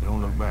run and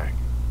don't look back.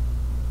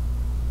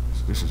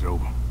 This is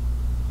over.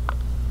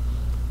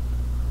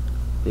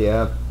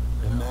 Yeah.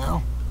 And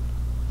now?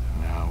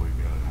 Now we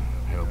gotta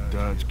help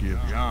Dutch give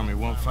the army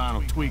one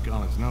final tweak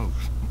on its nose.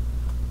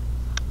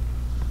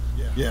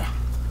 Yeah.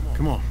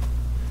 Come on.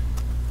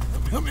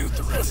 Help me with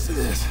the rest of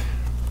this.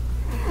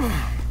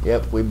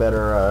 Yep, we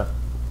better,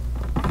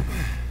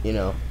 you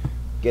know,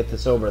 get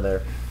this over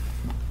there.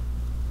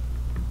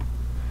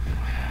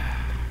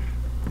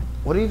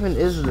 What even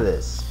is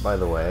this, by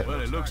the way? Well,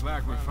 it looks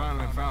like we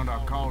finally found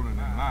our calling in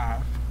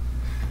life.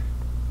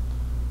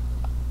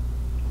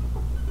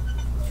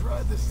 Let's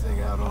ride this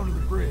thing out onto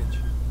the bridge.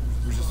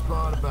 There's a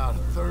spot about a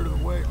third of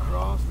the way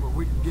across where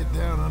we can get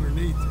down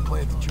underneath and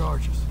plant the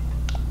charges.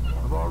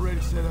 I've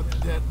already set up the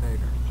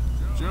detonator.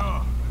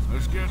 Sure,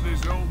 let's get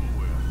this over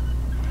with.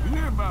 You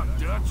hear about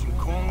Dutch and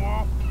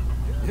Cornwall?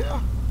 Yeah,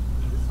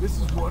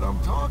 this is what I'm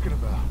talking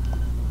about.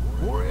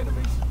 More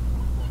enemies,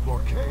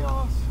 more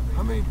chaos.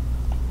 I mean,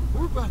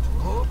 we're about to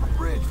blow up a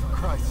bridge, for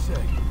Christ's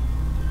sake.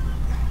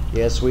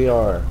 Yes, we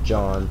are,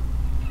 John.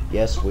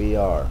 Yes, we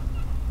are.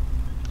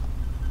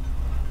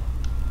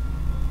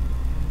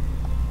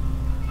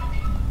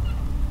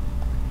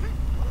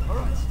 All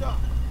right, stop.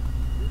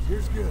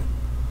 Here's good.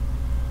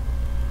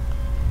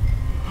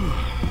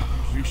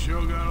 You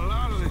sure got a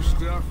lot of this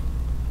stuff.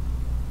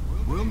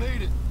 We'll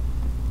need it.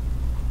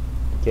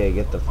 Okay,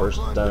 get the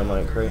first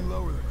dynamite crate.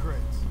 Lower the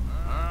crates.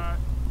 All right,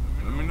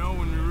 let me know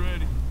when you're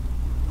ready.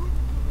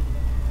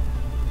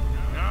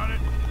 Got it?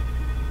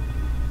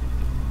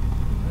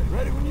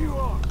 Ready when you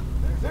are.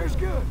 There's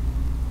good.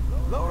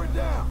 Lower it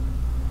down.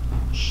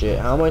 Shit,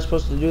 how am I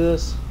supposed to do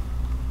this?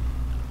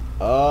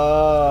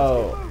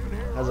 Oh,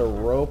 has a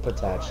rope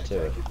attached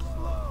to it.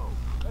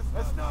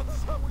 That's not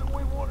something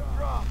we want to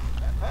drop.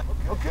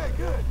 Okay,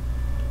 good.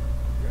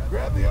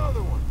 Grab the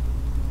other one.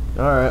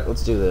 Alright,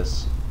 let's do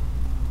this.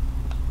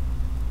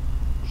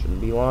 Shouldn't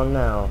be long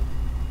now.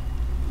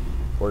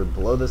 Before we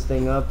blow this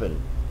thing up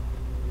and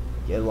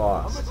get I'm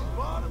lost. at the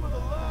bottom of the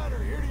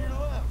ladder, here to your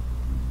left.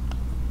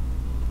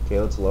 Okay,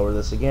 let's lower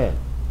this again.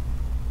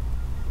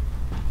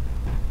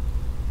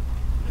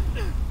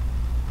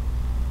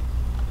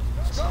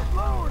 Start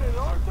lowering it,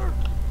 Arthur.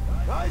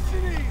 Nice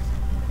and easy.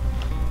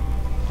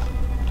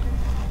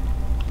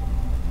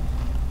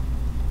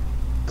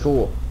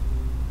 Cool.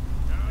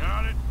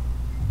 Got it?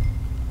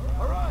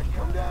 All right,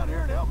 come down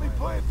here and help me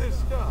plant this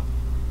stuff.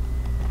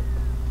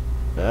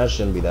 That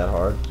shouldn't be that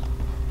hard.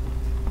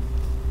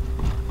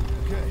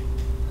 Okay,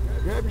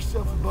 grab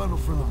yourself a bundle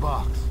from the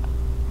box.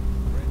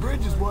 The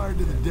bridge is wired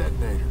to the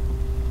detonator.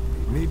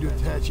 You need to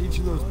attach each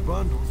of those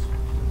bundles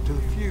to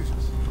the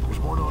fuses. There's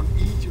one on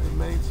each of the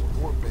main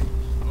support beams.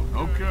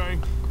 Okay.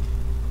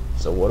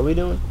 So what are we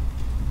doing?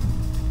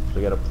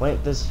 We gotta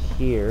plant this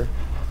here.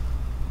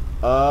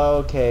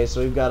 Okay, so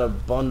we've got a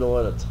bundle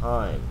at a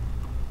time.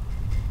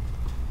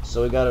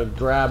 So we gotta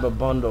grab a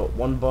bundle,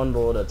 one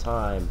bundle at a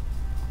time,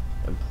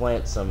 and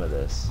plant some of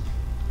this.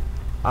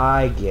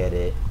 I get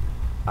it.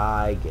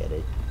 I get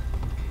it.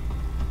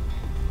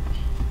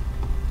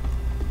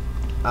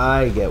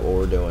 I get what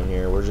we're doing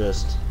here. We're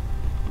just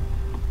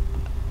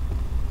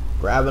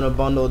grabbing a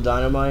bundle of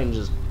dynamite and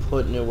just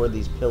putting it where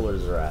these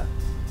pillars are at.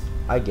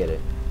 I get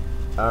it.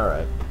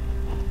 Alright.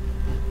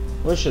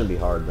 Well, it shouldn't be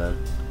hard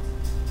then.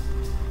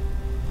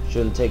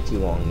 Shouldn't take too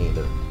long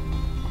neither.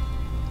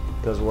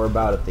 Because we're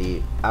about at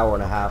the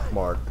hour-and-a-half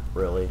mark,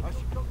 really.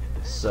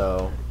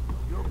 So.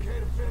 You okay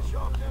to finish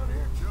off down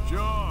here?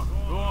 Sure,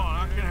 go on,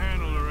 I can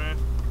handle the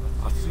rest.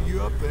 I'll see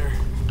you up there.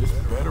 This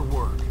better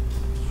work.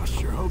 I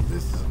sure hope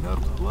this is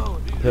enough to blow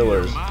it.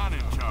 Pillars. Mine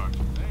in charge.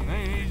 They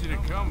ain't easy to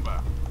come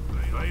by.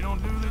 If they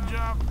don't do the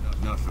job,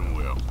 nothing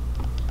will.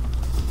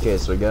 Okay,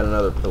 so we got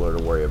another pillar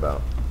to worry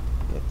about.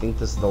 I think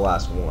this is the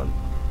last one.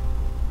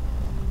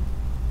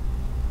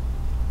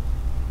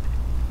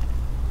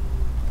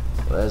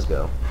 Let's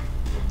go.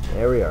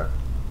 There we are.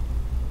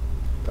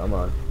 Come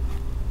on.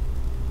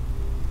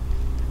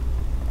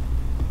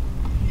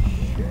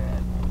 Shit,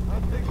 I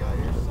think I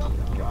hear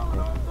something coming,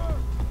 Arthur.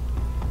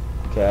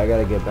 Okay, I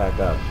gotta get back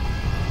up.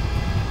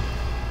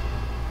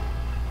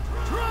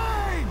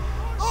 Train!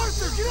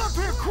 Arthur, get up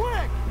here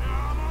quick!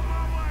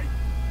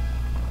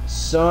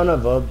 Son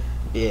of a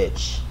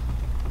bitch.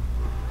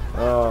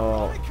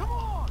 Oh.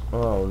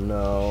 Oh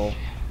no.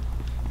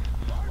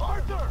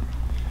 Arthur!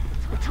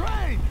 A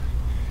train!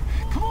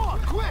 Come on,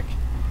 quick!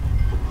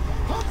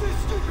 Pump this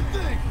stupid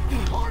thing!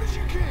 Hard as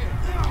you can!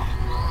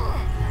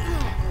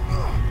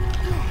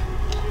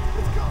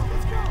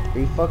 Are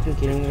you fucking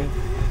kidding me?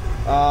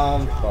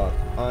 I'm fucked.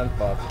 I'm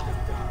fucked.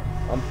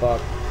 I'm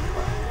fucked.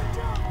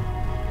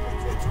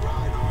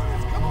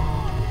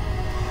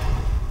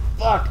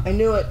 Fuck, I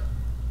knew it.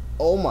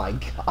 Oh my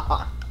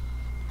god.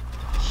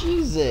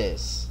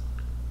 Jesus.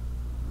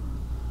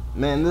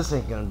 Man, this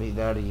ain't gonna be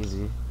that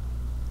easy.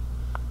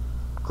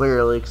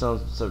 Clearly, because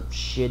I'm so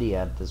shitty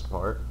at this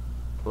part.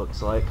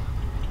 Looks like.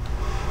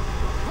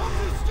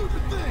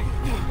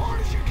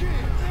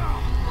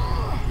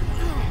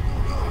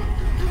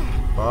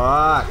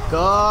 Fuck,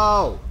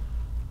 go!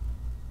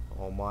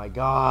 Oh my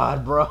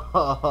god,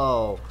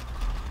 bro.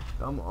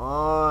 Come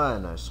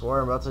on. I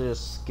swear I'm about to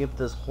just skip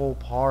this whole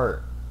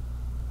part.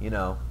 You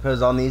know,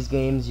 because on these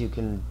games you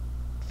can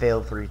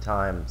fail 3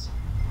 times.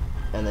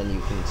 And then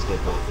you can skip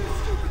it.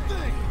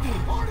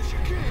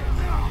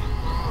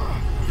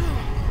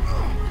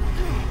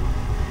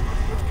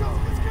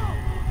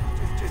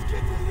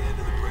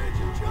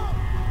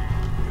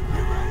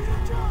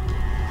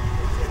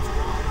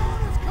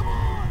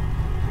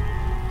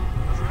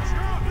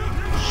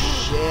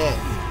 Shit.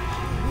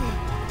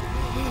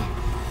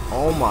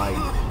 Oh my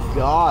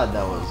god,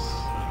 that was...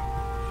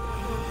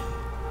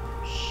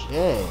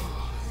 Shit.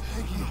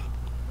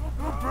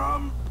 No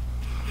problem.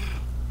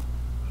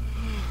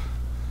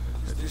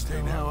 That just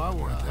ain't how I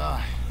want to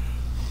die.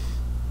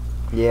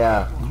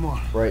 Yeah. Come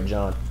on. Right,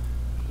 John.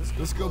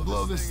 Let's go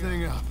blow this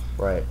thing up.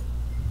 Right.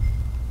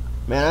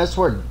 Man, I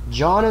swear,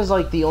 John is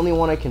like the only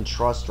one I can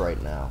trust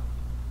right now.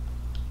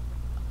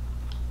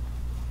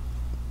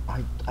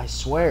 I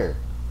swear.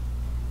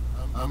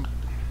 I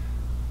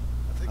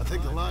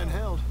think the line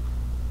held.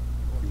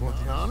 You want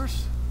the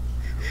honors?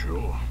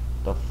 Sure.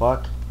 The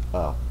fuck?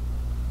 Oh.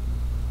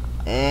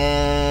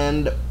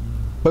 And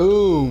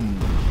boom.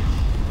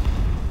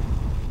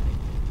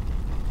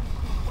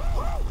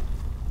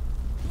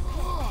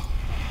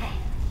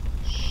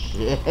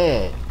 Shit.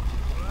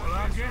 Well,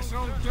 I guess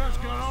old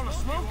Dutch got all the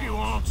smoke he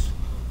wants.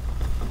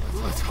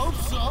 Let's hope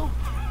so.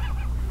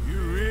 You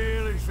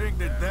really think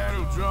that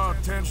that'll draw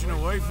attention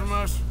away from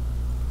us?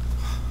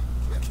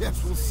 I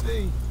guess we'll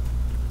see.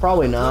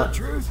 Probably not. The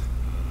truth,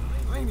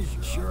 I ain't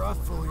even sure I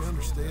fully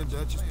understand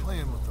Dutch's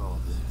plan with all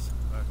this.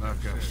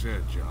 Like I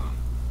said, John,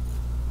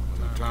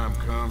 when the time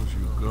comes,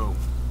 you go.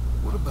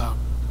 What about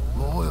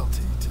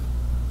loyalty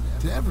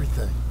to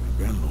everything? You've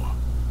been loyal.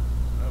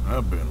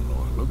 I've been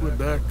loyal. Look what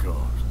that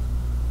cost.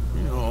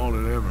 You know, all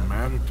that ever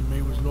mattered to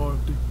me was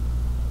loyalty.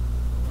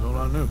 That's all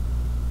I knew.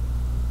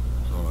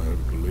 That's all I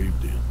ever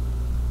believed in.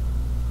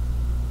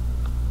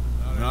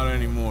 Not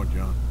anymore,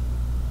 John.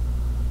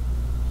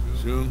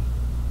 Soon,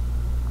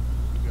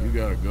 you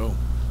gotta go.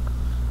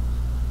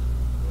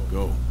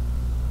 Go.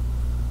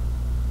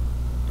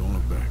 Don't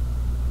look back.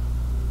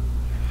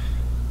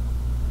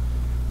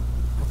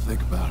 I'll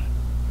think about it.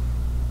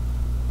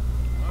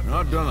 Now,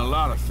 I've done a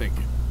lot of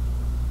thinking.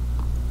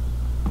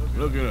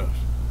 Look at us.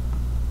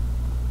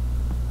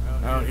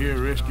 Out here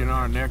risking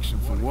our necks,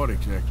 and for what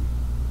exactly?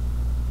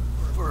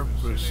 For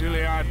a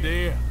silly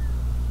idea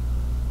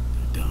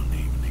that don't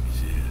even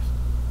exist.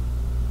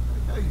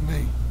 How you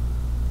mean?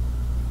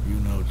 You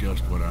know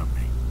just what I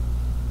mean.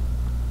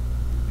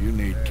 You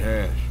need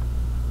cash.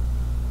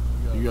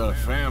 You got a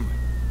family.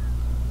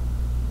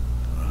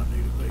 I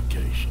need a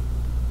vacation.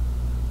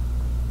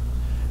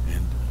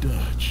 And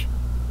Dutch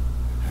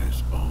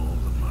has all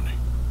the money.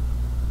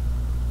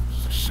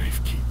 It's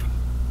safekeeping.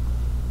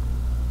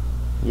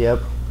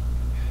 Yep.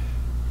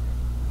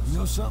 You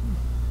know something?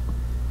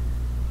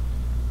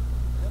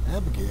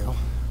 Abigail,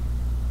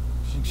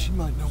 she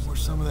might know where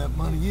some of that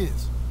money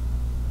is.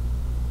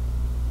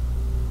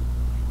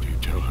 Well, you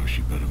tell her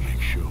she better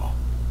make sure.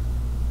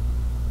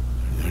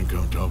 And then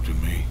come talk to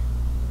me.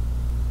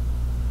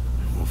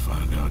 And we'll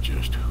find out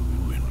just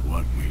who and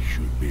what we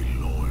should be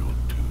loyal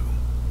to.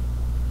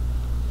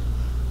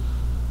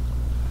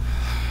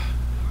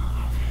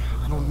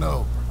 I don't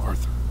know,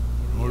 Arthur.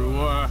 Nor do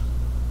I.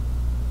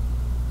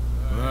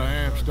 But I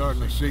am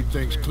starting to see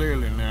things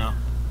clearly now.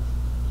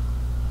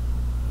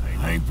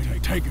 I ain't been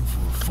taken for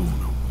a fool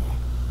no more.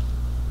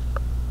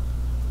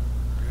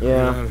 Yeah.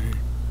 Get out of here.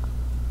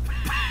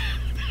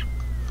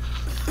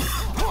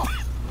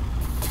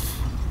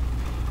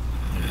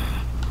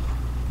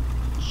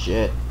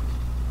 Shit.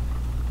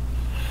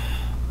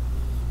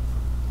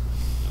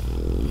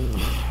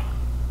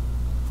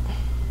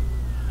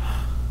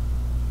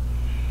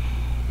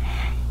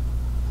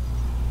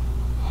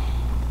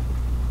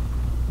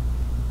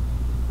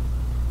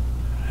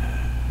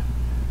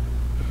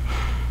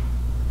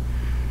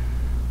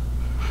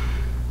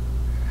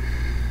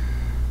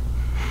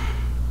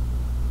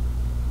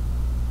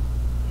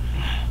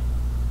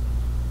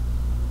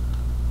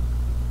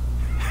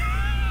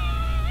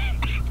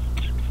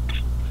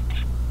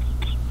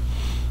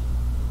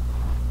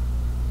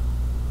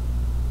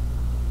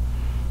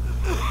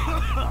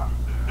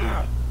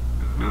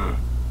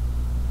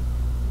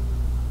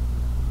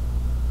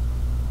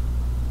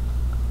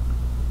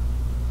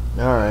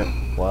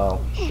 Alright,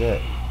 wow,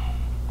 shit.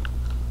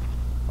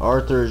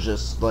 Arthur's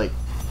just, like,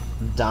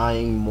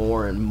 dying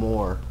more and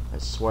more, I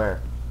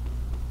swear.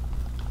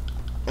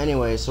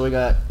 Anyway, so we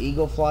got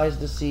Eagle Flies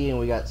to see, and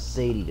we got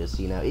Sadie to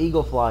see. Now,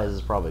 Eagle Flies is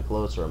probably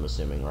closer, I'm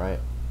assuming, right?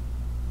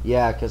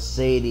 Yeah, because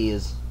Sadie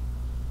is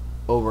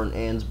over in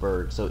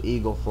Annesburg, so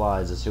Eagle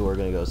Flies is who we're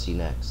going to go see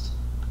next.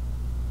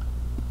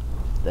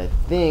 I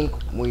think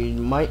we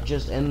might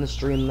just end the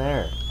stream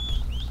there,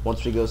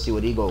 once we go see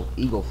what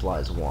Eagle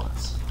Flies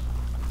wants.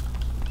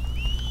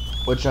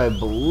 Which I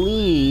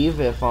believe,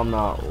 if I'm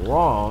not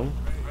wrong,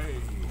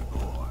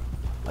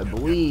 I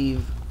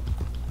believe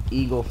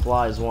Eagle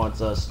Flies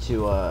wants us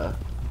to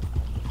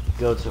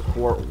go to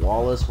Fort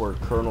Wallace, where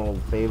Colonel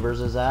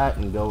Favors is at,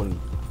 and go and,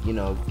 you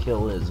know,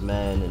 kill his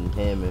men and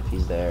him if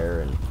he's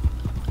there, and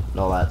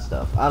all that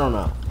stuff. I don't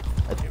know.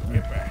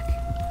 Get back.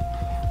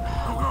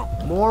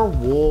 More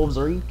wolves?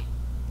 Are you?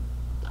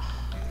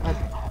 God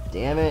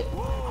damn it!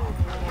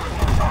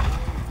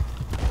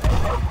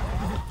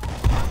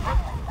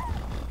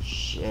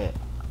 Shit.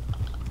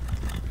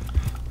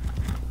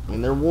 I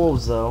mean, they're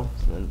wolves, though.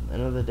 At the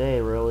end of the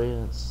day, really,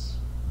 that's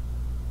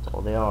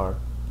all they are.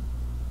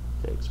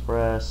 Okay,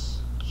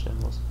 Express,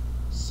 shells,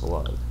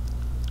 slug.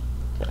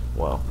 Okay,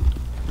 well,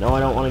 no, I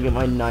don't want to get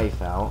my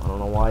knife out. I don't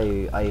know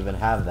why I even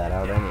have that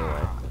out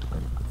anyway.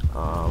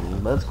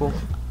 But that's cool.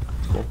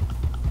 It's cool.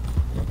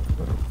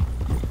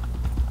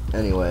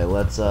 Anyway,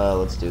 let's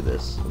do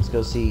this. Let's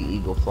go see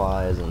Eagle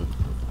Flies and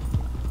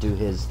do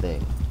his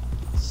thing.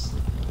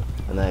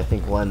 And then I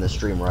think we'll end the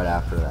stream right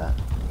after that.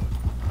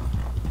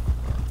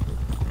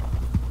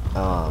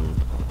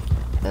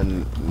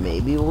 And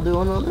maybe we'll do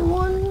another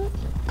one?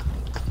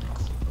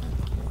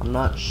 I'm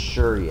not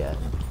sure yet.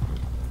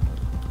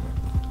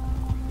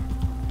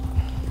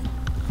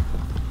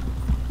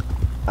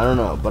 I don't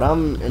know, but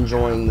I'm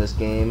enjoying this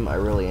game. I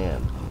really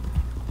am.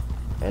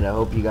 And I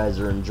hope you guys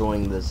are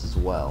enjoying this as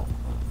well.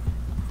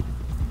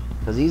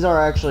 Because these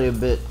are actually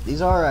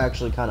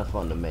kind of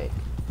fun to make.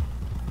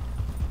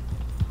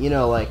 You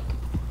know, like,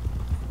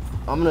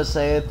 I'm gonna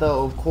say it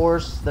though, of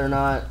course, they're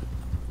not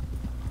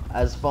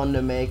as fun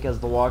to make as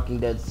The Walking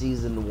Dead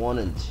Season 1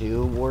 and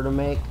 2 were to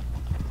make.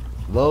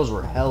 Those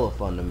were hella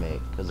fun to make,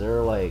 because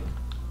they're, like,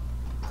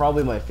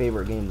 probably my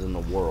favorite games in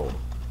the world.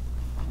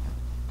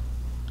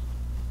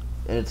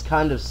 And it's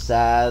kind of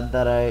sad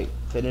that I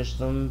finished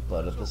them,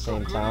 but at the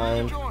same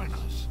time,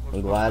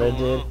 I'm glad I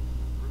did.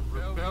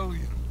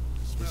 Rebellion.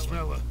 The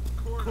smell of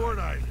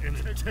cordite and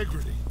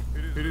integrity.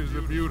 It is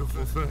a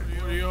beautiful thing.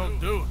 What are y'all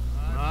doing?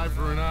 An eye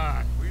for an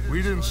eye.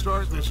 We didn't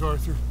start this,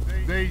 Arthur.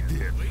 They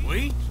did.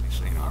 We?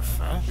 This ain't our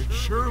fight. It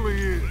surely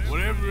is.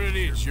 Whatever it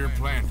is you're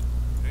planning,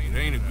 it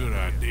ain't a good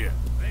idea.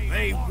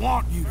 They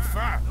want you to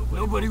fight.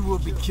 Nobody will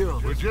be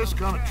killed. We're just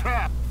gonna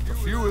trap a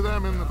few of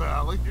them in the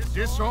valley,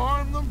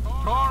 disarm them,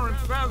 tar and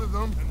feather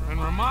them,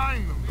 and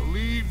remind them to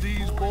leave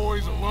these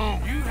boys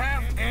alone. You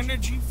have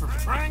energy for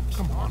pranks?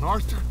 Come on,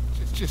 Arthur.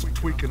 Just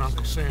tweaking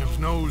Uncle Sam's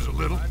nose a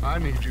little. I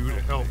need you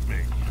to help me.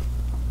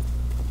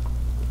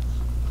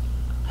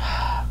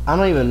 I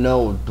don't even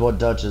know what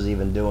Dutch is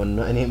even doing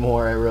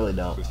anymore. I really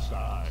don't.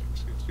 Besides,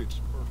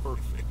 it's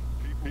perfect.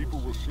 People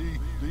will see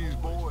these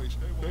boys.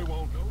 They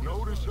won't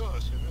notice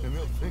us, and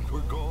they'll think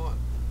we're gone.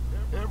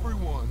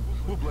 Everyone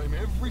will blame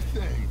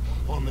everything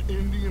on the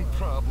Indian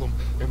problem,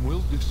 and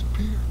we'll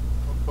disappear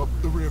up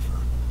the river.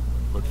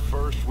 But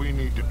first, we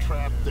need to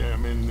trap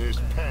them in this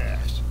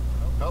pass.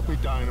 Help me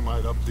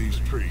dynamite up these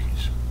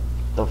trees.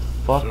 The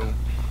fuck? So,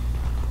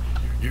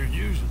 you're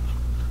using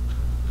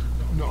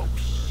them? No,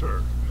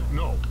 sir.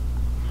 No.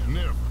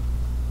 Never.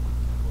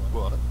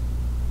 But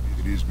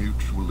it is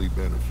mutually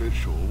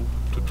beneficial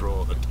to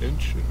draw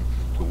attention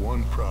to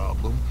one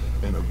problem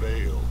and a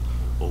veil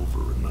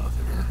over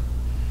another.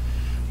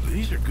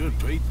 These are good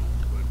people,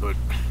 but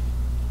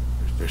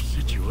their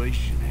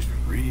situation is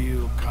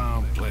real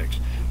complex.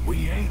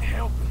 We ain't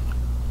helping them.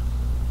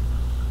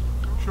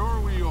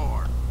 Sure we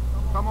are.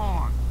 Come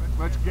on,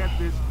 let's get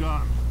this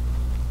done.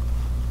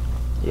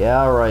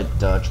 Yeah, alright,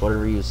 Dutch.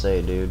 Whatever you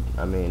say, dude.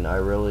 I mean, I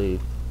really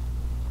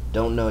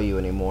don't know you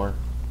anymore.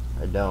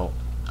 I don't.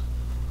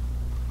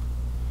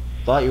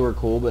 Thought you were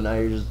cool, but now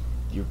you're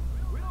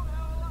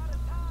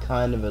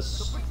kind of a,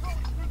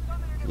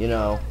 you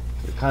know,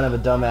 you're kind of a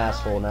dumb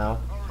asshole now.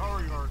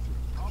 Hurry, Arthur.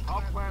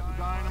 I'll plant the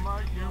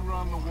dynamite, you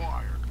run the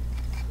wire.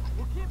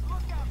 We'll keep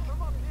lookout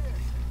from up here.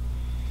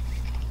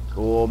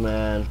 Cool,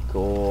 man.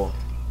 Cool.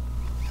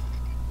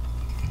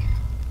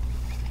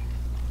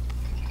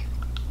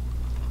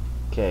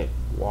 Okay,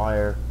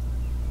 wire.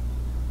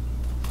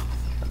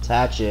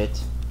 Attach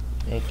it.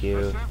 Thank you.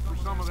 I sent for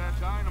some of that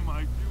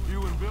dynamite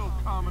you and Bill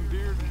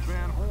commandeered in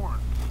Van Horn.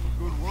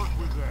 Good work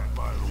with that,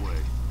 by the way.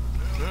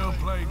 Bill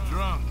played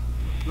drunk.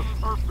 The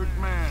perfect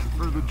man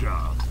for the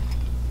job.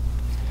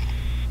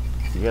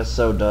 I guess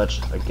so,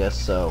 Dutch. I guess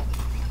so.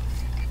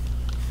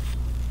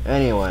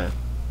 Anyway.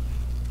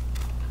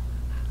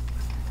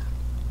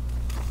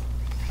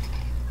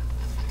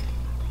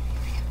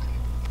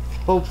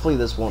 Hopefully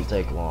this won't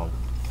take long.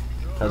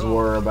 Because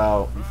we're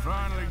about... We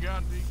finally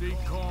got to see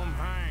Colm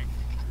hang.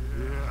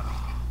 Yeah.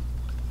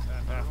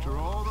 After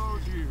all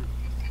those years.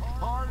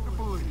 Hard to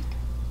believe.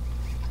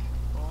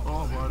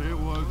 Oh, but it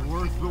was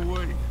worth the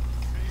wait.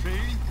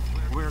 See?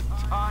 We're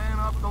tying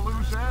up the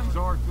loose ends,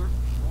 Arthur.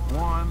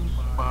 One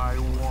by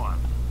one.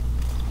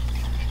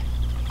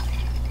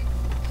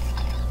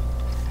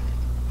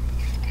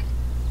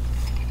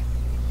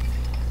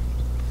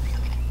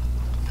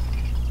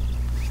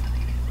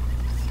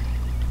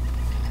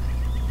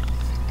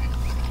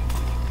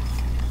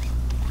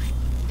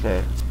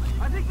 Okay.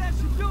 I think that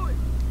should do it.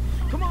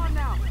 Come on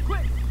now,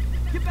 quick.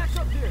 Get back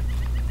up there.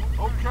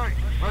 Okay,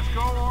 let's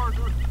go,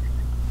 Arthur.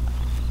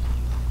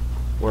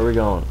 Where are we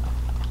going?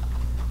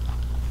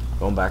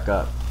 Going back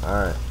up.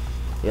 Alright.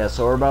 Yeah,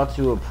 so we're about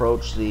to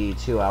approach the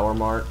 2-hour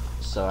mark.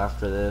 So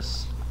after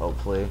this,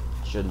 hopefully,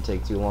 shouldn't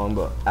take too long,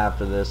 but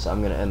after this, I'm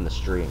going to end the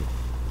stream.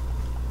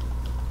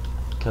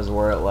 Because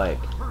we're at like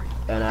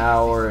an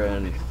hour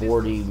and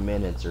 40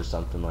 minutes or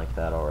something like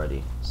that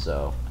already.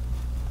 So,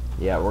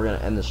 yeah, we're going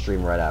to end the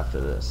stream right after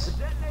this.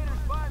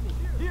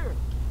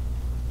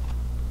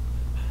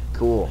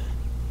 Cool.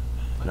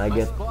 And I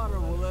get... My spotter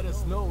will let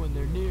us know when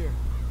they're near.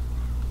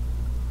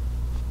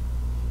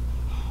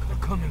 They're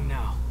coming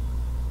now.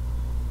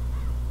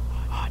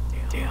 Ah,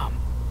 damn.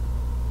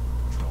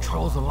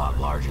 Patrol's a lot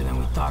larger than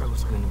we thought it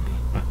was gonna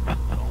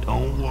be.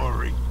 Don't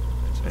worry.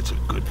 That's a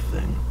good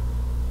thing.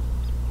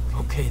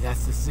 Okay,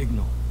 that's the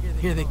signal.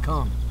 Here they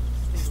come.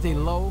 Stay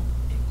low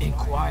and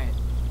quiet.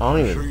 I don't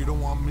even... Sure you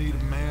don't want me to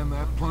man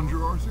that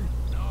plunger, Arthur?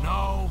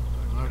 No,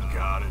 I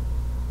got it.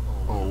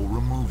 Oh,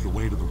 remove the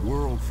weight of the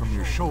world from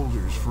your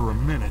shoulders for a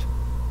minute.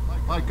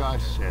 Like I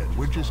said,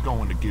 we're just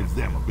going to give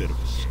them a bit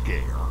of a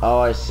scare. Oh,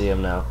 I see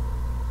him now.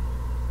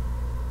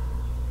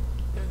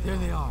 There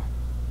they are.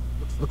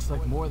 Looks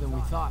like more than we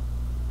thought.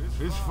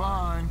 It's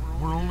fine.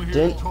 We're only here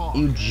Didn't to talk.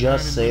 you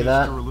just say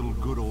that? A little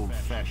good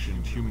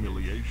old-fashioned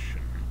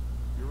humiliation.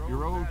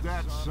 You're owed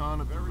that,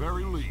 son, at the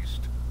very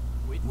least.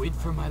 Wait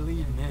for my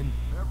lead, men.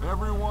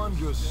 Everyone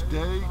just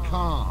stay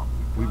calm.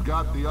 We've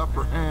got the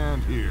upper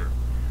hand here.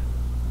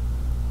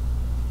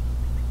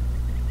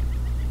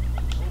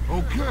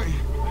 Okay.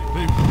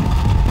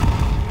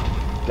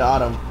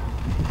 Got him.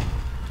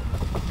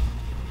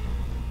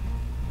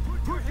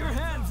 Put your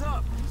hands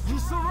up. You're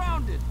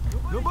surrounded.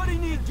 Nobody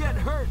need get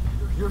hurt.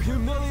 Your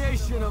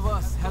humiliation of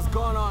us has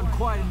gone on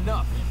quite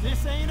enough.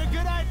 This ain't a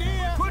good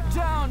idea. Put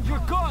down your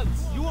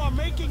guns. You are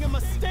making a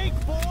mistake,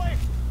 boy.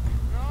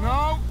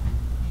 No.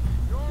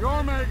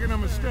 You're making a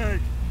mistake.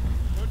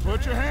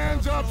 Put your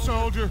hands up,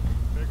 soldier.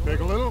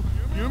 Take a little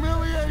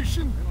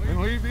humiliation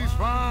and leave these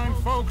fine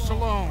folks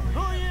alone. Who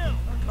are you?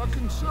 A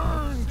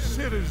concerned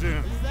citizen.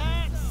 Is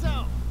that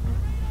so?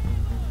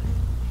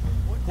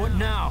 What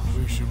now?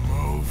 We should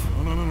move.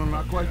 No,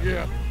 not quite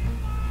yet.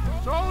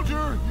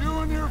 Soldier, you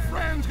and your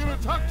friend's gonna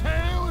tuck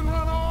tail and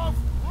run off?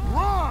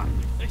 Run!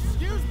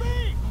 Excuse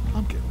me?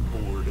 I'm getting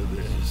bored of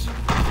this.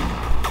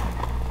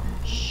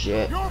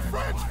 Shit. Your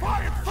friends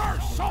fired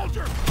first,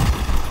 soldier!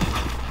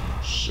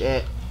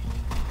 Shit.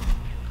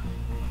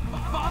 My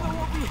father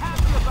won't be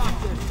happy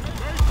about this.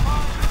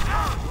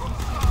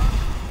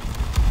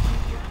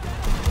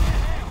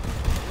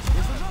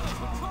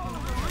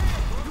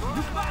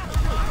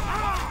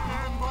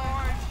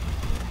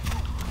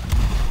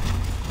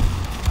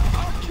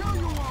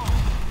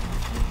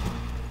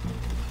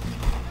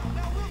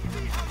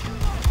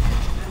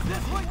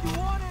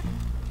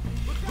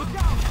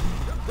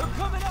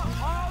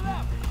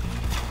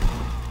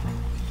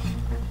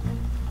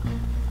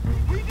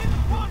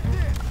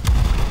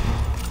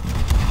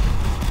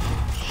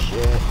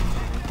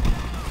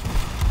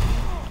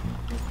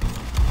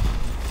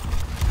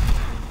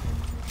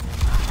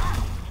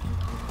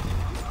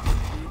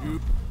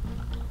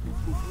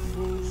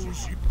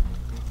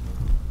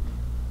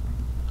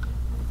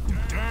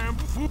 Damn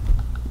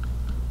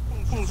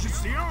fools!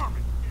 It's the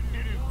army.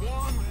 It is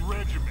one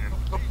regiment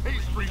of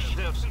pastry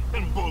chefs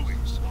and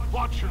bullies.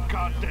 Watch your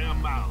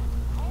goddamn mouth.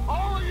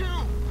 All of you,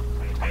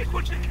 take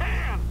what you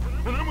can,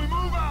 and then we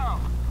move out.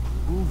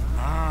 Move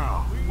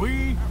now.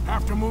 We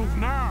have to move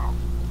now.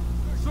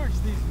 Search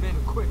these men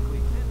quickly,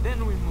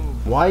 then we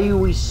move. Why are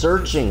we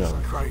searching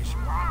them? Christ,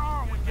 why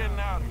aren't we getting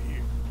out of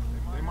here?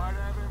 They might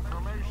have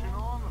information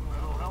on them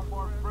that'll help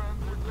our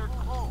friends with their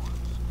cause.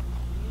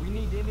 We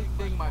need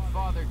anything my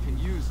father can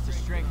use to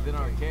strengthen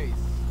our case.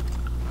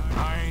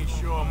 I ain't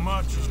sure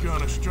much is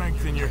gonna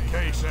strengthen your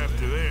case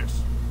after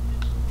this.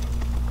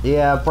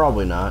 Yeah,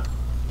 probably not.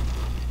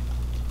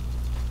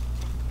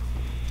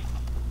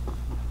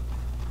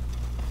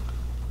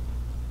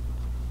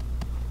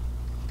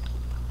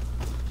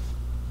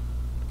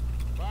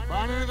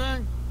 Find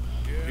anything?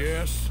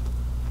 Yes.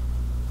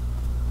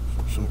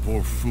 Some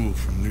poor fool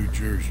from New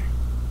Jersey.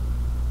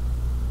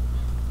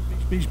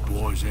 These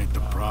boys ain't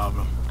the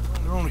problem.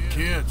 They're only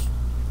kids.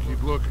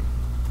 Keep looking.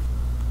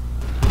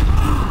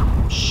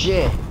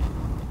 Shit.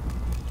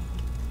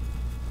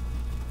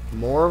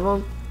 More of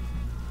them?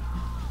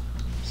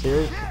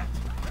 Seriously?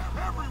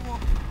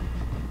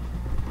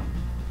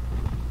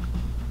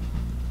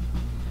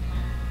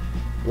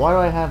 Why do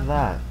I have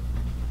that?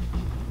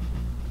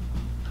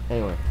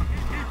 Anyway.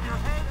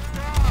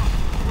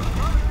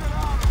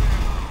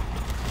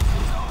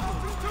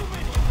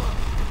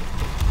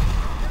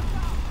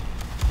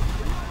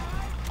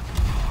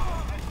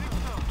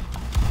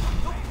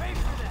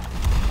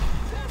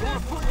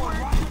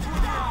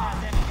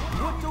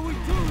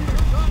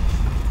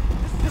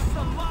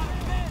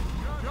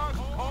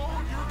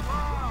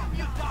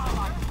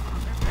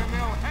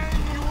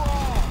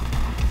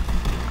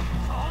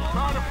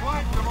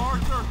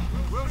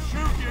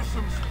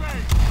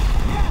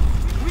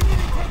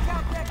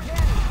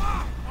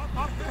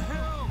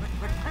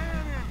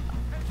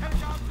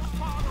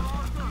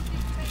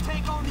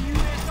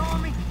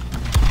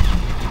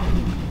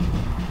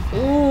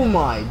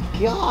 my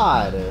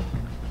god!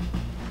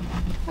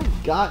 I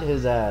got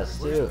his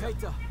ass, too.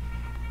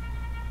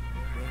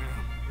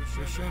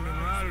 They're sending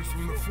riders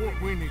from the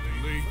fort. We need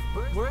to leave.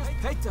 Where's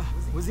Peter?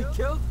 Was he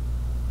killed?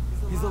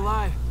 He's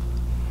alive.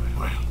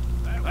 Well,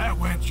 that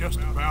went just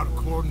about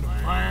according to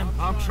plan.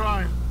 I'm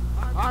trying,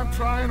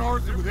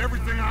 Arthur, with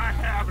everything I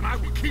have, and I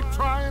will keep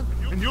trying,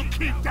 and you'll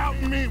keep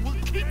doubting me, and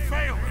we'll keep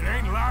failing. It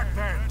ain't like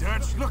that,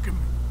 Dutch. Look at me.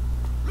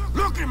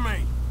 Look at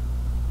me.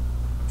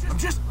 I'm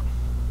just...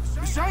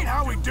 This ain't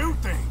how we do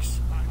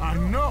things. I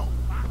know.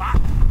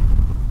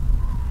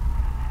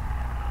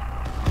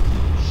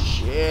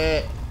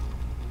 Shit.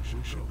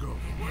 Should go.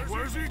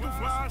 Where's Eagle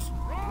Flies?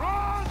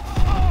 Run!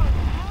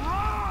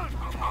 Run!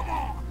 Come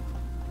on!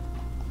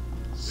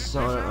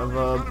 Son of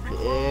a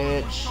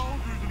bitch.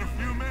 In a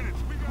few minutes.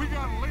 We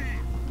gotta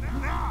leave.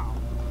 Now!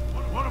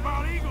 What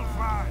about Eagle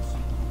Flies?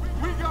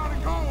 We gotta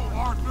go,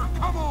 Arthur.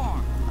 Come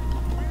on!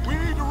 We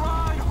need to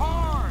ride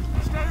hard.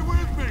 Stay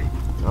with me.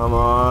 Come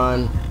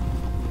on.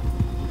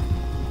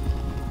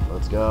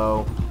 Let's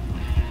go.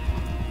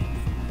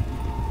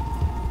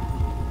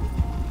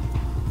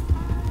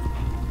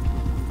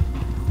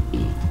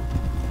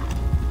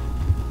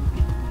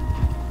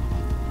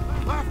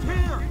 Left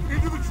here,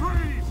 into the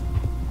trees.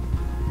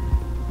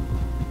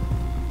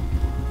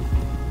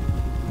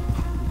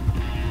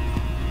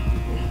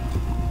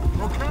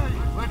 Okay,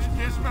 let's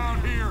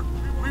dismount here.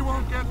 We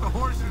won't get the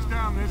horses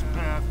down this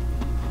path.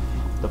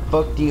 The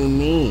fuck do you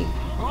mean?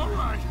 All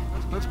right,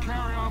 let's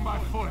carry on by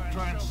foot.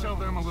 Try and sell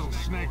them a little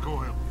snake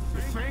oil. You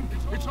think?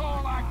 It's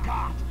all I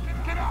got.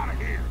 Get out of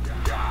here.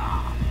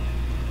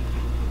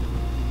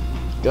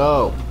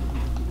 Go.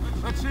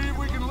 Let's see if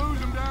we can lose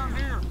them down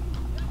here.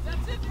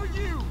 That's it for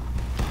you.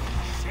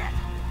 Shit.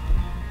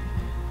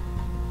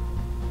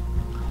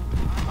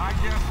 I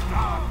guess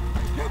not.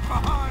 Get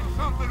behind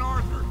something,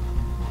 Arthur.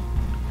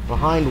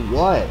 Behind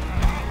what?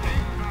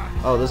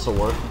 Oh, this'll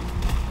work.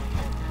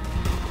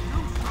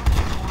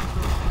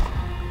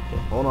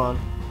 Okay, hold on.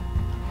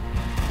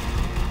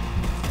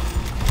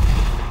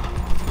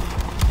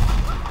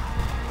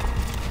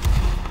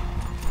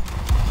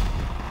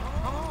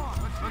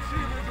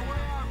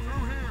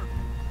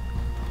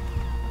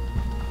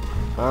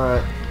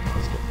 Alright,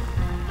 let's go.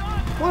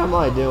 What am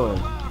I doing?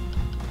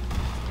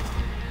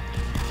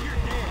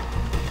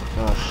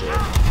 Oh shit.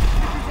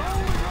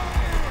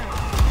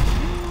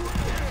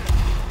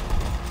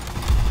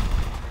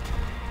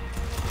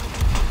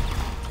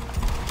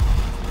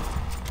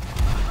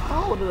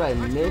 How did I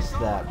miss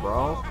that,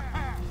 bro?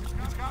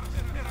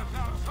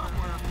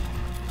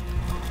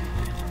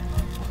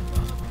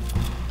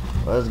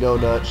 Let's go,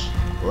 Dutch.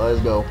 Let's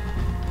go.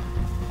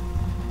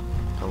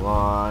 Come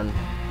on.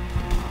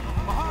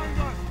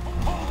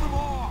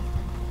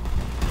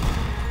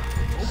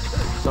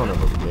 Son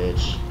of a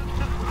bitch.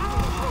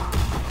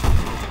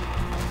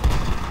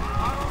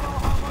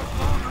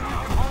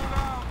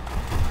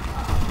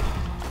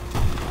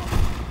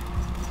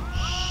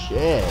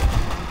 Shit.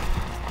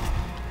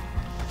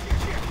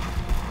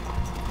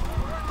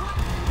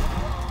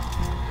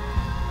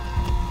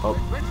 Oh.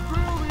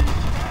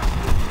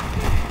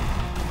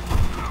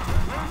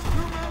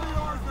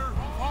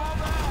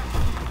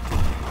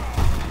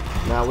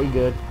 Nah, we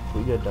good.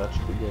 We good, Dutch.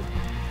 We good.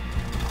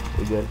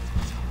 We good.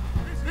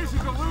 This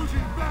is a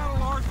losing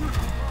battle, Arthur.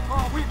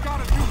 Oh, we've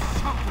got to do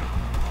something.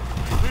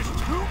 There's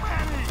too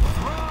many.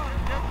 Run,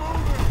 get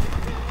moving.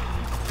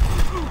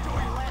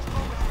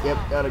 Yep,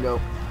 gotta go.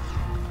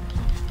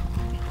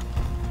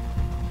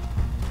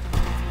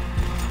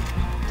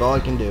 That's all I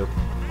can do.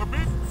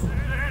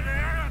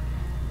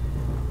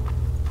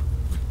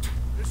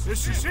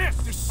 This is it.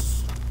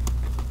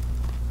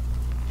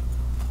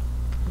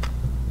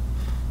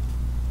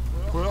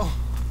 Well,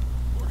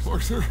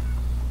 Arthur.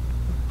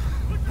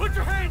 Put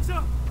your hands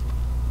up!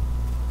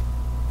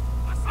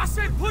 I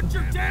said put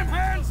your damn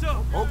hands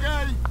up!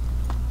 Okay.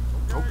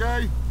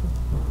 Okay.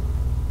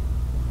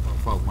 I'll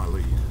follow my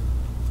lead.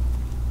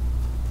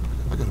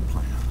 I got a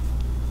plan.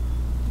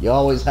 You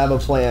always have a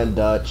plan,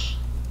 Dutch.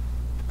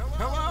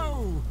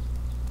 Hello,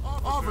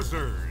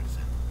 officers.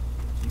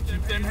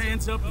 Keep them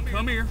hands up and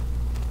come here.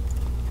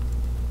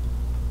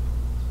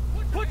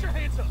 Put your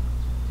hands up!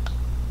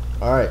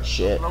 Alright,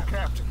 shit. Hello,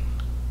 Captain.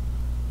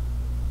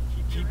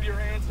 Keep your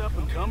hands up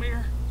and come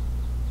here.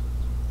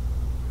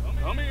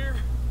 Come here.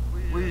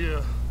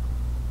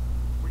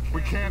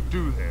 We can't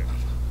do that.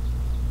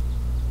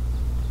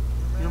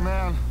 Your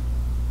man...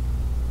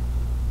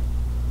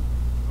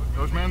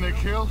 Those men they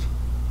killed?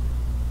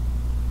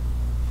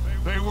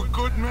 They were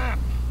good men.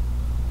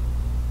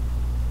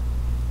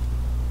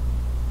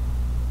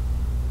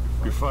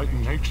 You're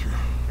fighting nature,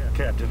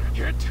 Captain.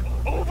 Get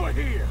over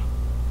here!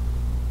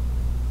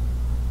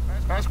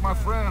 Ask my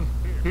friend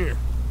here.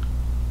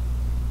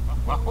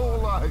 My whole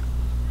life,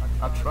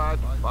 I tried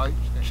to fight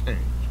change.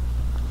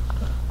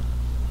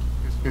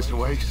 It's a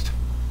waste.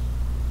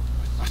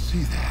 I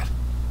see that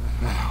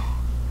now.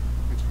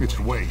 It's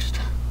a waste.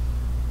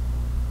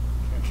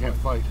 You can't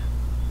fight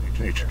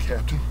nature,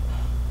 Captain.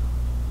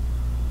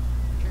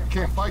 You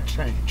can't fight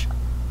change.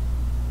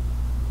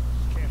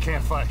 You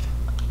can't fight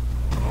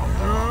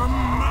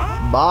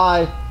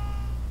Bye.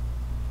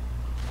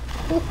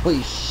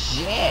 Holy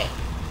shit.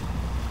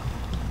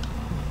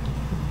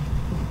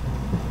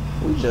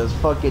 We just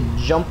fucking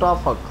jumped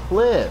off a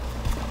cliff.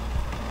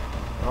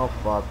 Oh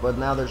fuck, but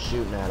now they're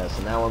shooting at us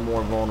and now we're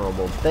more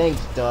vulnerable.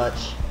 Thanks,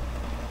 Dutch.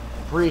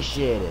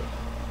 Appreciate it.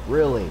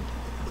 Really.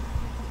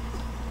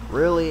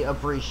 Really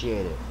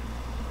appreciate it.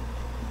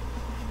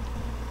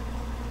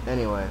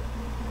 Anyway,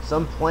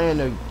 some plan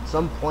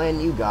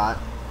you got.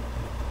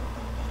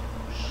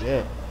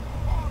 Shit.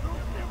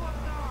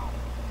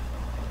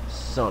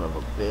 Son of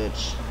a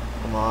bitch.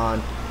 Come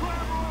on.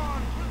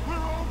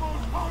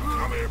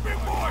 Come here, big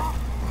boy.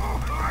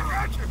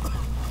 I got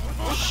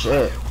you.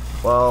 Shit.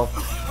 Well,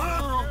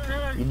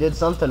 you did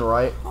something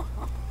right.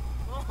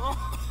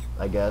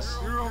 I guess.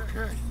 You're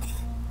okay.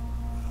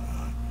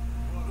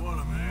 What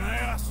a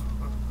mess.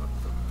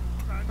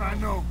 I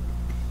know.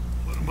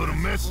 But a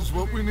mess is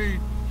what we need.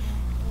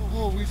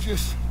 Oh, we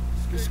just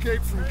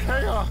escaped from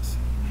chaos.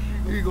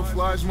 Eagle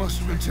flies must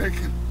have been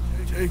taken.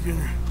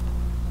 Taken or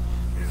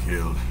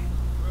killed.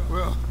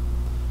 Well,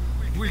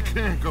 we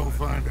can't go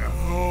find out.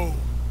 Oh,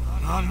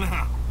 not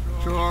now.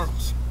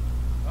 Charles,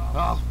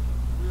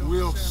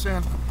 we'll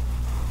send him.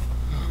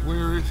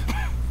 Where is he?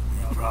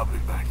 Probably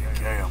back in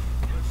camp.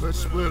 Let's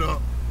split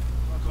up.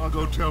 I'll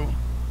go tell him.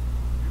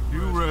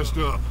 You rest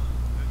up,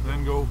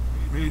 then go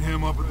meet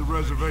him up at the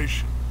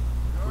reservation.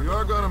 We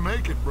are gonna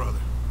make it, brother.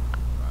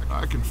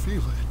 I can feel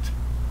it.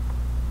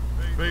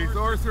 Faith,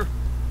 Arthur?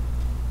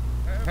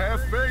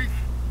 Have faith?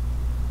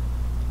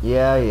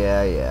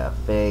 Yeah.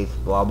 Faith,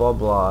 blah, blah,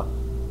 blah.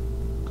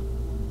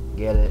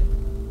 Get it.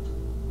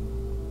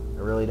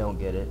 I really don't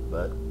get it,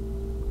 but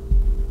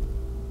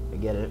I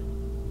get it.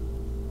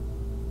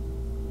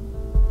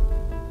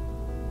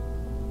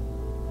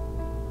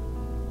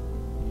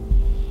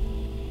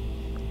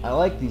 I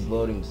like these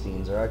loading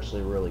scenes. They're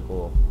actually really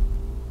cool.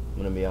 I'm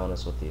gonna be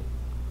honest with you.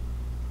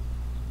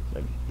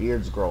 My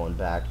beard's growing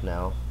back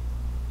now.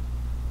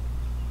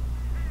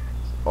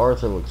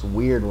 Arthur looks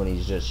weird when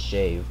he's just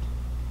shaved.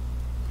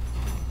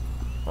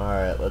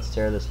 Alright, let's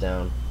tear this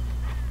down.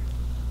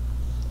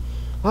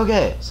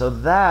 Okay, so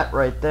that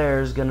right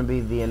there is gonna be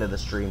the end of the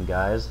stream,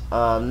 guys.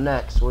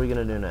 Next, what are we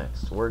gonna do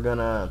next? We're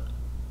gonna...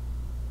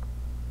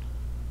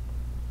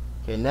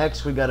 Okay,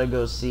 next we gotta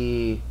go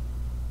see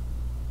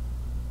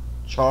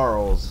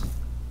Charles.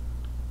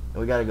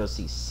 And we gotta go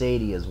see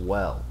Sadie as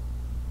well.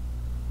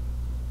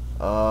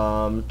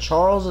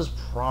 Charles is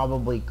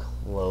probably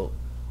close.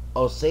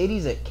 Oh,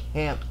 Sadie's at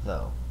camp,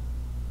 though.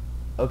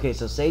 Okay,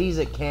 so Sadie's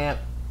at camp,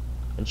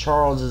 and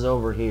Charles is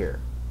over here.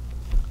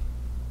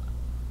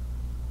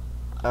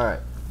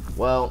 Alright,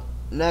 well,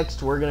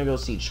 next we're gonna go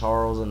see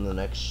Charles in the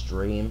next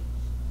stream.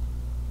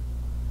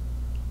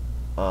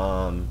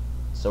 So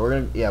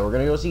we're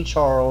gonna go see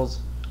Charles.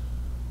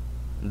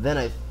 Then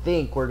I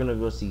think we're gonna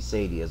go see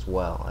Sadie as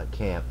well at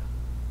camp.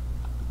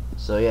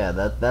 So yeah,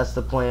 that's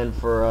the plan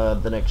for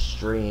the next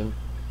stream.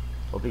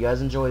 Hope you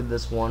guys enjoyed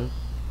this one.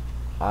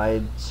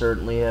 I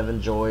certainly have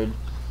enjoyed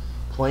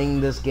playing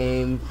this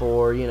game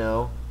for, you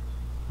know,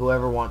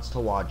 whoever wants to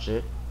watch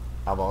it.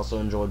 I've also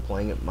enjoyed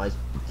playing it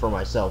for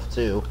myself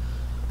too,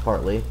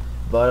 partly.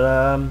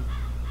 But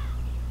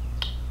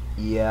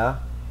yeah,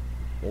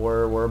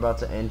 we're about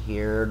to end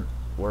here.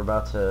 We're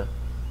about to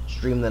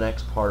stream the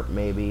next part,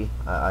 maybe.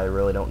 I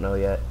really don't know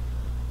yet.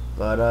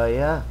 But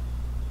yeah,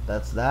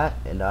 that's that,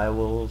 and I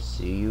will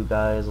see you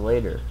guys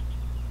later.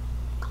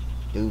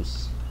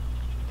 Deuce.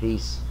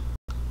 Peace.